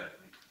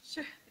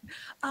 Sure.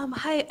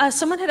 Hi.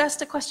 Someone had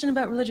asked a question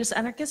about religious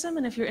anarchism,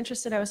 and if you're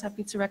interested, I was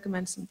happy to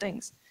recommend some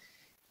things.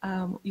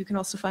 You can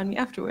also find me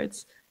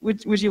afterwards.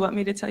 Would you want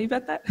me to tell you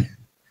about that?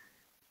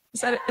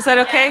 Is that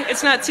okay?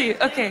 It's not to you.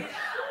 Okay.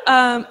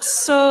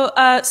 So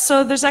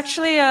there's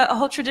actually a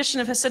whole tradition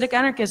of Hasidic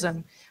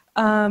anarchism,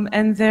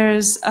 and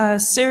there's a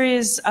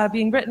series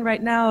being written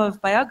right now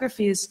of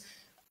biographies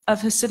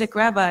of Hasidic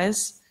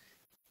rabbis.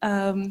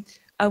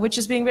 which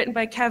is being written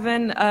by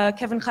Kevin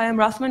Chaim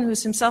Rothman,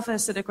 who's himself a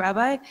Hasidic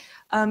rabbi.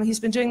 He's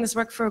been doing this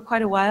work for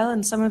quite a while,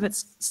 and some of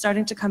it's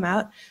starting to come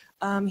out.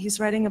 He's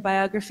writing a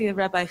biography of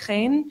Rabbi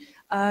Chaim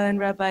and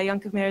Rabbi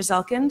Yankov Meir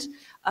Zalkind.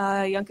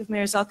 Yankov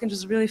Meir Zalkind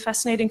was a really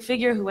fascinating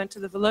figure who went to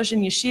the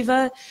Volozhin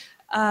yeshiva,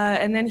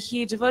 and then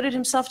he devoted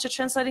himself to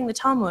translating the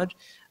Talmud.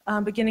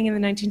 Beginning in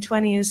the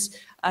 1920s,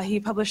 he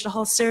published a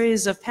whole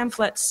series of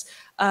pamphlets,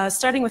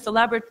 starting with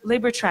the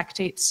labor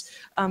tractates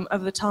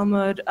of the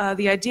Talmud,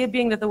 the idea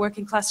being that the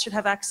working class should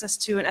have access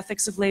to an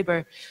ethics of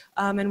labor.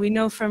 And we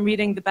know from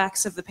reading the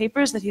backs of the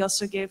papers that he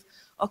also gave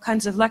all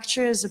kinds of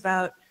lectures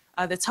about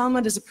the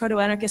Talmud as a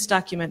proto-anarchist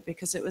document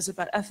because it was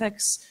about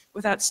ethics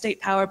without state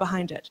power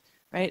behind it,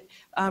 right?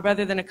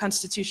 Rather than a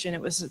constitution,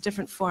 it was a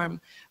different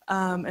form.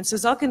 And so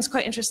Zalkin's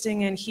quite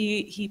interesting, and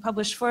he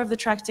published 4 of the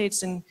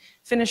tractates and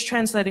finished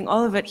translating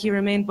all of it. He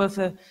remained both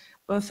a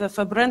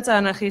verbrannte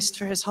anarchist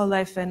for his whole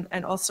life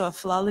and also a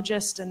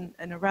philologist and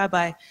a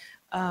rabbi.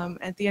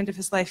 At the end of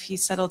his life, he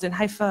settled in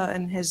Haifa,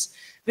 and his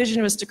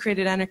vision was to create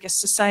an anarchist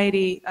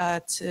society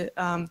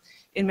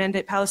in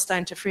Mandate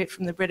Palestine to free it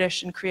from the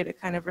British and create a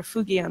kind of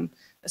refugium,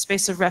 a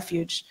space of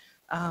refuge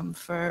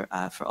for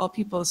all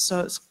peoples.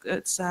 So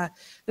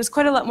there's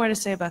quite a lot more to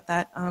say about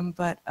that.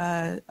 But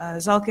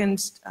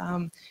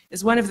Zalkind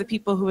is one of the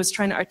people who was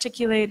trying to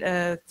articulate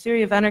a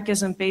theory of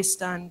anarchism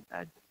based on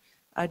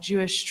a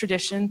Jewish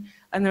tradition.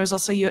 And there was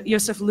also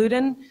Yosef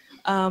Ludin,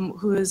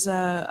 who is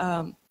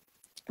a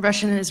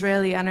Russian and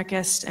Israeli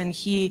anarchist, and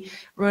he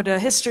wrote a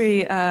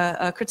history,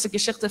 a Kurze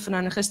Geschichte von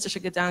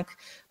anarchistischer Gedanke,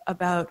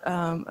 about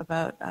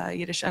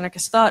Yiddish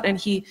anarchist thought, and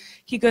he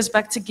goes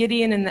back to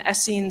Gideon in the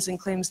Essenes and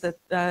claims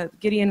that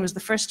Gideon was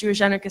the first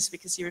Jewish anarchist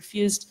because he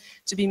refused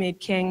to be made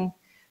king.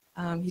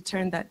 He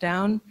turned that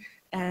down,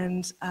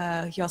 and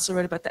he also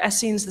wrote about the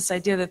Essenes, this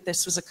idea that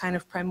this was a kind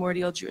of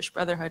primordial Jewish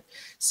brotherhood.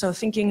 So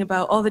thinking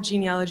about all the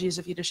genealogies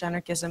of Yiddish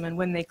anarchism and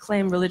when they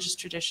claim religious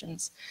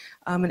traditions.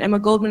 And Emma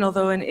Goldman,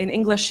 although in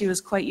English she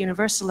was quite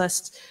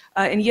universalist,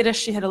 in Yiddish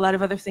she had a lot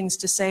of other things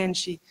to say, and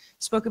she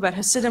spoke about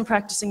Hasidim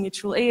practicing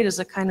mutual aid as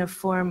a kind of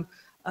form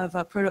of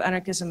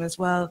proto-anarchism as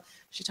well.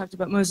 She talked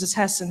about Moses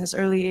Hess in his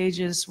early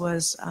ages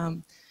was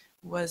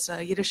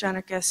a Yiddish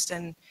anarchist,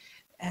 and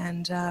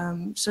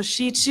so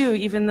she too,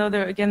 even though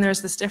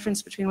there's this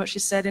difference between what she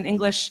said in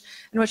English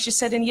and what she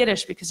said in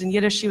Yiddish, because in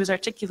Yiddish she was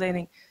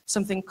articulating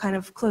something kind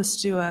of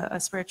close to a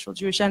spiritual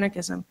Jewish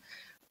anarchism.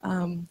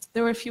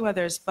 There were a few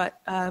others,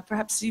 but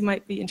perhaps you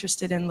might be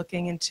interested in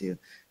looking into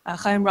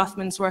Chaim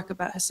Rothman's work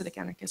about Hasidic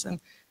anarchism.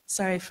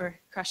 Sorry for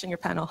crashing your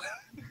panel.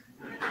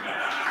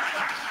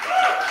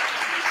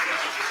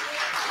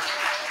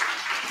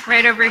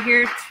 Right over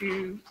here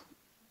to...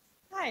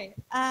 Hi,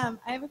 I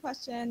have a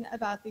question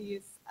about the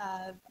use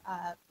of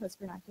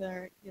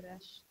post-vernacular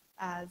Yiddish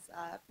as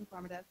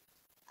performative,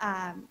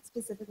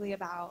 specifically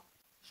about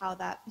how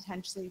that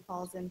potentially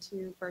falls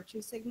into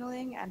virtue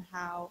signaling and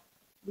how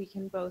we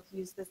can both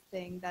use this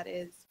thing that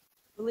is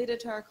related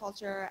to our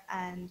culture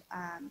and,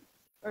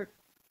 or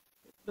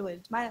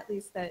related to mine at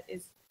least, that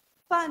is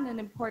fun and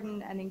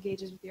important and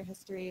engages with your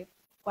history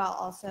while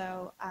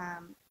also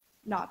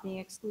not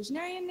being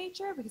exclusionary in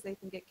nature, because I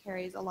think it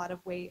carries a lot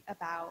of weight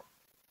about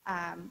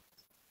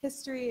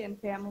history and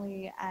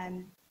family.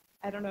 And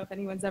I don't know if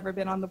anyone's ever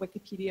been on the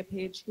Wikipedia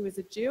page who is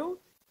a Jew,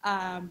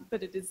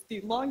 but it is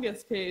the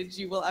longest page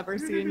you will ever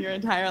see in your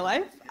entire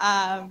life.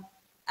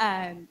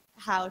 And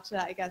how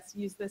to, I guess,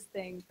 use this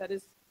thing that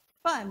is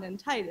fun and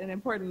tight and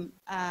important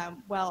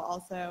while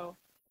also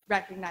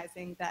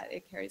recognizing that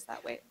it carries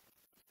that weight.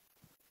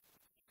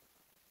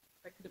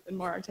 I could have been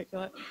more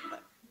articulate.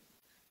 But.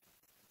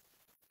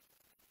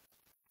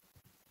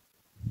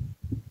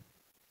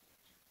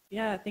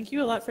 Yeah, thank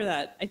you a lot for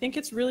that. I think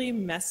it's really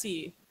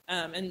messy,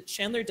 and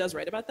Chandler does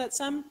write about that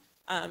some.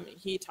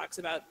 He talks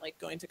about like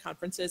going to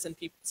conferences and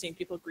seeing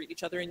people greet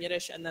each other in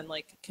Yiddish and then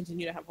like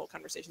continue to have whole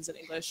conversations in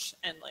English,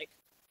 and like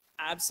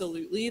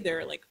absolutely there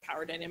are like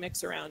power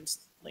dynamics around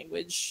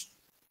language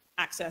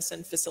access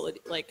and facility,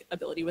 like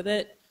ability with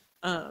it.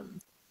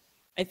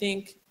 I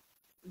think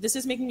this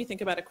is making me think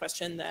about a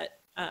question that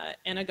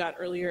Anna got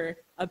earlier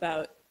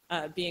about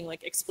being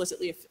like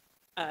explicitly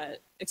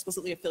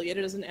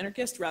affiliated as an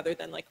anarchist rather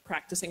than like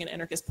practicing an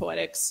anarchist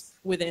poetics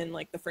within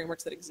like the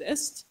frameworks that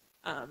exist.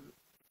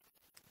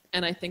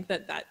 And I think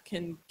that that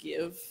can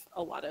give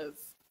a lot of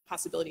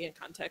possibility and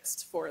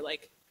context for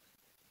like,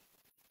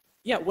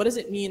 yeah, what does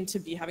it mean to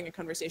be having a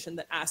conversation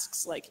that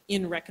asks like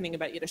in reckoning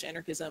about Yiddish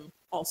anarchism,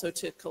 also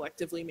to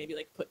collectively maybe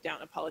like put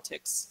down a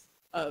politics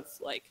of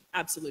like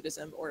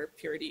absolutism or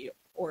purity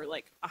or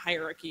like a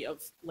hierarchy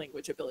of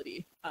language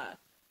ability.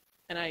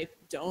 And I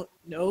don't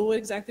know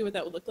exactly what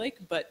that would look like,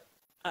 but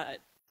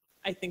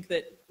I think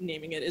that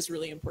naming it is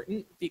really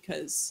important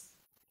because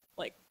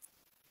like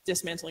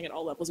dismantling at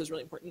all levels is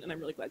really important, and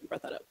I'm really glad you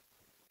brought that up.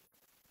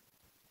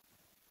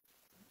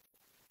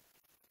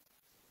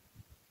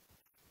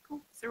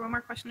 Cool. Is there one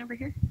more question over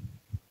here?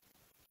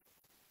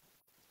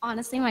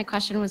 Honestly, my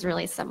question was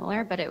really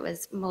similar, but it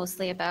was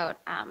mostly about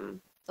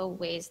the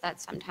ways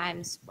that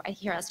sometimes I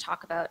hear us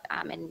talk about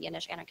in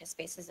Yiddish anarchist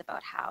spaces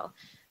about how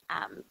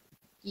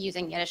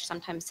using Yiddish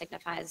sometimes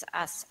signifies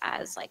us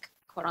as like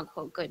quote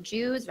unquote good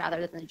Jews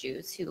rather than the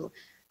Jews who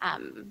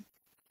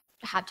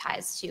have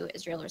ties to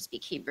Israel or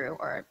speak Hebrew,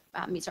 or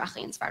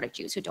Mizrahi and Sephardic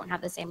Jews who don't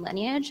have the same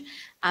lineage.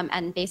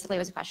 And basically it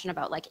was a question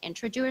about like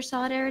intra-Jewish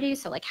solidarity.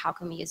 So like how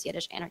can we use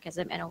Yiddish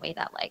anarchism in a way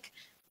that like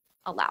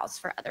allows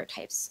for other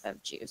types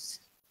of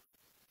Jews?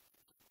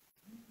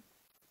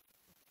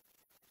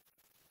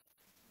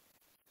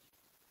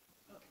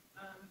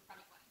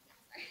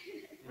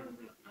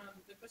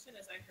 The question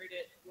as I heard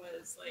it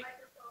was like,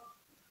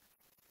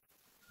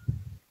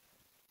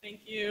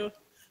 thank you.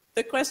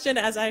 The question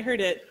as I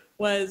heard it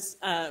was,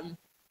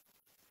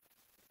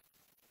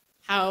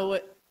 how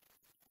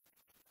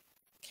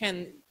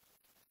can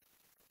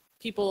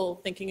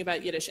people thinking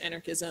about Yiddish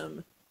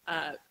anarchism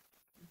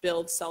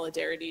build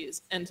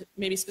solidarities, and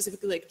maybe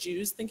specifically like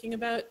Jews thinking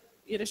about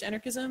Yiddish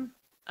anarchism,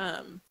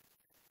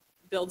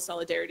 build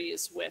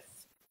solidarities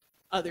with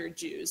other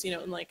Jews, you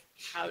know, and like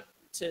how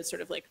to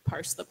sort of like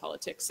parse the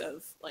politics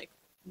of like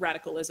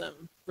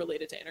radicalism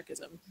related to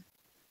anarchism.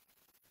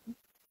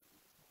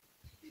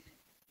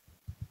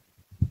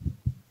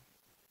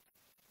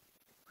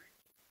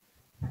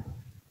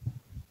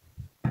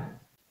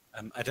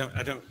 I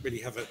don't really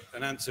have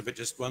an answer, but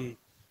just one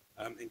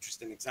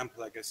interesting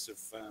example, I guess, of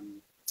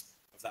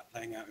that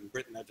playing out in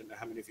Britain. I don't know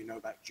how many of you know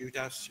about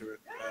Judas, who are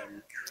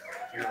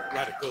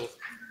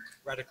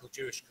radical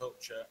Jewish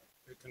culture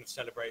who kind of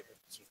celebrate the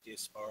sort of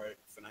diasporic,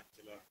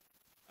 vernacular,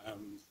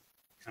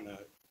 kind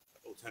of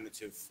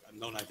alternative and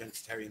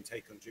non-identitarian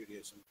take on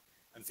Judaism.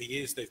 And for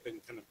years they've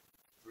been kind of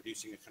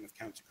producing a kind of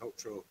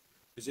countercultural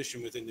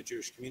position within the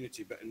Jewish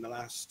community. But in the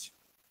last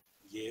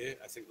year,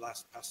 I think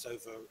last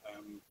Passover,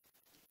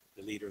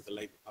 the leader of the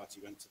Labour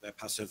Party went to their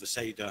Passover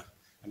Seder,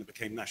 and it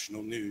became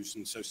national news.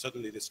 And so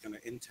suddenly this kind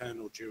of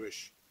internal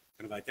Jewish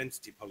kind of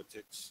identity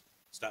politics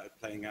started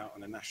playing out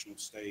on a national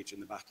stage in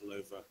the battle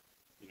over,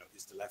 you know,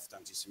 is the left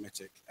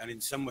anti-Semitic? And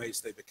in some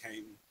ways they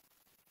became,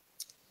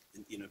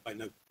 you know,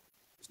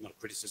 it's not a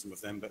criticism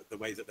of them, but the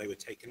way that they were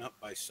taken up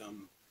by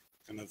some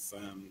kind of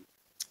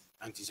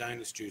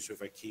anti-Zionist Jews who are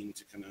very keen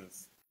to kind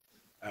of,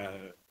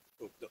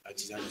 or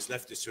anti-Zionist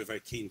leftists who are very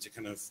keen to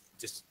kind of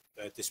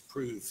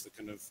disprove the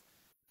kind of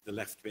the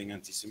left being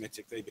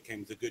anti-Semitic. They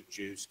became the good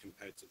Jews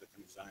compared to the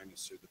kind of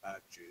Zionists who are the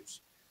bad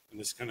Jews. And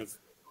there's kind of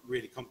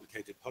really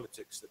complicated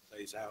politics that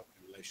plays out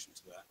in relation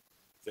to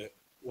that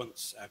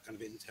once our kind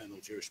of internal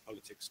Jewish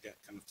politics get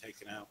kind of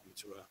taken out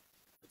into a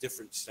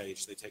different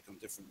stage, they take on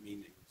different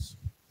meanings.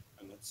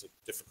 And that's a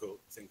difficult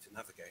thing to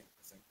navigate,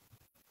 I think.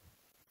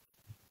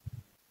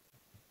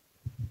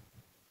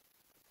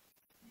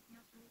 Anything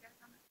else from you guys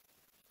on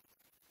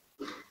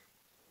that?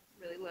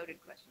 Really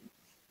loaded question.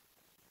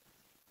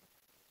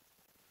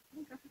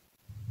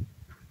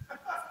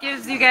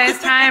 Gives you guys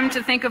time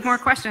to think of more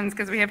questions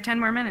because we have 10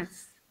 more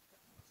minutes.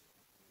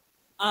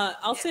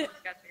 I'll say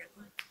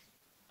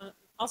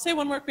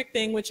one more quick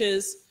thing, which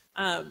is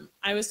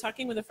I was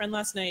talking with a friend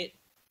last night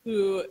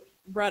who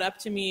brought up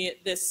to me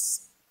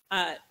this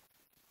a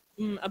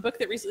book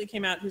that recently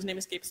came out, whose name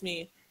escapes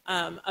me,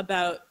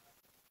 about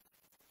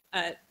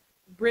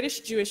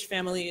British Jewish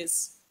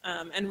families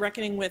and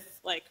reckoning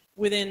with like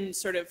within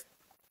sort of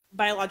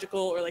biological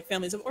or like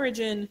families of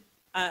origin,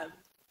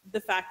 the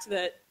fact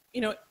that,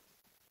 you know,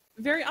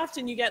 very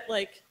often you get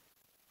like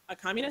a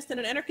communist and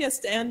an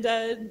anarchist and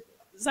a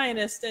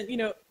Zionist, and, you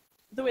know,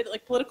 the way that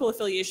like political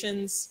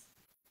affiliations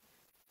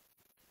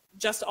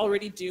just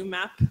already do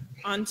map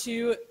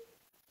messily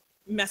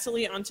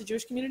onto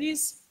Jewish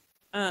communities.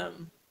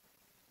 And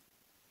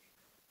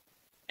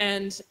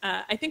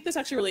I think this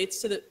actually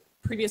relates to the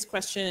previous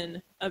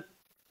question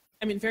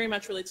very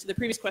much relates to the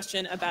previous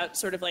question about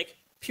sort of like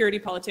purity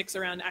politics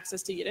around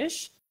access to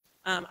Yiddish.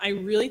 I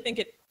really think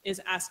it is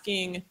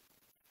asking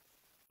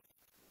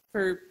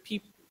for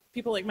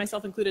people like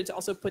myself included to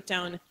also put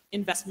down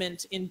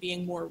investment in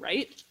being more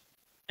right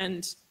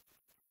and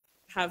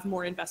have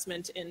more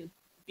investment in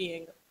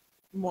being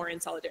more in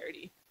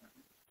solidarity.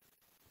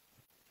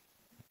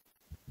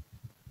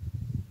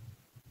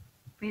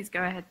 Please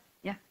go ahead.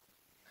 Yeah.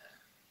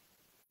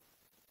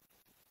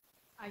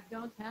 I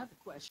don't have a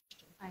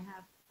question. I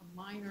have a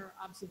minor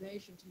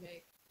observation to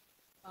make,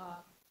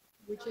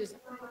 which is,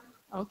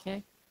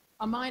 okay,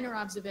 a minor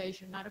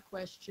observation, not a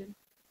question.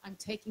 I'm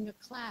taking a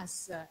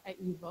class at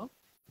YIVO,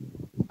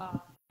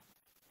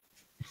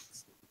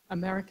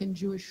 American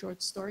Jewish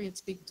short story.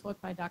 It's being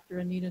taught by Dr.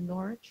 Anita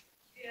Norwich.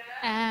 Yeah.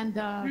 And,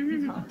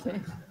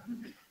 okay.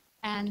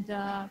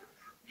 And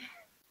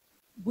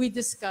we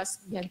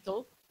discussed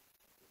Yentl,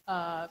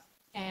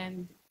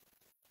 and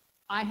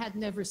I had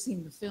never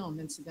seen the film,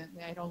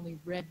 incidentally. I'd only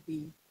read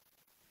the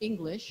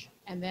English,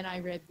 and then I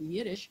read the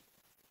Yiddish,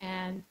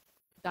 and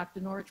Dr.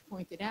 Norwich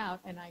pointed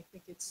out, and I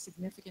think it's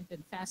significant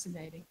and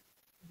fascinating,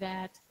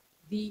 that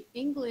the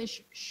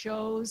English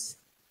shows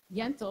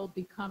Yentl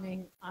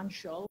becoming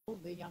Anshel,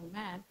 the young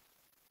man,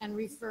 and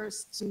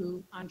refers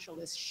to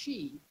Anshel as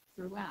she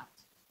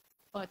throughout.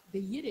 But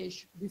the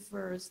Yiddish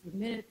refers, the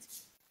minute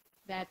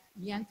that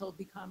Yentl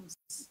becomes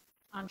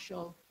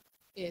Anshel,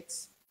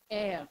 it's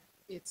er,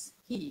 it's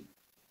he.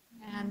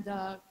 And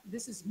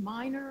this is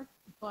minor,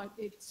 but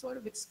it sort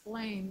of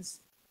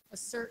explains a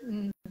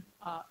certain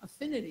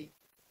affinity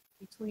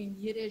between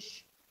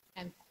Yiddish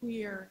and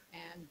queer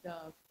and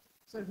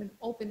sort of an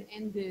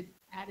open-ended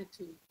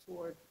attitude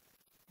toward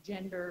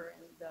gender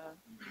and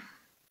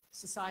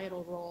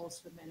societal roles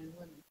for men and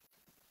women.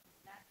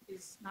 That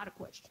is not a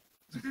question.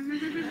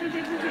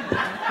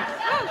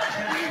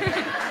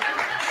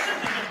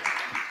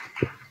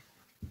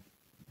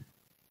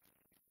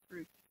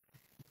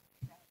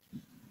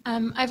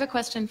 I have a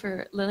question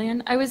for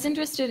Lillian. I was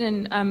interested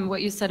in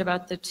what you said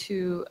about the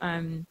two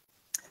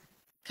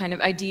kind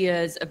of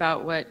ideas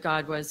about what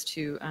God was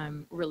to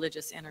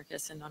religious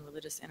anarchists and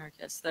non-religious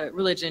anarchists. The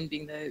religion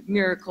being the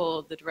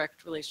miracle, the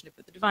direct relationship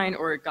with the divine,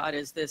 or God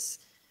is this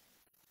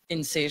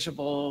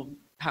insatiable,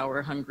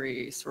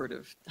 power-hungry sort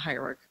of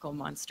hierarchical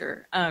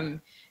monster.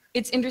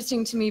 It's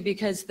interesting to me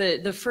because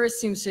the first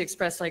seems to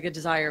express like a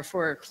desire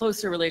for a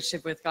closer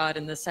relationship with God,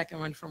 and the second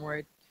one for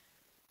more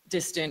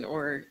distant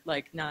or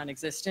like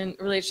non-existent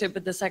relationship.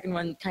 But the second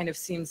one kind of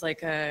seems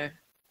like a,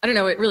 I don't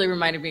know, it really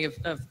reminded me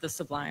of the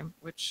Sublime,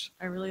 which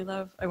I really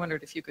love. I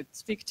wondered if you could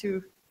speak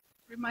to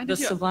Reminded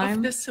the you Sublime.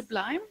 of the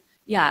Sublime?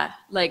 Yeah,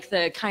 like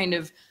the kind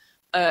of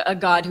a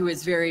God who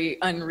is very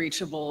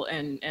unreachable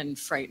and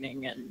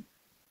frightening, and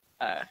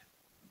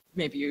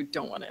maybe you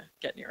don't want to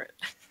get near it.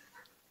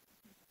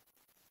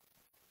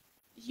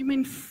 You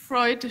mean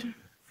Freud's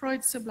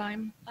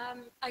Sublime?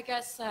 I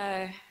guess,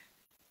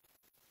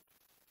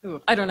 ooh,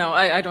 I don't know.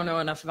 I don't know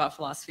enough about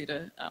philosophy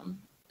to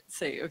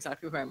say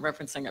exactly who I'm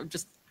referencing. I'm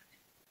just,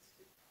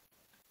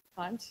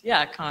 Kant?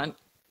 Yeah, Kant.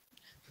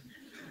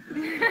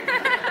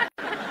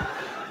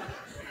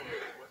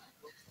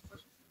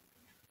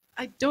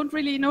 I don't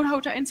really know how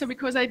to answer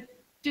because I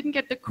didn't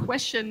get the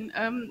question.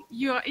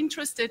 You are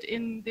interested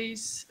in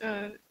these...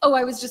 Oh,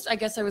 I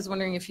guess I was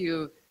wondering if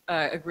you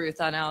agree with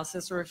that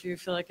analysis or if you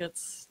feel like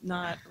it's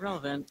not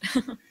relevant.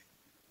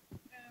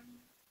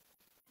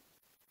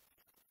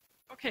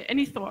 Okay,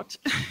 any thought?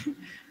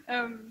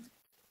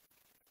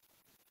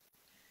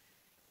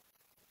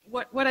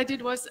 What I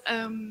did was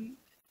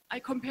I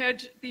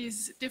compared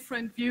these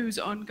different views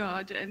on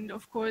God, and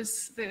of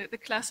course the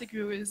classic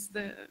view is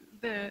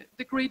the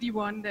greedy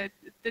one, that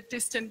the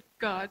distant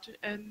God,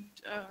 and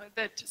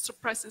that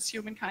suppresses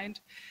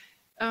humankind.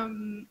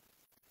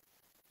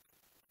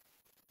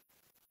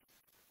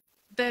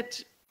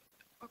 That,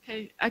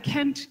 okay, I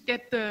can't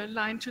get the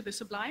line to the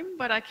Sublime,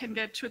 but I can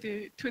get to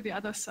the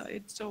other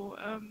side. So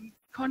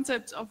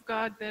concepts of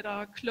God that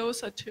are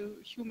closer to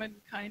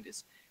humankind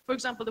is, for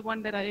example, the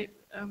one that I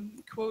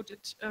quoted.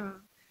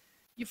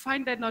 You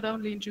find that not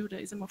only in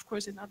Judaism, of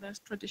course, in other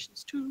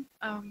traditions too.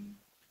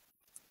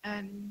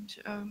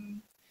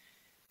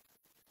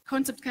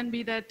 Concept can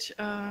be that,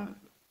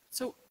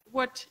 so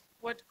what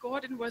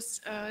Gordon was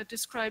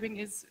describing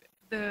is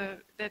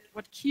that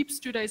what keeps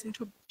Judaism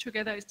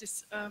together is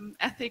this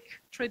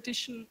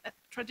tradition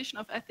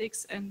of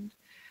ethics and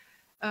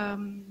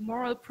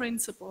moral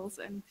principles,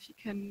 and he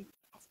can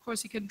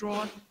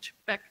draw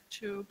back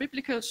to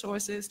biblical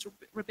sources, to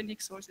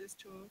rabbinic sources,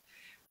 to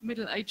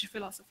Middle Age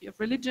philosophy of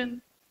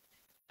religion.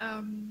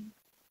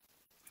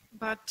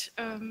 But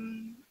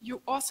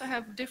you also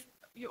have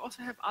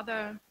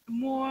other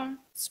more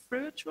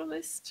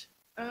spiritualist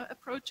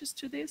approaches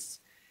to this,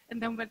 and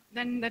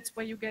then that's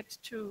where you get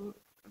to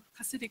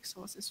Hasidic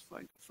sources,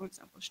 for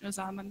example, Shneur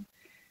Zalman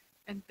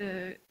and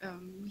the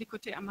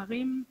Likutei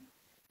Amarim,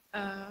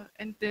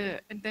 and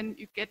then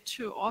you get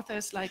to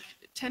authors like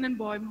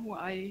Tenenbaum, who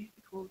I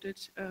quoted,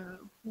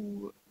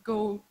 who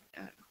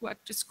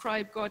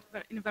describe God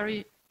in a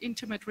very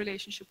intimate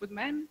relationship with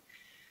man,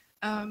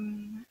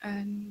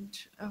 and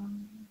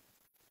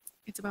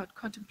it's about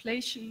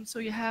contemplation. So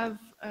you have,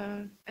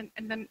 and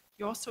then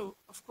you also,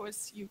 of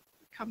course, you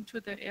come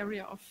to the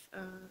area of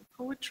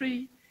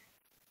poetry,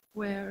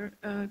 where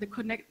an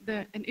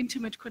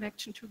intimate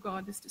connection to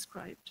God is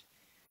described.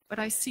 But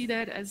I see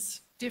that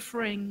as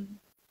differing,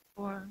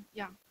 or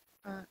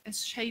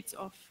as shades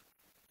of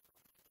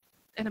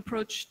an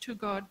approach to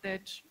God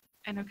that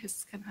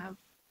anarchists can have.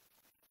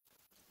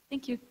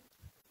 Thank you.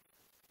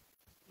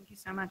 Thank you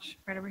so much.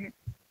 Right over here.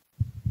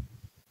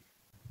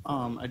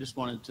 I just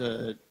wanted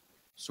to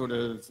sort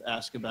of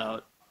ask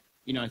about,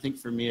 I think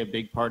for me a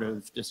big part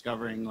of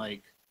discovering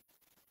and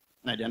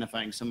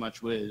identifying so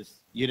much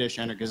with Yiddish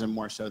anarchism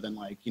more so than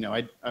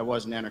I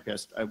was an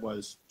anarchist, I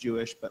was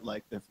Jewish, but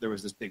there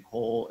was this big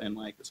hole in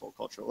this whole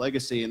cultural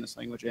legacy and this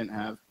language I didn't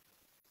have.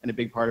 And a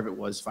big part of it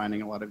was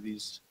finding a lot of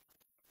these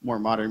more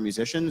modern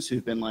musicians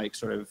who've been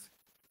sort of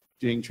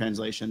doing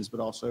translations, but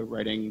also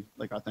writing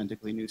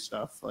authentically new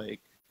stuff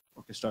like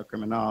Orchestra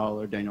Criminal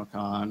or Daniel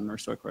Kahn or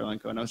Stoy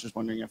Korolenko. And I was just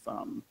wondering if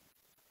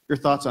your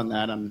thoughts on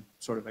that, on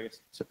sort of, I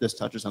guess this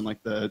touches on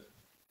the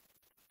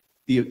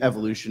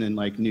evolution and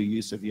new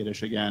use of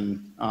Yiddish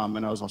again.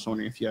 And I was also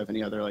wondering if you have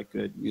any other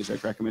good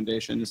music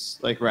recommendations,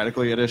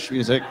 radical Yiddish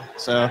music.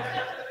 So.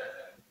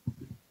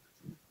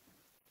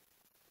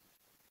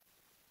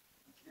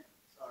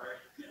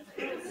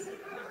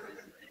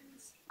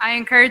 I I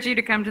encourage you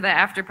to come to the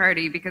after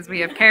party because we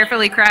have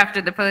carefully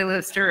crafted the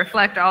playlist to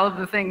reflect all of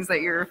the things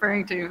that you're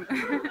referring to.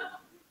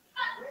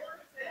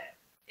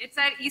 It's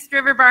at East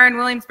River Bar in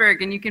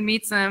Williamsburg, and you can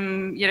meet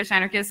some Yiddish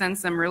anarchists and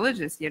some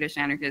religious Yiddish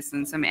anarchists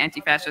and some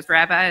anti-fascist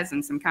rabbis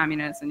and some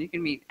communists, and you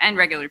can meet, and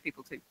regular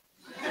people too.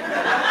 Sorry,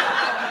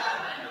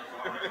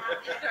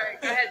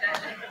 go ahead,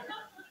 Dan.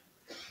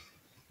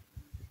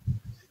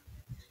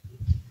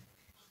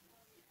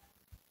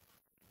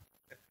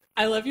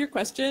 I love your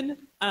question.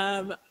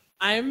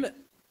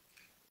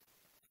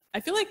 I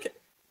feel like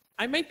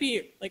I might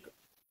be like,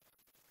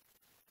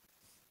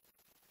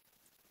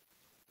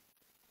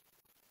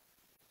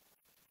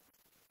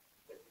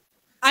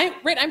 I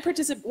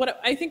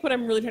think what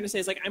I'm really trying to say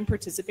is like, I'm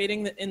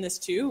participating in this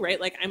too, right?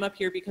 Like I'm up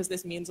here because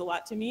this means a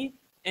lot to me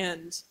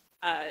and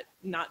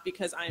not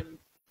because I'm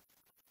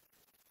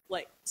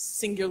like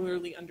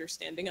singularly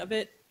understanding of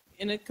it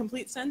in a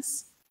complete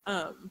sense.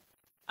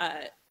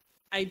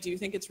 I do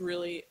think it's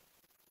really,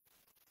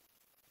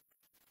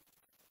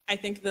 I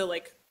think the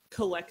like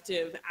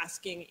collective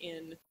asking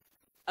in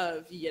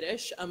of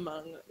Yiddish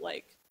among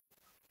like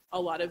a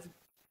lot of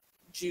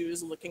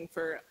Jews looking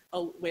for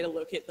a way to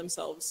locate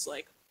themselves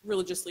like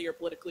religiously or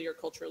politically or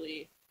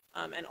culturally,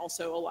 and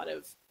also a lot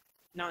of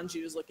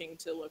non-Jews looking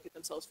to locate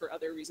themselves for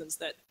other reasons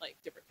that like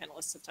different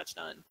panelists have touched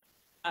on.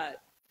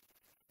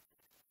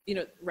 You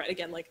know, right,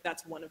 again, like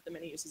that's one of the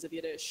many uses of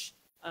Yiddish.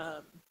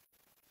 No,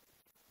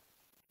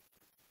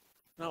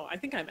 I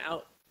think I'm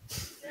out.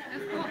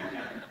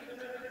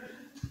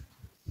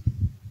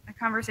 A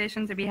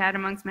conversation to be had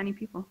amongst many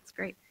people. It's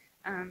great.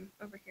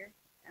 Over here,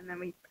 and then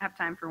we have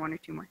time for one or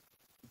two more.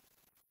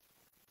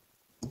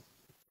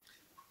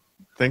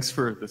 Thanks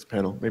for this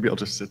panel. Maybe I'll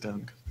just sit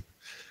down.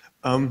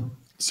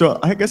 So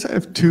I guess I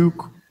have two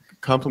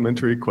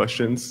complementary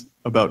questions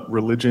about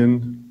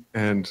religion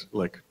and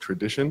like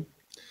tradition.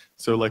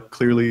 So like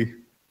clearly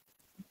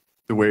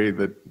the way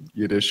that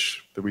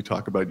Yiddish, that we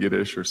talk about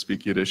Yiddish or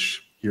speak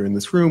Yiddish here in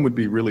this room would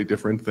be really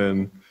different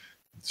than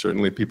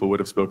certainly people would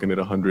have spoken it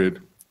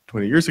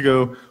 120 years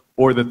ago,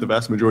 or that the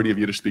vast majority of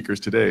Yiddish speakers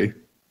today,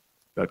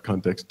 that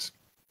context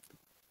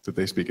that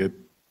they speak it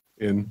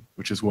in,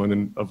 which is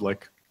one of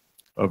like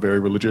a very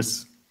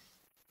religious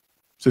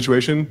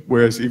situation,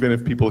 whereas even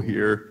if people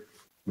here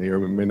may or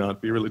may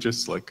not be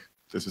religious, like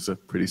this is a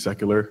pretty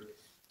secular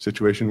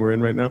situation we're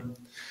in right now.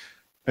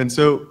 And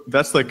so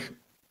that's like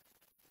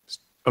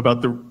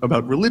about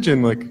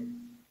religion, like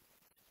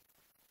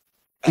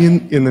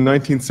in the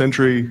 19th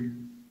century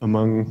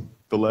among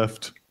the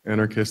left,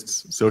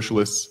 anarchists,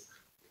 socialists,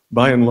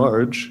 by and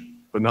large,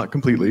 but not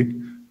completely,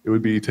 it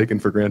would be taken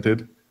for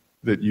granted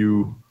that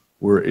you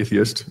were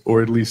atheist,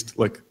 or at least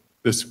like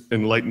this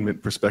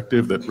Enlightenment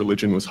perspective that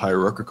religion was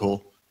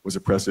hierarchical, was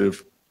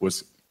oppressive,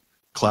 was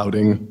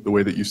clouding the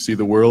way that you see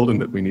the world, and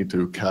that we need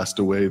to cast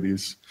away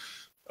these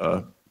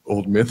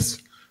old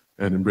myths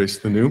and embrace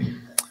the new.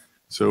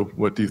 So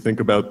what do you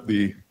think about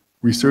the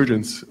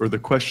resurgence or the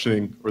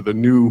questioning or the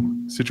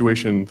new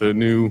situation, the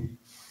new,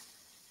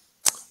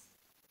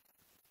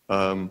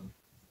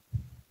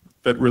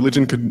 that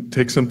religion could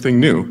take something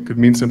new, could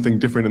mean something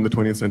different in the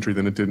 20th century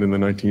than it did in the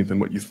 19th, and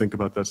what you think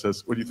about that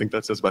says, what do you think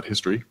that says about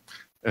history?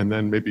 And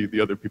then maybe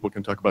the other people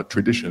can talk about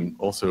tradition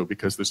also,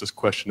 because there's this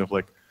question of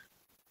like,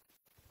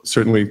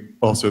 certainly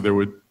also there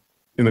would,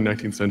 in the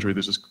 19th century,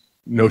 there's this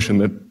notion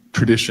that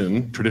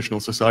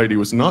traditional society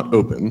was not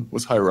open,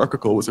 was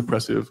hierarchical, was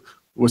oppressive,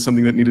 was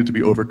something that needed to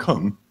be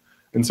overcome.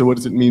 And so what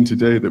does it mean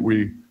today that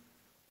we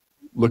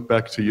look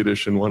back to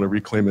Yiddish and want to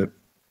reclaim it?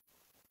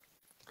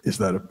 Is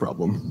that a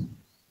problem?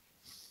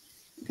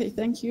 Okay,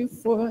 thank you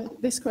for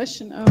this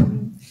question.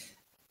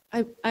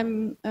 I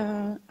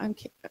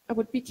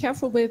would be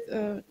careful with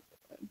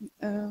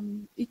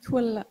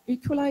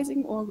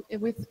equalizing or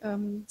with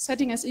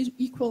setting as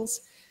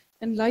equals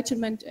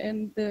enlightenment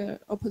and the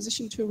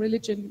opposition to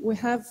religion. We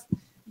have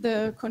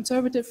the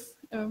conservative,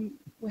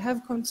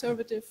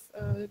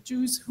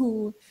 Jews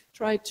who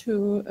try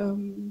to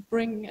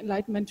bring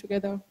enlightenment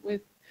together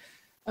with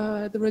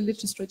the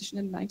religious tradition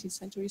in the 19th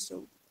century.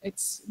 So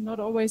it's not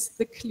always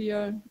the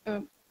clear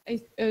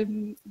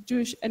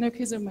Jewish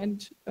anarchism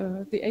and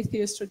the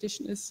atheist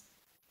tradition is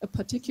a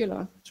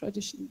particular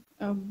tradition.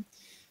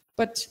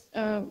 But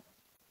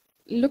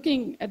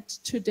looking at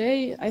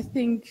today, I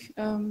think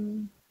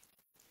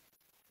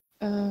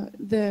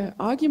the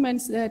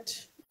arguments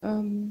that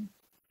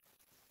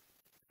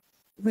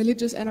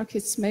religious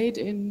anarchists made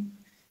in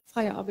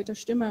Freie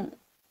Arbeiterstimme,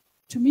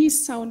 to me,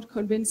 sound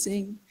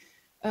convincing.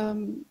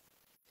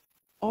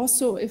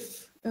 Also,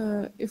 if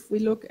we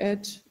look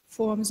at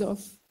forms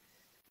of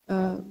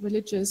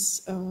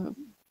religious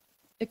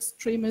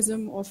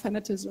extremism or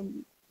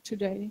fanatism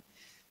today,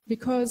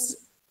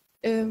 because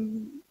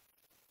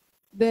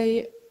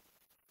they,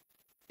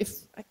 if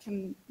I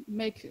can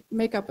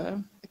make up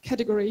a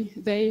category,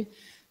 they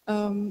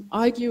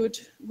argued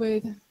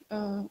with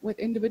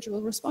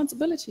individual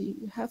responsibility.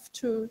 You have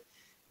to,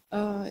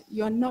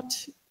 you are not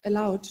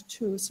allowed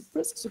to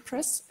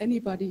suppress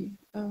anybody.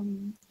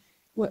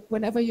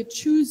 Whenever you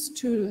choose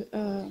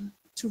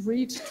to to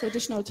read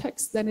traditional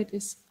texts, then it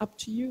is up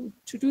to you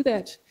to do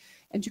that.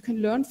 And you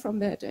can learn from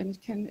that, and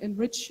it can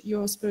enrich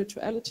your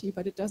spirituality,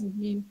 but it doesn't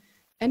mean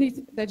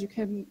anything that you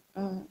can,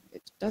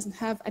 it doesn't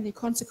have any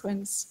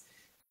consequence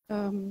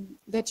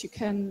that you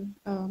can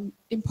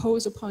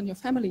impose upon your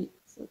family,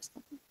 for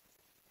example.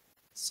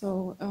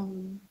 So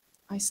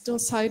I still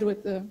side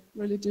with the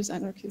religious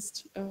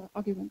anarchist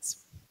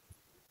arguments.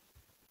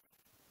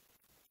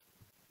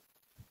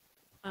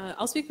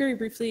 I'll speak very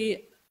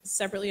briefly.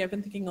 Separately, I've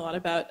been thinking a lot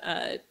about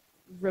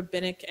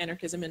rabbinic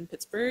anarchism in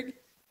Pittsburgh,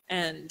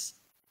 and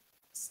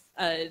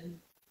a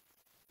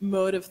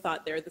mode of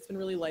thought there that's been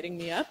really lighting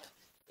me up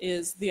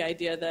is the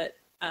idea that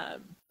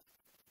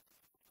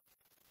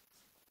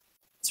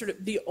sort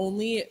of the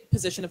only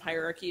position of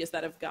hierarchy is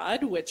that of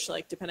God, which,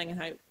 like, depending on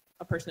how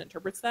a person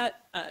interprets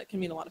that, can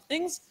mean a lot of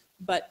things.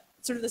 But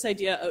sort of this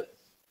idea of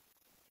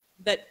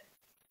that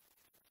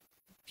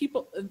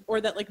people,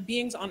 or that like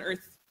beings on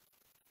Earth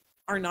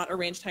are not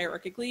arranged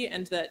hierarchically,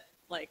 and that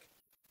like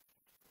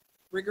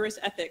rigorous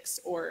ethics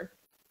or,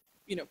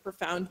 you know,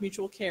 profound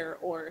mutual care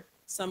or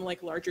some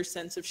like larger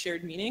sense of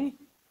shared meaning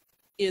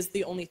is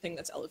the only thing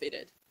that's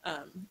elevated.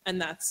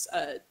 And that's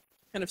a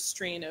kind of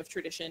strain of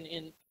tradition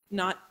in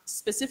not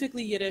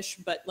specifically Yiddish,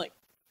 but like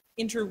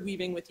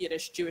interweaving with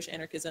Yiddish Jewish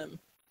anarchism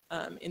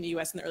in the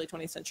US in the early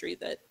 20th century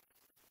that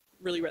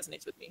really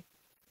resonates with me.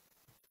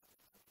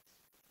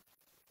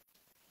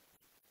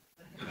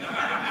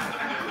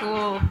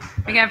 Cool.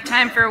 We have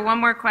time for one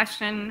more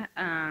question.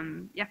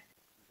 Yeah.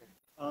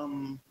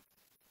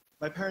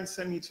 My parents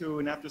sent me to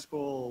an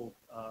after-school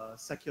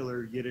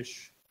secular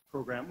Yiddish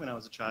program when I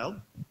was a child.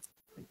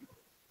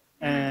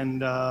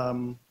 And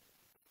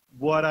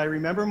what I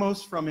remember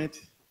most from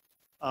it,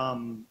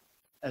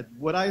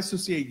 what I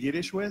associate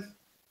Yiddish with,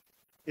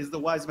 is the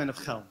wise men of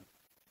Chelm,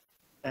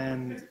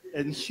 and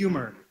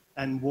humor,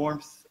 and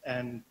warmth,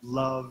 and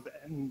love,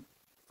 and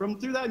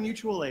through that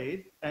mutual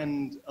aid,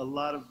 and a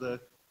lot of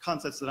the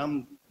concepts that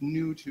I'm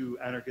new to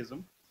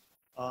anarchism.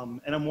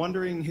 And I'm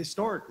wondering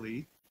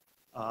historically,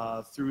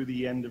 through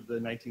the end of the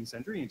 19th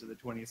century into the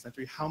 20th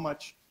century, how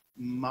much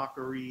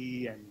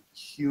mockery and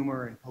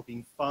humor and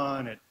poking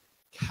fun at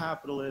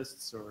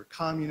capitalists or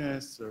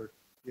communists or,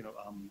 you know,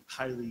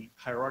 highly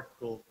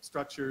hierarchical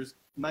structures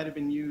might have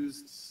been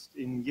used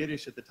in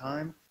Yiddish at the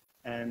time,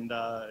 and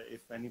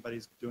if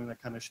anybody's doing that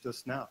kind of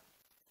shtus now.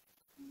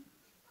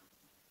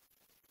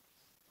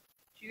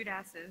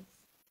 Judas's,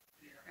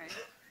 right?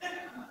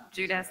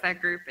 Judas, that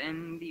group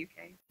in the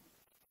UK.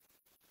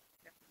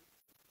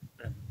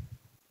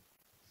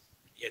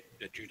 Yeah,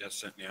 the Judas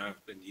certainly are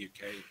in the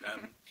UK,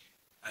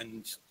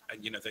 and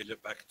you know, they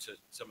look back to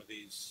some of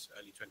these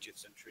early 20th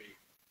century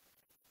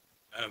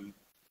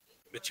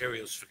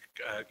materials. For,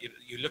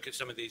 you look at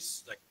some of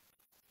these like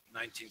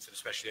 19th and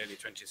especially early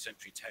 20th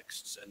century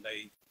texts, and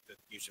the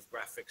use of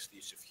graphics, the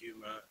use of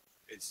humor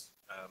is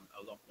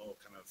a lot more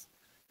kind of,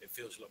 it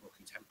feels a lot more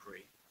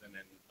contemporary than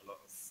in a lot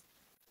of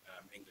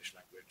English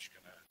language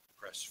kind of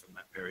press from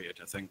that period,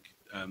 I think.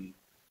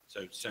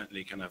 So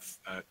certainly kind of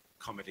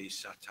comedy,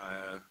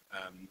 satire,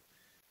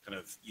 kind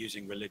of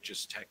using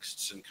religious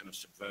texts and kind of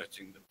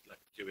subverting them, like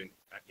doing,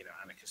 you know,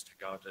 anarchist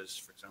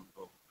haggadahs, for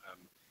example,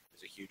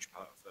 is a huge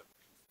part of the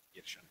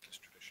Yiddish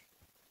anarchist tradition.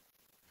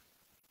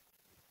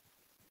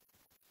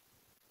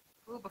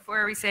 Cool.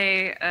 Before we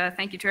say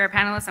thank you to our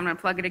panelists, I'm going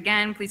to plug it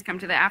again. Please come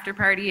to the after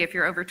party if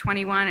you're over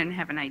 21 and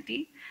have an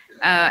ID.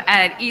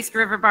 At East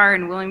River Bar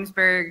in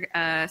Williamsburg,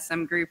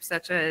 some groups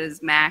such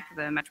as MAC,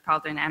 the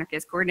Metropolitan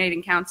Anarchist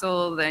Coordinating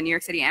Council, the New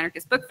York City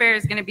Anarchist Book Fair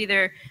is going to be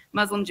there,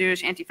 Muslim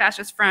Jewish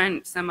Anti-Fascist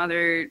Front, some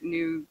other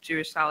new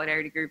Jewish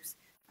solidarity groups.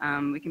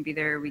 We can be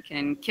there, we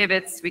can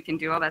kibitz, we can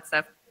do all that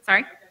stuff.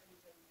 Sorry?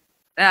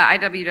 The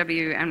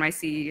IWW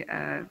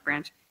NYC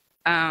branch.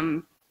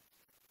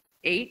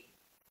 8?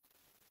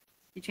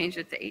 You changed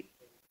it to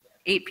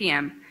 8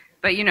 p.m.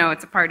 But you know,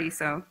 it's a party,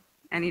 so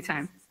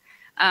anytime.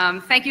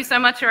 Thank you so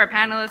much to our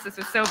panelists. This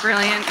was so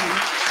brilliant.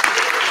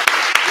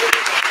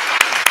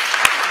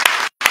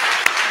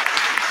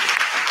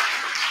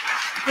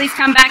 Please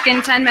come back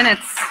in 10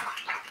 minutes.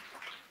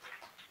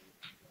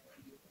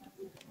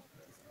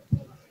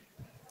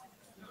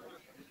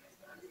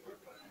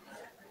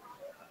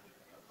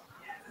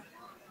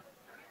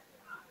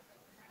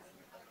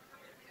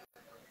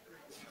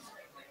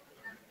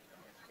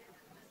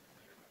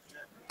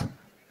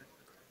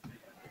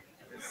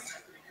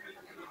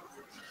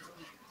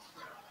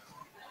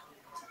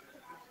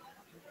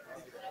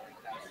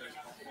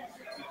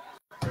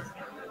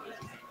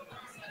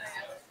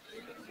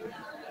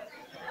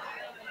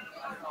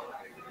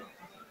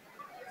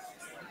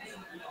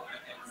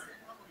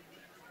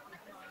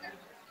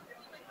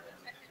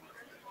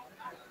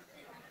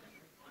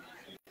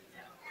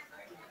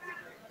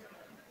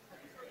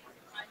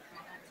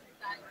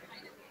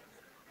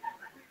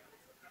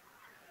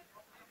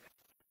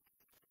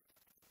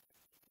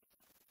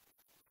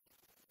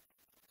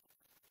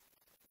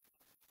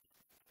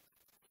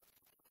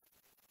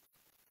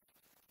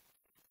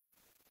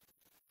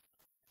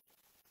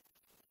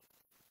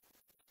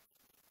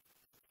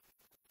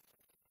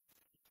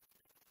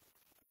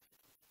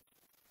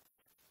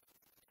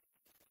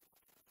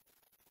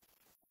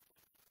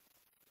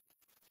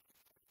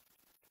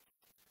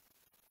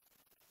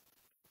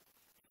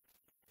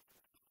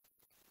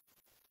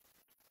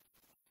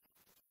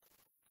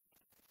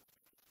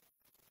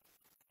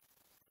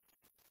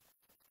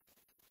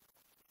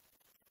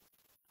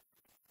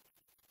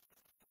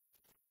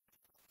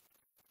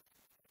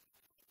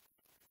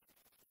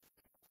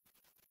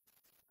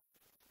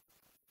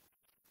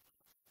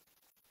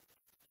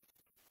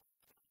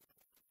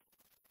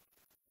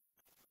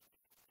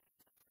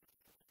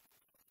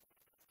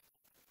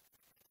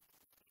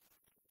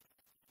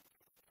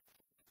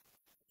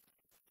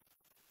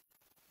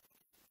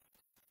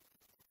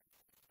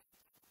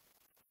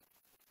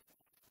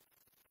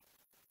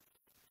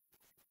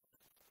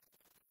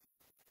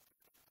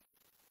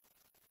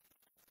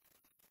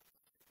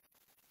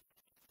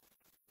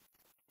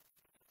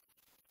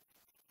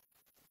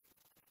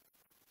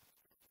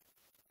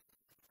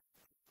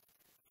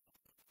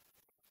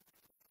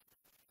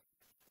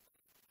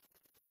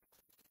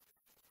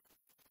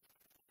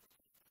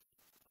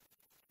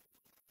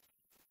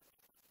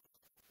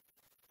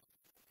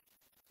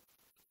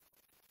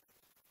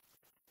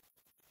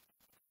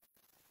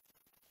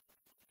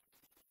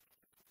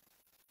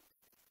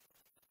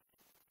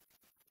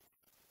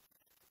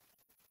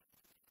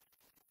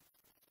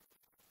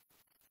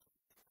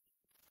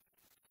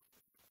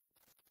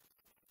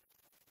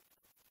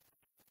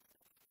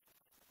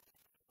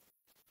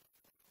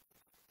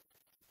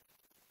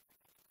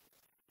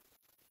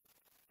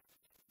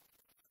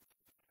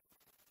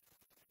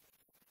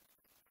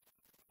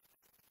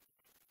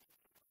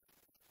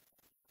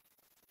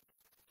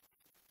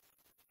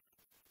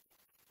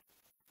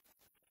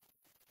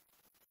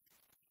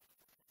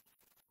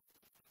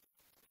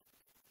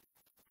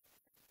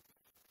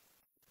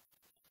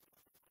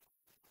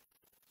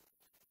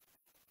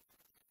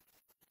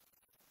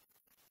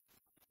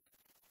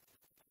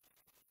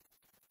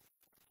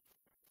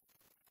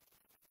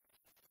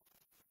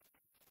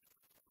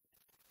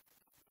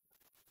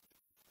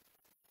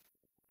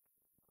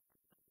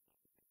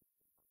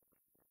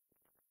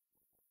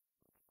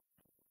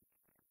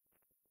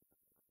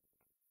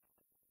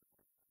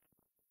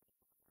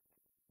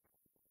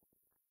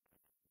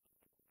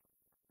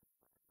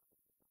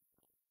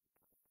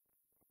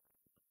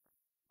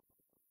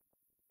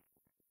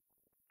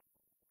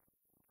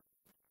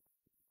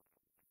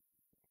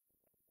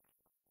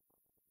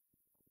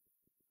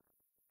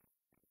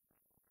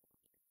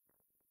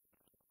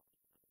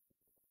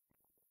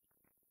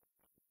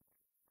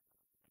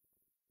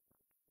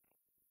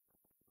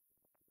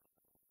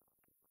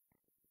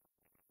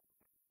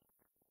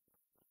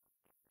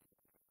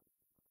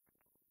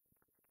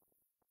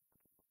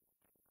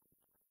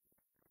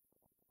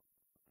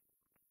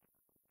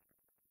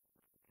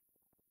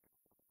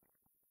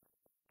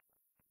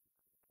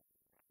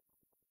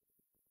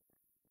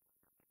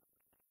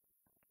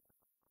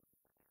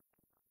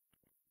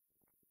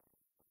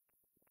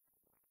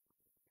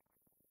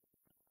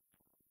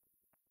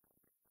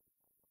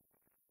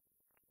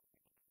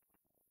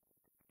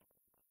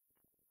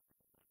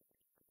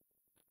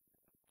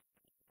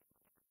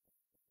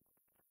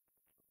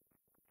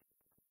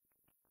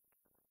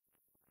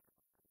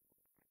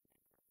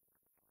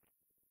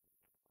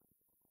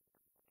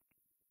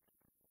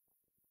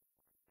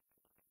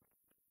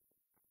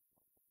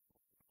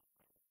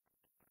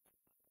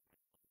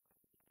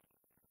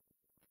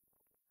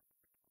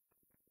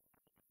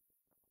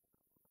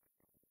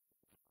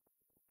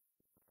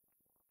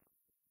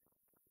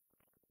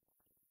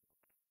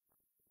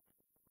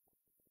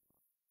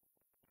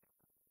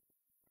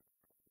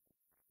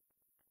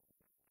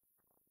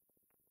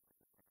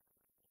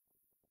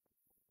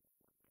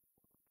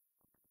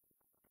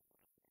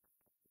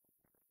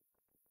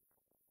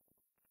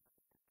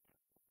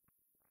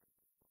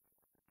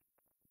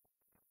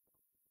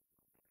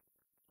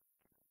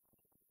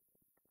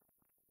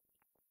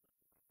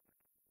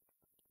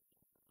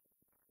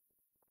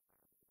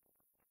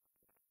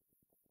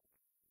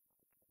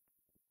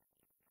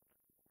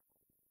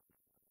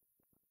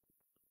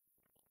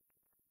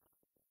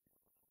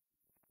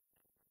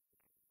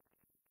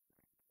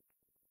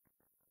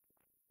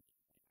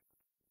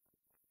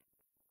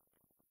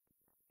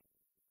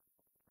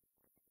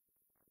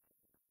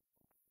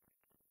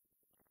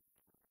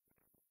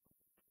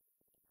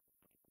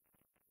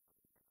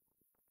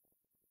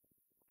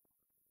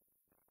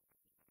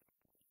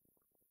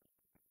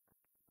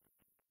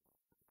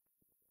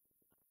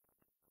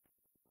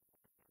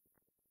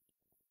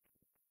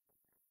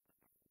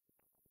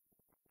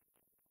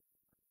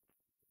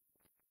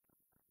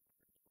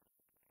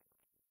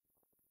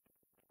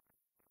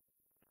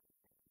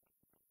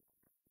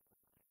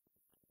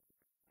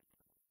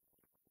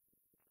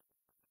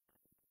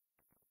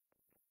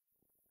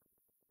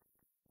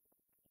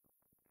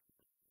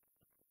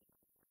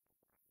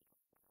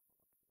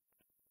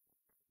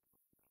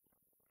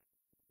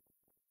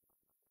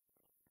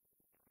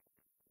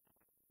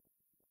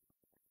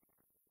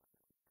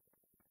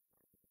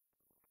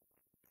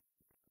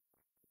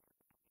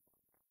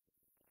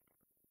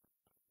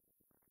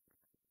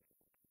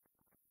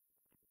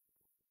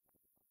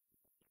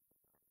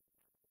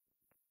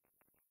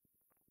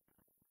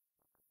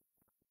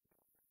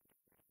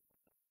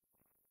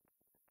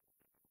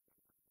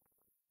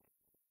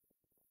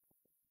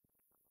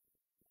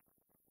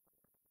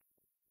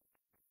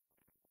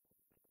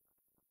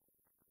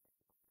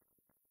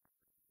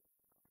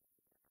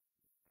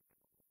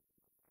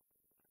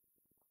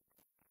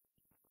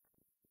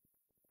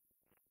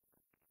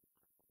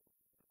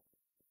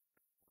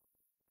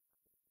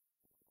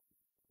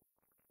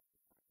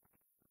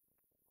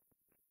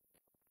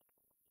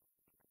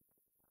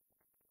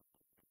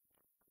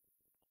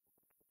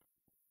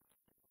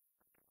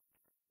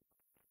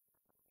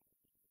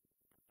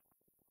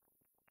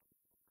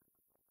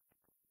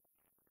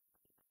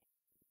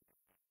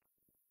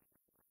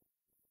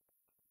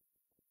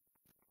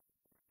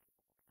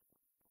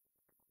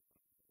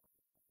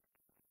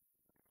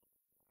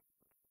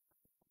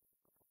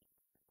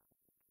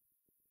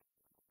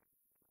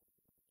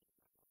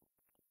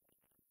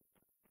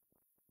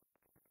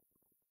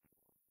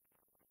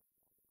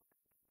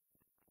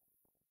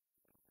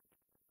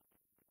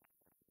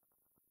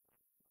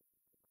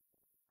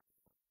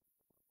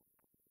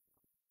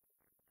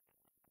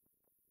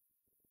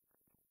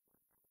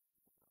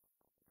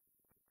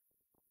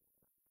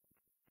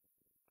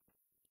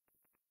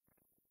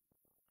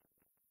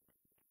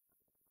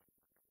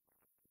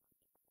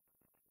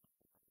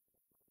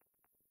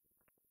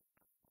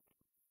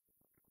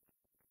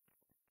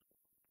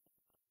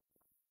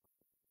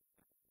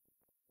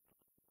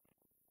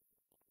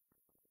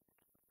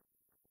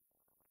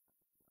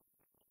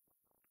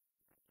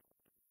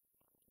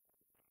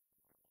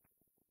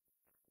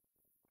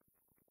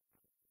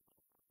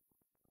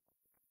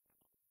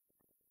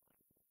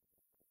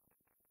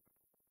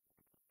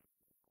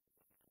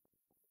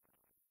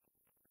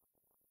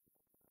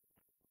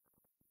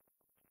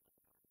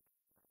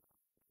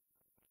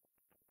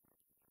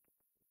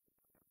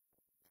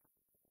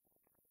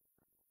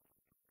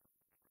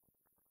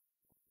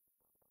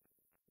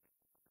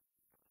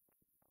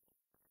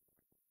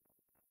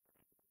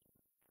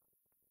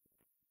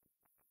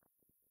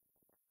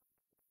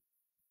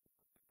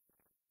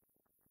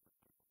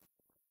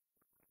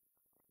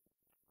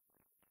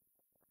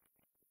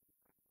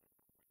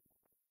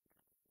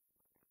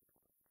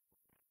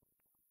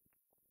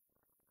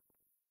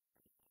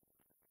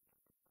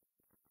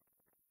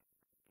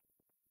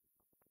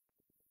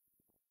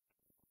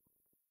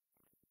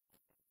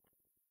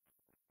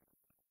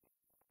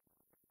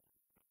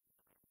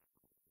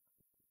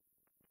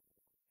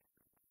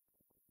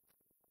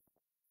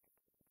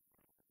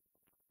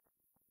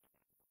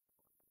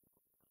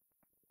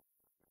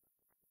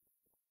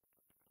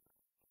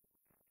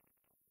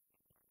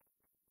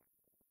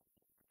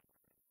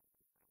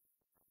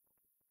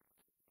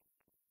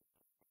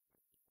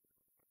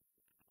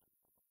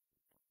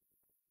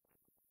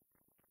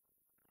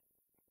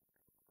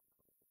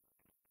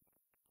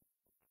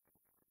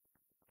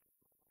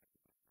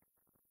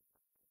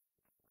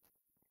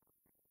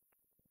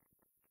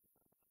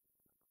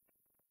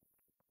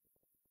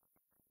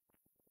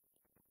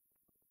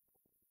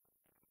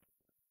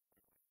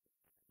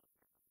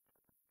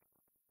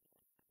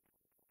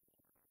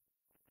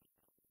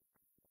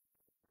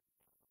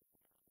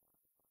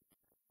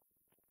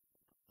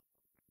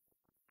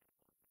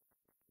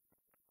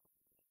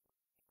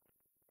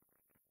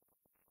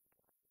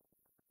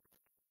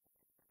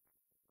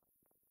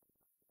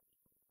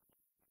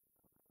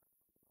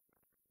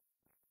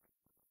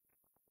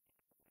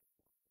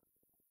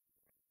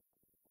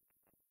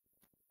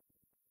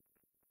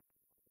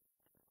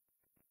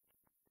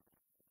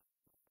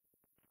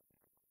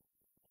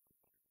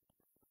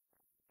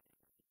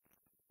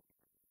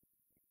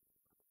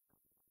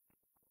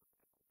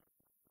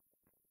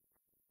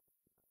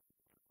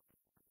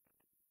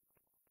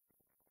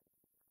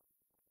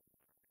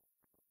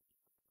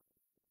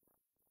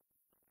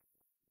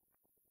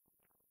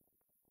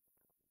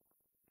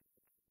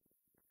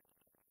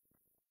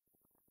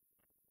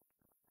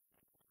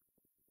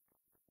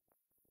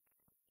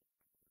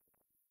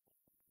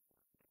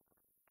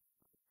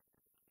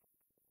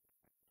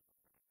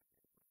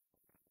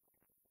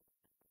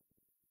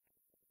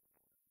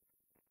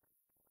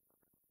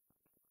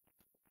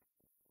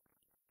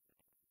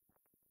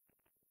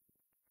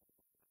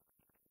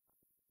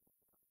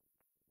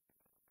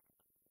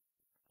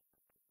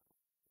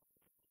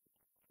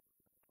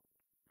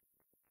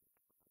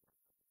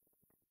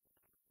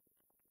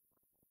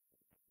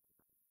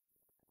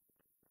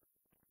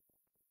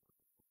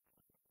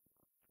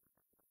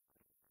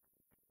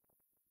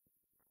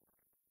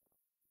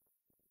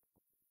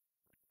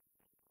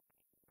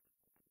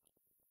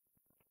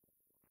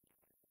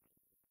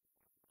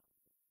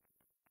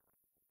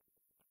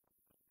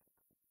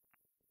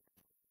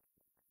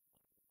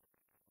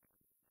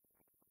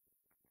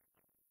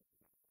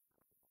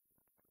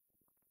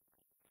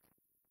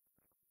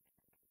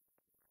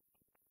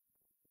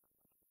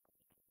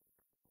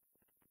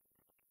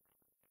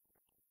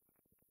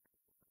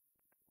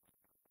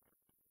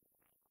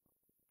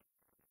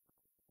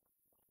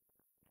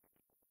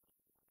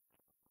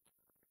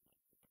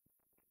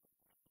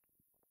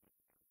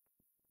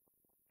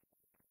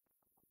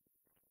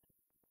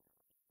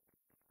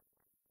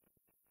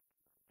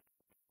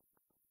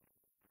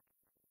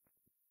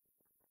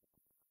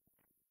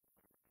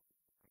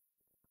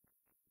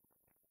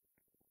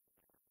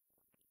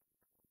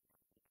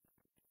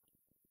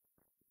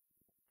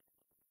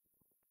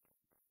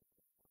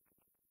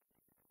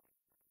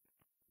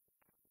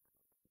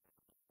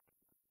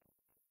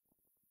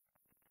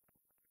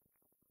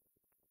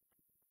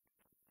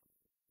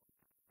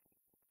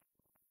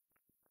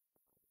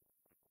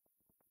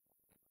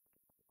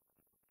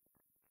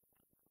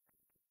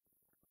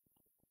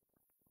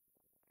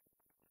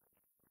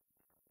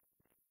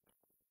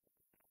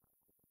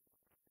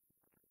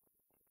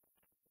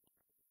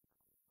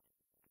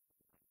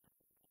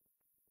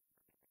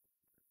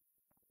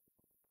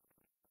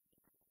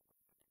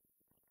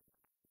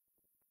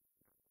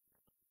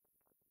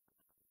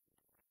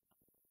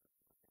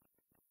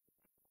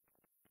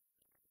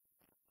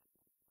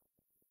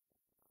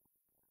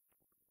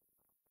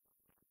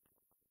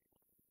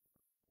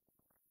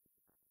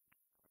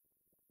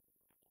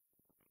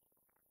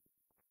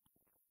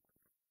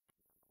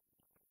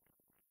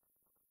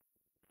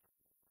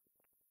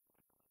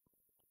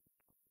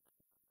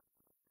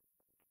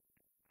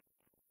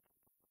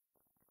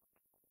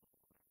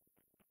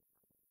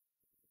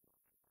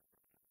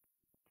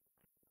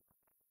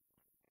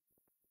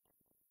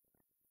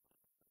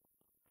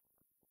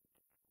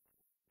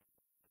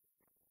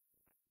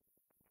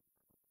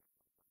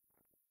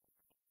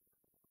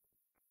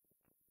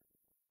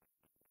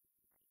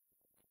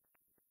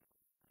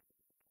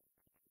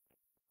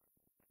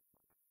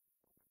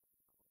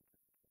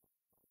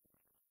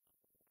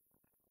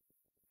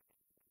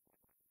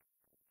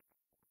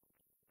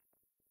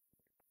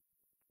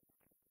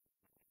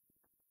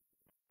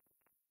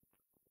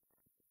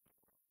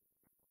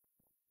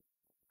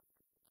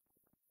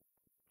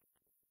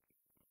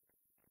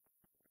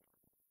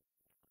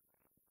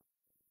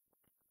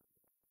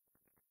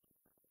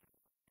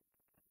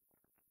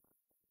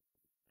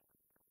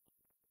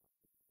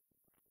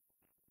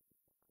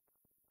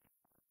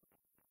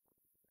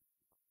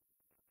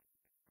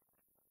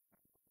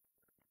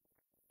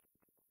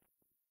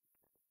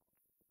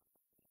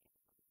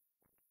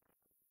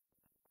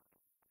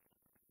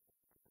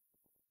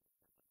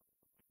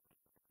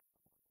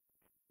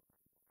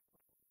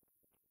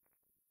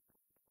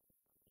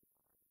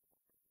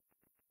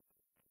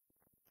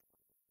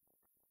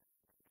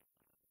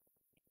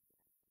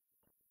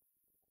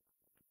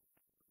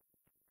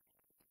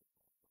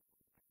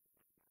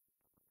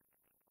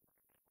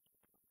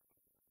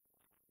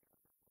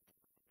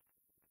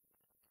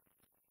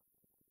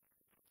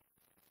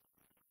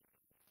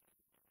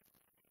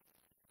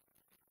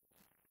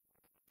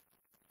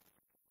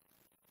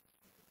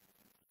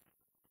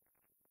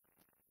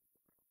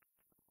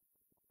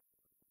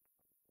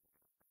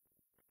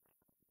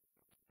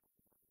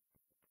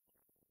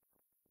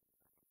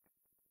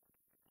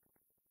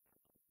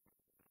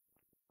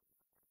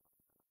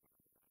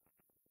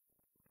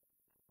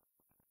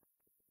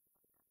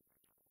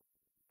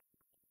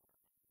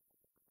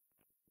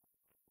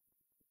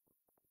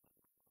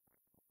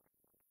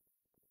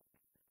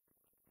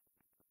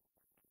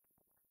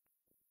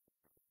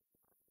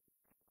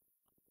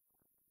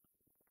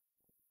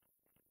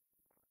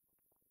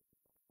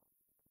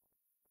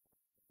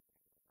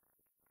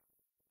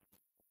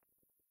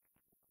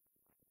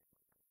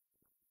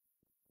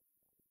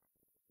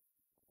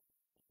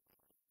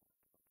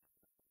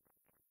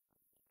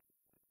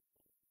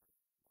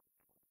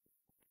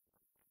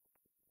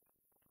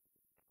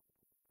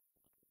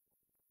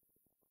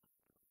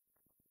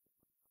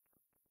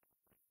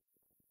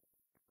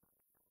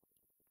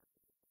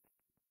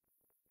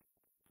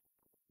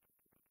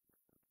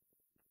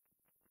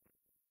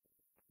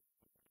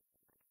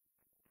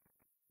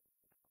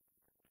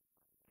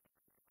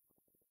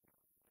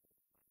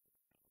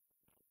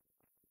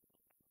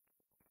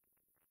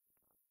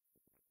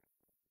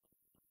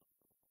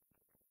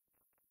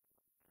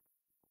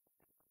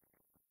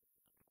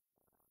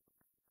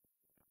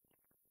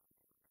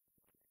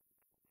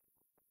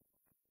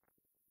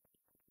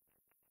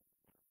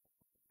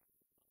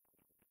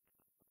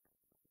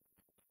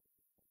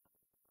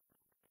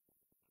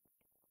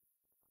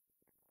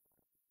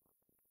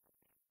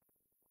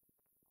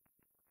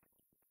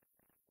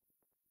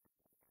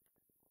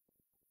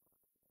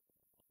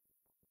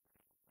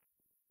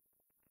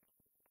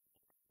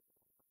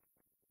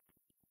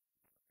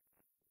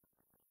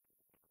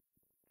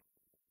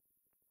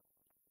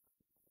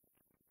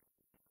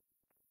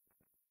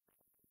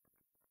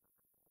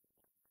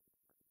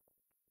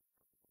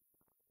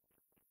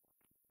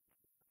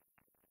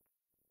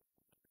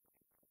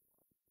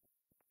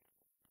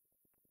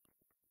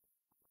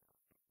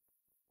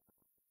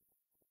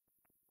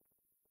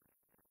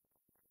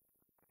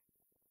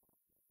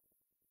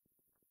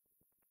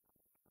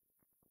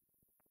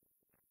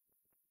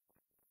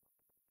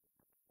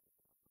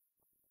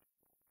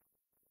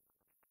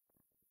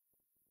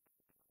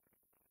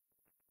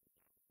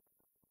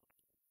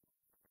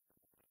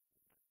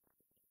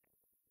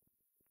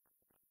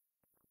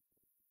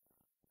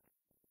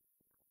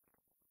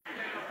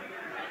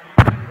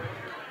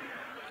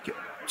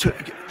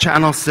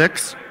 Channel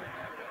 6.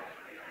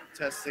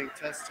 Testing,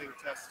 testing,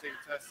 testing,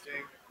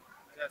 testing.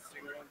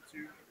 Testing, 1,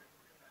 2.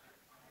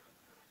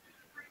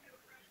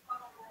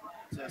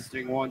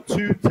 Testing, 1,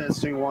 2.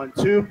 Testing, 1,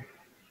 2.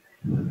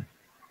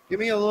 Give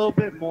me a little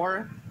bit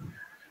more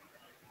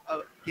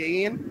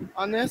gain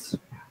on this.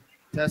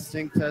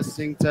 Testing,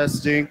 testing,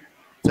 testing.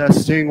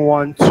 Testing,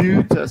 1,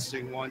 2.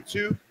 Testing, 1,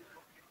 2.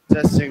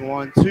 Testing,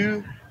 1,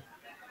 2.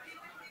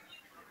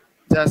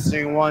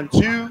 Testing, 1,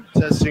 2.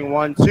 Testing,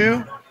 1,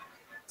 2.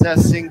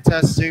 Testing,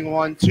 testing,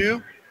 1,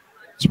 2.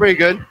 It's pretty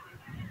good.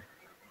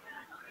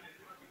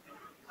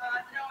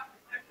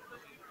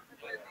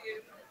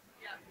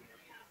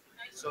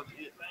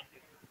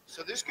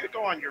 So this could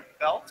go on your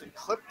belt and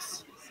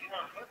clips. See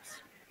how it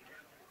clips?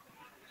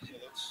 So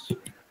that's,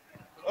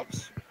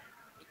 oops.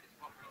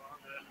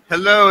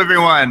 Hello,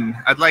 everyone.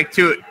 I'd like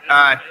to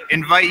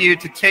invite you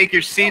to take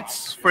your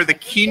seats for the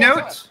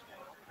keynote.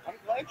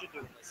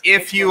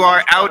 If you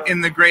are out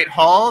in the Great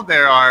Hall,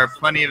 there are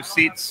plenty of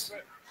seats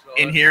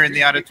in here in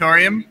the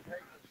auditorium.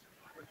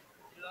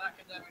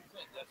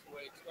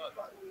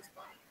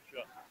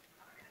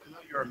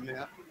 You're a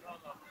man.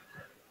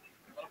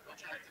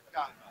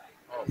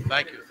 Oh,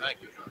 thank you,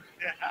 thank you.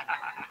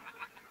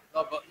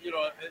 No, but you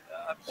know,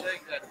 I'm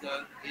saying that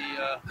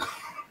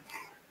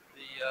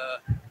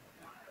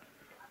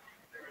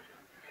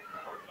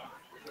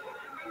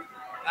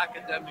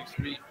academics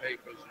read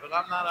papers, but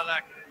I'm not an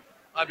academic.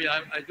 I mean,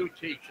 I do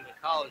teach in a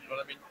college, but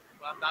I mean,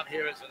 I'm not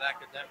here as an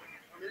academic.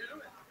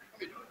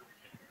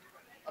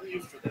 I'm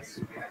used to this.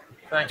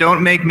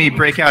 Don't make me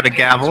break out a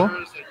gavel.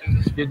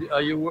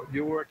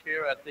 You work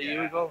here at the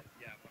YIVO?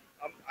 Yeah,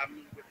 I'm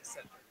with the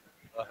center.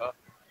 Uh-huh.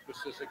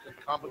 This is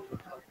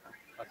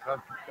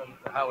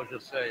how would you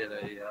say it?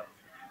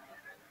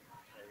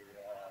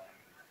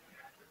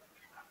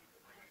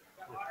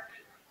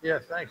 Yeah,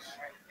 thanks.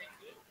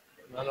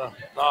 No,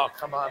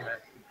 come on, man.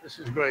 This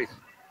is great.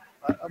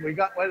 Wait a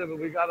minute,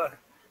 we got a...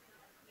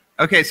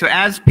 Okay, so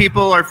as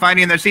people are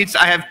finding their seats,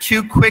 I have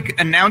two quick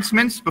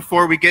announcements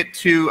before we get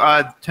to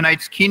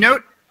tonight's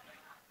keynote.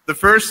 The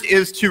first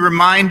is to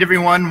remind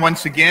everyone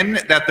once again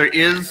that there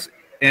is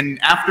an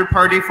after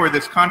party for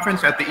this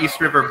conference at the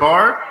East River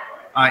Bar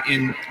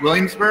in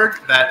Williamsburg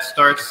that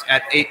starts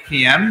at 8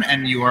 p.m.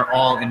 and you are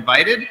all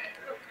invited.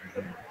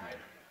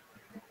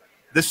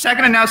 The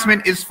second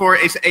announcement is for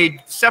a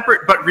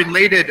separate but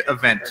related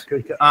event.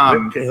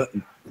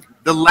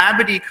 The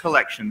Labadie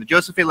Collection, the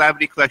Joseph A.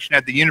 Labadie Collection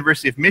at the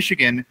University of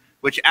Michigan,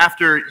 which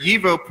after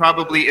YIVO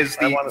probably is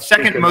the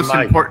second most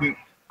important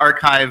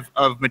archive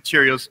of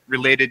materials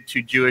related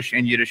to Jewish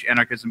and Yiddish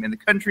anarchism in the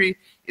country,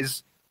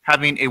 is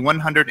having a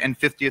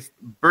 150th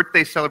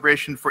birthday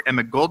celebration for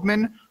Emma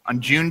Goldman on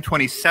June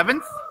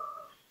 27th.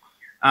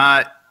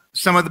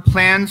 Some of the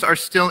plans are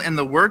still in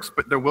the works,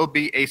 but there will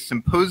be a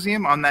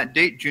symposium on that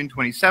date, June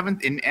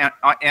 27th, in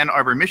Ann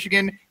Arbor,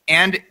 Michigan,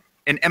 and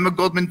an Emma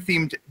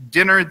Goldman-themed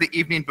dinner the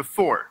evening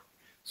before.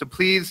 So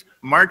please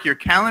mark your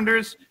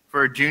calendars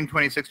for June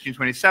 26th, June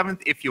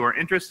 27th, if you are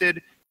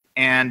interested,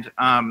 and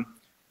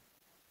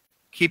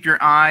keep your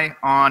eye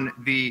on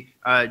the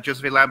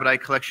Joseph A.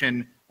 Labadie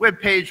Collection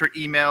webpage or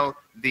email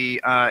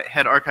the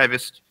head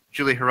archivist,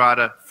 Julie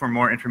Harada, for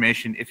more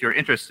information if you're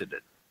interested in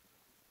it.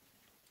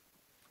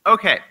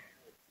 Okay.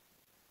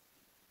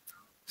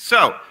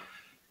 So,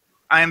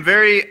 I am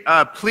very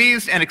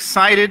pleased and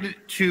excited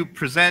to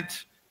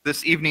present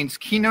this evening's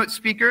keynote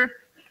speaker,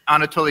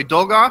 Anatoly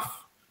Dolgov,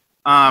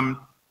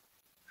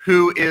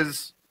 who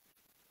is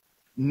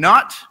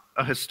not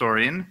a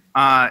historian,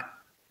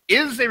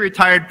 is a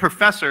retired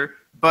professor,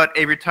 but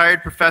a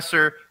retired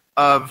professor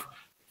of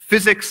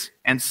physics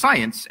and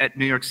science at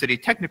New York City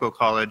Technical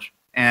College,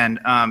 and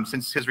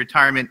since his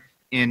retirement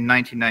in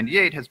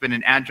 1998 has been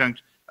an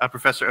adjunct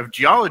professor of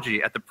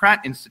geology at the Pratt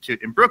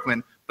Institute in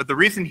Brooklyn. But the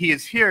reason he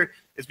is here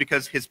is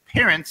because his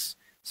parents,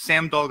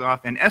 Sam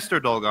Dolgov and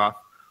Esther Dolgov,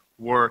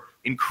 were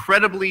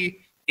incredibly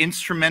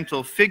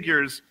instrumental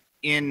figures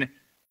in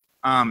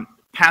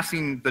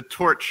passing the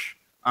torch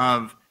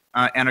of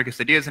anarchist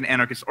ideas and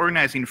anarchist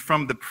organizing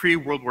from the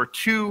pre-World War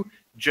II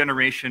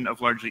generation of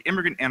largely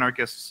immigrant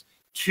anarchists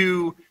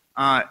to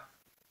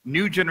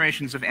new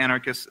generations of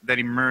anarchists that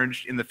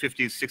emerged in the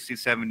 50s,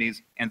 60s,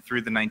 70s, and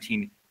through the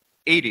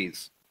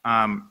 1980s.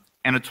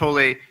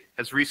 Anatoly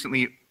has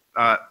recently,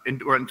 in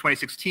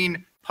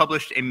 2016,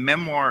 published a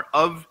memoir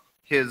of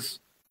his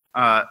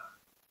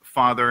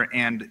father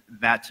and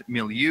that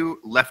milieu,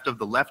 Left of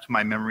the Left,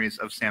 My Memories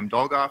of Sam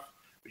Dolgov,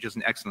 which is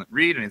an excellent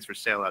read and it's for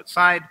sale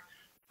outside.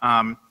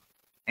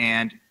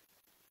 And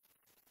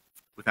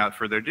without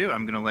further ado,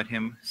 I'm going to let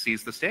him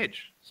seize the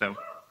stage. So.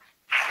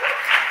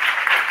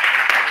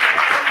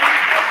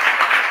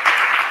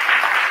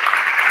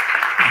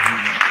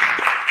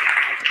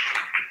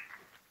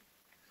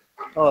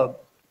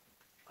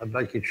 I'd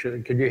like you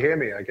to, can you hear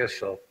me? I guess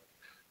so.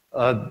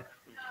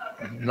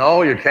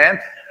 No, you can't?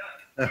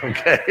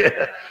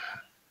 Okay.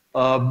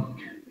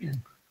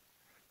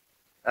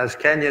 As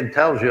Kenyon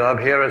tells you, I'm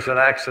here as an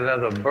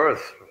accident of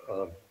birth,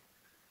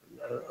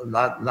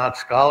 not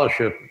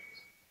scholarship.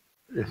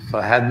 if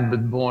I hadn't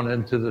been born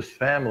into this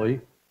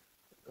family,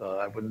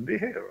 I wouldn't be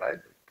here, right?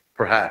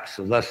 Perhaps,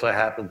 unless I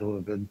happened to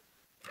have been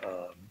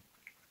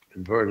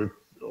converted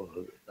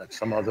at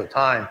some other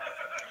time.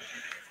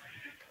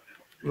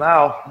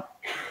 Now,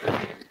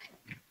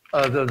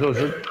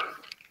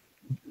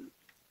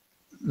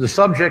 the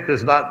subject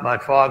is not my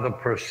father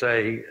per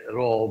se at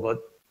all, but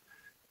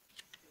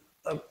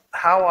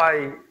how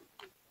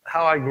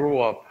I grew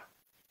up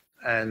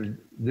and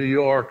New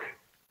York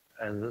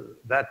and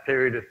that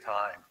period of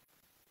time.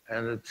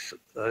 And it's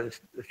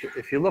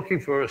if you're looking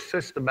for a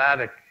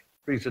systematic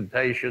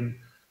presentation,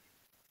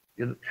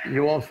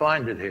 you won't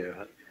find it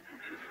here.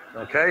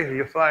 Okay,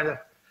 you find it.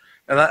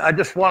 And I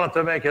just wanted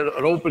to make an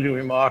opening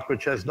remark,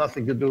 which has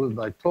nothing to do with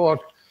my talk,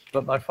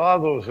 but my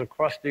father was a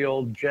crusty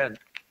old gent.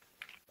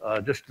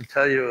 Just to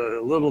tell you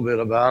a little bit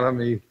about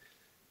him,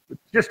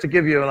 just to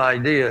give you an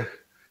idea,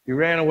 he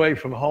ran away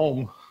from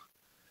home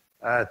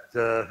at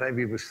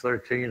maybe he was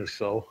 13 or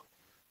so.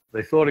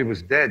 They thought he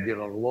was dead, you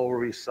know, the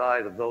Lower East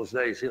Side of those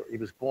days. He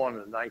was born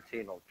in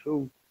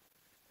 1902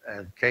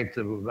 and came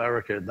to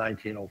America in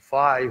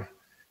 1905.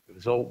 It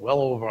was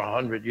well over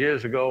 100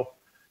 years ago.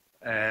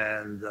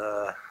 And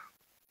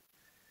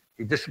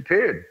he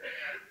disappeared.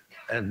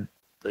 And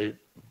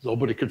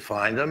nobody could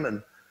find him.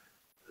 And,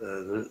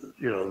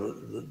 you know,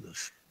 the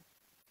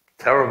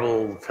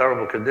terrible,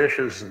 terrible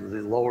conditions in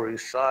the Lower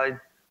East Side.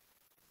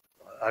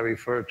 I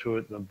refer to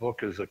it in the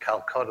book as the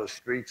Calcutta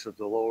streets of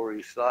the Lower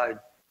East Side.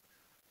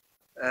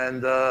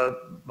 And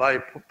my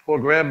poor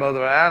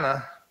grandmother,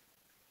 Anna,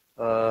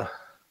 thought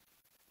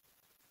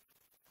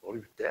he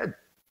was dead.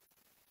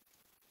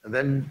 And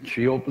then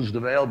she opens the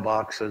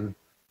mailbox and,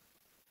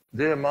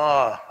 "Dear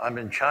Ma, I'm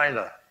in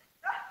China.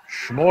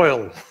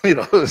 Schmoil," you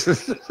know.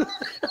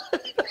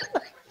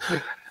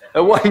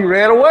 And well, he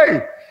ran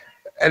away.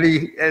 And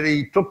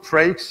he took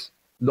freights.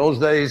 In those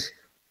days,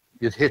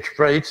 you'd hitch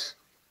freights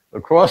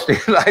across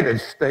the United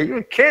States. You're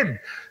a kid.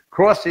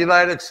 Across the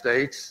United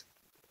States.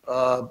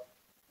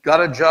 Got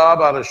a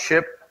job on a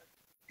ship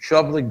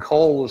shoveling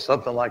coal or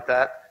something like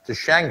that to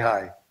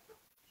Shanghai.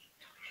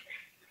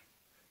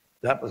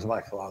 That was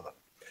my father.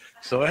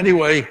 So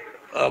anyway,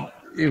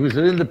 he was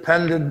an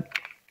independent.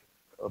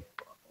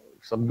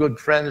 Some good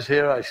friends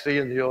here I see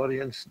in the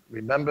audience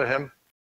remember him.